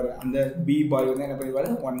என்ன பண்ணியிருப்பாரு அந்த B பாய் வந்து என்ன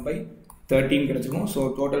பண்ணியிருப்பாரு 1/13 கிடச்சிருக்கும். ஸோ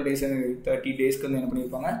டோட்டல் டேஸ் 30 டேஸ்க்கு வந்து என்ன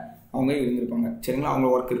பண்ணியிருப்பாங்க அவங்க இருந்திருப்பாங்க. சரிங்களா?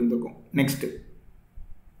 அவங்க ஒர்க் இருந்திருக்கும். நெக்ஸ்ட்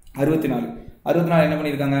 64 என்ன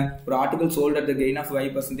பண்ணியிருக்காங்க, ஒரு article sold at the gain of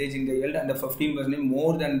 5% in the yield and 15%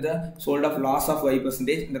 more than the sold of loss of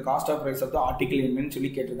 5% in the cost of price of the article என்னன்னு சொல்லி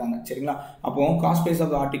கேட்டிருக்காங்க. சரிங்களா? அப்போ cost price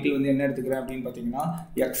of the article வந்து என்ன எடுத்துக்கிறேன் அப்படின்னு பார்த்தீங்கன்னா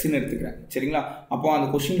எக்ஸ்ன்னு எடுத்துக்கிறேன். சரிங்களா? அப்போ அந்த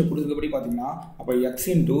கொஸ்டினில் கொடுத்தபடி பார்த்தீங்கன்னா அப்போ எக்ஸ்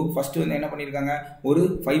இன்டூ ஃபர்ஸ்ட் வந்து என்ன பண்ணியிருக்காங்க ஒரு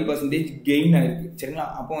 5% கெயின் ஆயிருக்கு. சரிங்களா?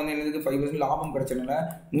 அப்போ வந்து என்னதுக்கு 5% லாபம் கிடைச்சதுனால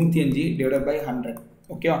 105 டிவைட் பை 100.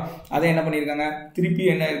 ஓகேவா? அதை என்ன பண்ணியிருக்காங்க திருப்பி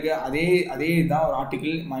என்ன இருக்குது அதே தான் ஒரு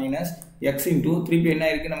ஆர்டிகிள் மைனஸ் எக்ஸ் இன்டூ திருப்பி என்ன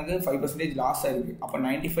இருக்குது நமக்கு 5% லாஸ் ஆயிருக்கு. அப்போ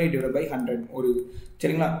 95 டிவைட் பை 100 ஒரு இது.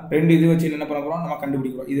 சரிங்களா? ரெண்டு இது வச்சு என்ன பண்ண போகிறோம் நம்ம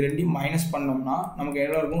கண்டுபிடிக்கிறோம். இது ரெண்டையும் மைனஸ் பண்ணோம்னா நமக்கு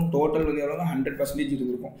எவ்வளோ இருக்கும் டோட்டல் வந்து எவ்வளோ 100%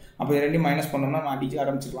 இருந்திருக்கும். அப்போ இது ரெண்டையும் மைனஸ் பண்ணோம்னா நம்ம அடிச்சு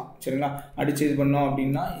ஆரம்பிச்சிக்கலாம். சரிங்களா? அடிச்சு இது பண்ணோம்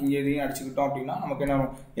அப்படின்னா இங்கே இதையும் அடிச்சுக்கிட்டோம் அப்படின்னா நமக்கு என்ன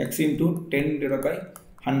வரும் X into 10 divide by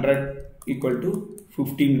 100 equal to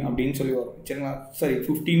 15 அப்படின்னு சொல்லி வரும். சரிங்களா? சரி,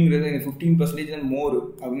 15ங்கிறது 15% மோர்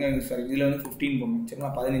அப்படிங்க. சரி, இதில் வந்து 15 போடணும்.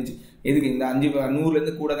 சரிங்களா? 15 எதுக்கு இந்த 5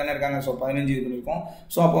 100லேருந்து கூட தானே இருக்காங்க. ஸோ 15 இது பண்ணியிருக்கோம்.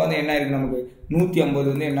 ஸோ அப்போ வந்து என்ன இருக்குது நமக்கு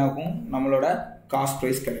 150 வந்து என்ன ஆகும் நம்மளோட காஸ்ட்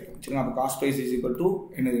ப்ரைஸ் கிடைக்கும். சரிங்களா? அப்போ cost price is equal to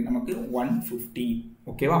என்னது நமக்கு 150.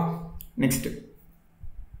 ஓகேவா? நெக்ஸ்ட்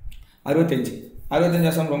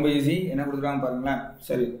 65 ரொம்ப ஈஸி. என்ன கொடுத்துருக்காங்க பாருங்களேன்.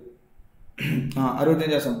 சரி,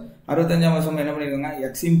 65 வருஷம் என்ன பண்ணியிருக்காங்க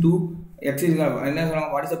எக்ஸ் இன்டூ எக்ஸ் இஸ் என்ன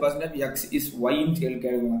சொல்லுவாங்க what is the percentage X is ஒய்ன்னு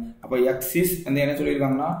கேட்குறாங்க. அப்போ எக்ஸ் இஸ் வந்து என்ன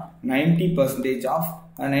சொல்லியிருக்காங்கன்னா 90% ஆஃப்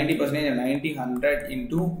 90% 90 100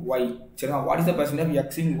 இன்டூ ஒய். சரிங்களா? What is the percentage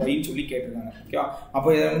X இன் ஒய்ன்னு சொல்லி கேட்டிருக்காங்க. ஓகேவா? அப்போ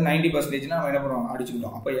இதை வந்து 90%னா நம்ம என்ன பண்ணுவோம்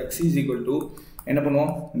அடிச்சுக்கிட்டோம். அப்போ எக்ஸ் இஸ் ஈக்குவல் டு என்ன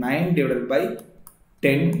பண்ணுவோம் 9 டிவைட் பை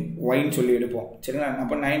 10 ஒய்ன்னு சொல்லி எடுப்போம். சரிங்களா?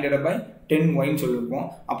 அப்போ 9 டிவைட் பை 10 ஒய்ன்னு சொல்லியிருப்போம்.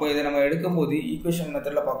 அப்போ இதை நம்ம எடுக்கும்போது ஈக்குவேஷன்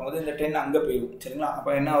மெத்தடில் பார்க்கும்போது இந்த 10 அங்கே போயிடும். சரிங்களா?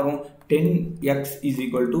 அப்போ என்ன வரும் 10x இஸ்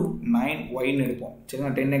ஈக்குவல் டு 9 ஒய்ன்னு எடுப்போம்.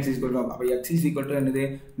 சரிங்களா? 10x இஸ் ஈக்குவல் டு அப்போ எக்ஸ் இஸ் ஈக்குவல் டு என்னது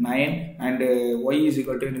 9 and Y is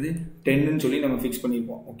equal to என்னது 10ன்னு சொல்லி நம்ம ஃபிக்ஸ்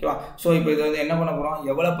பண்ணியிருப்போம். ஓகேவா? ஸோ இப்போ இதை வந்து என்ன பண்ண போகிறோம்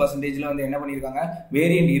எவ்வளோ பர்சன்டேஜில் வந்து என்ன பண்ணியிருக்காங்க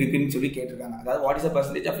வேரியன்ட் இருக்குன்னு சொல்லி கேட்டிருக்காங்க. அதாவது what is the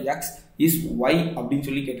percentage of X is Y அப்படின்னு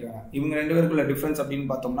சொல்லி கேட்டிருக்காங்க. இவங்க ரெண்டு பேருக்குள்ள டிஃப்ரென்ஸ் அப்படின்னு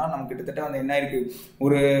பார்த்தோம்னா நம்ம கிட்டத்தட்ட வந்து என்ன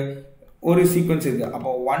இருக்குது ஒரு சீக்வன்ஸ் இருக்குது. அப்போ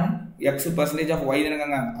 1x% ஆஃப் ஒய்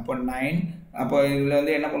தானேங்க. அப்போ 9. அப்போ இதில்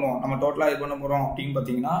வந்து என்ன பண்ணுவோம் நம்ம டோட்டலாக இது பண்ண போகிறோம் அப்படின்னு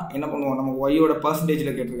பார்த்தீங்கன்னா என்ன பண்ணுவோம் நம்ம ஒய்யோட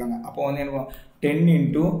பர்சன்டேஜில் கேட்டிருக்காங்க. அப்போ வந்து என்ன பண்ணுவோம் 10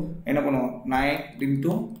 இன்ட்டு என்ன பண்ணுவோம் 9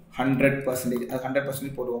 இன்ட்டு 100%. அது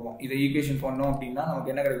 100% போட்டு வைப்போம். இதை ஈக்குவேஷன் பண்ணோம் அப்படின்னா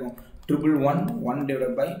நமக்கு என்ன கிடைக்கும் 111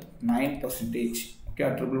 divide by 9%. Okay,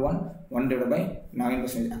 111 divide by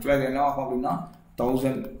 9%. ஆக்சுவலாக இது என்ன ஆகும் அப்படின்னா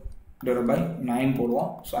 1000 டிவைட் பை 9 போடுவோம்.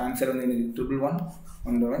 ஸோ ஆன்சர் வந்து என்னது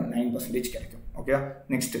 111 9% கிடைக்கும். ஓகே,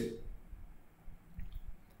 நெக்ஸ்ட்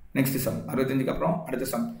நெக்ஸ்ட் சம் 65க்கு அப்புறம் அடுத்த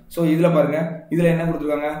சம். ஸோ இதில் பாருங்க, இதில் என்ன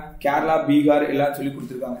கொடுத்துருக்காங்க, கேரளா பீகார் எல்லாம் சொல்லி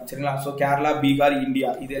கொடுத்துருக்காங்க சரிங்களா. ஸோ கேரளா பீகார் இந்தியா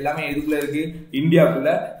இது எல்லாமே எதுக்குள்ள இருக்கு,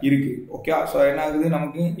 இந்தியாவுக்குள்ள இருக்கு. ஓகே, ஸோ என்ன ஆகுது,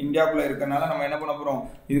 நமக்கு இந்தியாவுக்குள்ள இருக்கனால நம்ம என்ன பண்ண போறோம்,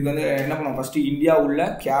 இதுக்கு வந்து என்ன பண்ணுவோம், ஃபர்ஸ்ட் இந்தியா உள்ள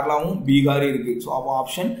கேரளாவும் பீகாரும் இருக்கு. ஸோ அப்போ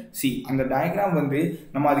ஆப்ஷன் சி. அந்த டயக்ராம் வந்து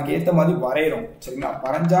நம்ம அதுக்கு ஏற்ற மாதிரி வரைகிறோம் சரிங்களா.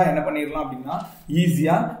 வரைஞ்சா என்ன பண்ணிடலாம் அப்படின்னா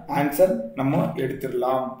ஈஸியா ஆன்சர் நம்ம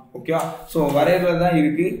எடுத்துடலாம். ஓகே, ஸோ வரைகிறது தான்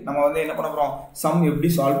இருக்கு. நம்ம வந்து என்ன பண்ண போறோம், சம் எப்படி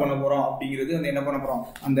சால்வ் பண்ண போறோம் அப்படிங்கிறது வந்து என்ன பண்ண போறோம்,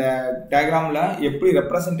 அந்த டயக்ராம்ல எப்படி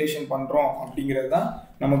ரெப்ரசன்டேஷன் பண்றோம் அப்படிங்கிறது தான்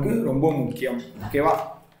நமக்கு ரொம்ப முக்கியம். ஓகேவா,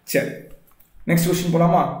 சரி நெக்ஸ்ட் क्वेश्चन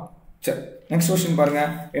போலாமா. சரி நெக்ஸ்ட் क्वेश्चन பாருங்க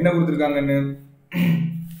என்ன கொடுத்துருக்காங்கன்னு.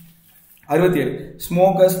 67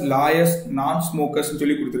 ஸ்மோக்கர்ஸ் லாயர்ஸ் நான் ஸ்மோக்கர்ஸ்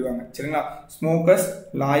சொல்லி கொடுத்துருக்காங்க சரிங்களா. ஸ்மோக்கர்ஸ்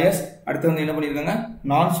லாயர்ஸ் அடுத்து வந்து என்ன பண்ணிருக்காங்க,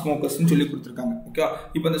 நான் ஸ்மோக்கர்ஸ் சொல்லி கொடுத்துருக்காங்க. ஓகே,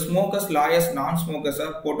 இப்போ இந்த ஸ்மோக்கர்ஸ் லாயர்ஸ் நான் ஸ்மோக்கர்ஸை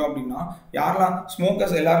போட்டோம் அப்படின்னா யாரெல்லாம்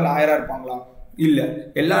ஸ்மோக்கர்ஸ் எல்லாரும் லாயரா இருப்பாங்களா, இல்ல.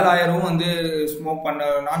 எல்லா லாயரும் வந்து ஸ்மோக் பண்ண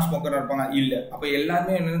நான் ஸ்மோக்கரா இருப்பாங்க, இல்ல. அப்ப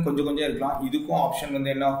எல்லாருமே என்ன கொஞ்சம் கொஞ்சம் இருக்கலாம். இதுக்கும் ஆப்ஷன்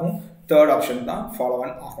வந்து என்ன ஆகும், தேர்ட் ஆப்ஷன் தான் ஃபாலோ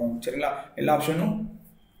ஆகும் சரிங்களா. எல்லா ஆப்ஷனும்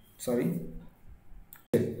சாரி.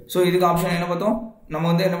 ஸோ இதுக்கு ஆப்ஷன் என்ன பார்த்தோம், நம்ம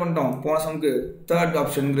வந்து என்ன பண்ணிட்டோம், போன சம்க்கு தேர்ட்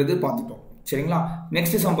ஆப்ஷன்ங்கிறது பார்த்துட்டோம் சரிங்களா.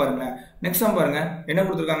 நெக்ஸ்ட் சம் பாருங்களேன். நெக்ஸ்ட் சம் பாருங்க என்ன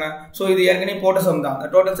கொடுத்துருக்காங்க. ஸோ இது ஏற்கனவே போட்ட சம் தான்.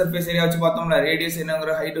 டோட்டல் சர்ஃபேஸ் ஏரியா வச்சு பார்த்தோம்ல, ரேடியஸ்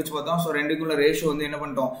என்னங்கிற ஹைட் வச்சு பார்த்தோம். ஸோ ரெண்டுக்குள்ள ரேஷியோ வந்து என்ன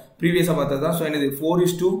பண்ணிட்டோம், ப்ரீவியஸா பார்த்தது தான். ஸோ என்னது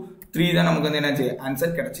 4:3 தான் நமக்கு வந்து என்னாச்சு,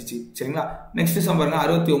 ஆன்சர் கிடைச்சிச்சு சரிங்களா. நெக்ஸ்ட் சம் பாருங்க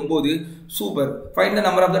 69 super. Find the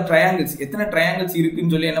number of the triangles. எத்தனை ட்ரையாங்கிள்ஸ்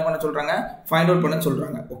இருக்குன்னு சொல்லி என்ன பண்ண சொல்றாங்க, ஃபைண்ட் அவுட் பண்ண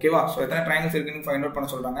சொல்றாங்க. ஓகேவா, ஸோ எத்தனை ட்ரையாங்கிள்ஸ் இருக்குன்னு ஃபைண்ட் அவுட் பண்ண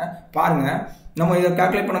சொல்றாங்க. பாருங்க நம்ம இதை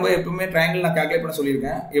கால்குலேட் பண்ணும்போது எப்பவுமே ட்ரையாங்கிள் நான் கால்குலேட் பண்ண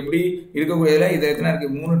சொல்லியிருக்கேன். எப்படி இருக்கக்கூடியதுல இது எத்தனை இருக்கு,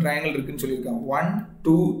 3 ட்ரையாங்கிள் இருக்குன்னு சொல்லியிருக்கேன். 1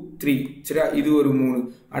 2 3 சரியா. இது ஒரு 3,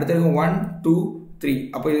 அடுத்து இருக்கு 1 2 3,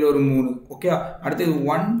 அப்போ இதுல ஒரு 3. ஓகே, அடுத்தது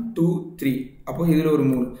 1 2 3, அப்போ இதுல ஒரு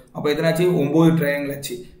 3. அப்போ எத்தனாச்சு, 9 ட்ரையாங்கிள்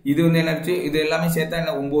ஆச்சு. இது வந்து என்னாச்சு, இது எல்லாமே சேர்த்தா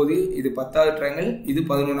என்ன 9, இது 10வது ட்ரையாங்கிள், இது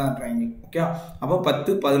 11வது ட்ரையாங்கிள். ஓகே, அப்போ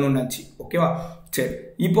 10 11 ஆச்சு. ஓகேவா, சரி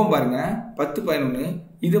இப்போ பாருங்க 10 11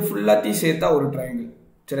 இது ஃபுல்லாத்தையும் சேர்த்தா ஒரு ட்ரையாங்கிள்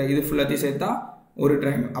சரி. இது ஃபுல்லாத்தையும் சேர்த்தா ஒரு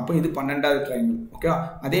ட்ரையாங்கிள், அப்போ இது 12வது ட்ரையாங்கிள். ஓகே,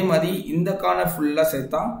 அதே மாதிரி இந்த கார்னர் ஃபுல்லா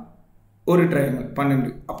சேர்த்தா ஒரு ட்ரையாங்கிள்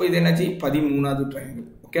 12, அப்போ இது என்னாச்சு 13வது ட்ரையாங்கிள்.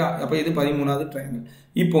 ஓகே, அப்போ இது 13வது ட்ரையாங்கிள்.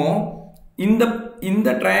 இப்போ இந்த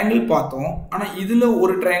ட்ரையாங்கிள் பார்த்தோம், ஆனா இதுல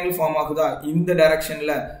ஒரு ட்ரையாங்கிள் ஃபார்ம் ஆகுதா, இந்த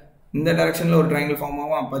டைரக்ஷன்ல ஒரு ட்ரையாங்கிள் ஃபார்ம்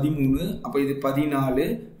ஆகும் 13, அப்போ இது 14.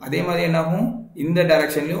 அதே மாதிரி என்ன ஆகும், இந்த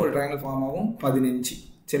டைரக்ஷன்லயும் ஒரு ட்ரையாங்கிள் ஃபார்ம் ஆகும் 15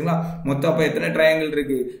 சரிங்களா. மொத்தம் அப்ப எத்தனை ட்ரையாங்கிள்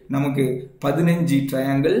இருக்கு, நமக்கு 15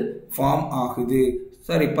 ட்ரையாங்கிள் ஃபார்ம் ஆகுது.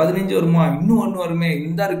 சாரி 15 வருமா, இன்னும் ஒன்று வருமே,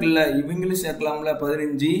 இந்த இருக்குல்ல இவங்களும் சேர்க்கலாம்ல.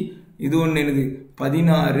 15 இது ஒன்று என்னது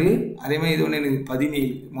 16, அதே மாதிரி இது ஒன்று என்னது 17.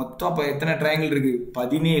 மொத்தம் அப்போ எத்தனை ட்ரையாங்கிள் இருக்கு,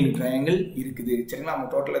 17 ட்ரையாங்கிள் இருக்குது சரிங்களா.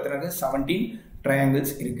 நம்ம டோட்டல் எத்தனை இருக்கு, 17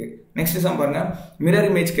 ட்ரையாங்கிள்ஸ் இருக்கு. நெக்ஸ்ட் சம் பாருங்க, மிரர்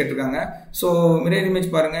இமேஜ் கேட்டிருக்காங்க. ஸோ மிரர் இமேஜ்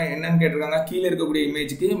பாருங்க என்னன்னு கேட்டிருக்காங்க, கீழே இருக்கக்கூடிய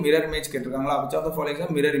இமேஜுக்கு mirror image கேட்டிருக்காங்களா. Which of the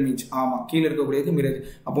following mirror image, ஆமா கீழே இருக்கக்கூடியது மிரர்.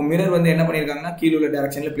 அப்போ மிரர் வந்து என்ன பண்ணியிருக்காங்கன்னா கீழே உள்ள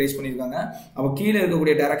டைரக்ஷன்ல பிளேஸ் பண்ணியிருக்காங்க. அப்போ கீழே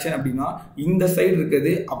இருக்கக்கூடிய டைரக்ஷன் அப்படின்னா இந்த சைடு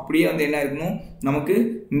இருக்குது, அப்படியே வந்து என்ன இருக்கணும், நமக்கு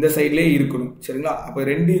இந்த சைட்லேயே இருக்கணும் சரிங்களா. அப்போ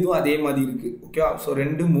ரெண்டு இதுவும் அதே மாதிரி இருக்கு. ஓகே, ஸோ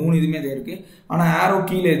 2 3 இதுவுமே அதே இருக்கு. ஆனால் ஆரோ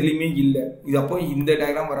கீழே எதுலையுமே இல்லை. இது அப்போ இந்த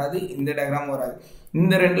டயக்ராம் வராது, இந்த டயக்ராம் வராது.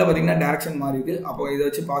 இந்த ரெண்டுல பாத்தீங்கன்னா டைரக்ஷன் மாறி இருக்கு. அப்போ இதை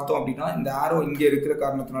வச்சு பார்த்தோம் அப்படின்னா இந்த ஆரோ இங்கே இருக்கிற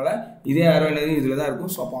காரணத்தினால இதே ஆரோ என்னது இதுல தான்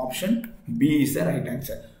இருக்கும். ஸோ அப்போ option B is the right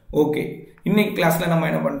answer. Okay, இன்னைக்கு கிளாஸ்ல நம்ம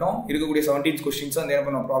என்ன பண்ணிட்டோம், இருக்கக்கூடிய 17 கொஸ்டின்ஸ் வந்து என்ன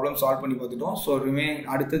பண்ணோம், ப்ராப்ளம் சால்வ் பண்ணி பார்த்துட்டோம். ஸோ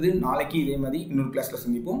அடுத்தது நாளைக்கு இதே மாதிரி இன்னொரு கிளாஸ்ல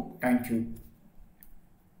சந்திப்போம். தேங்க்யூ.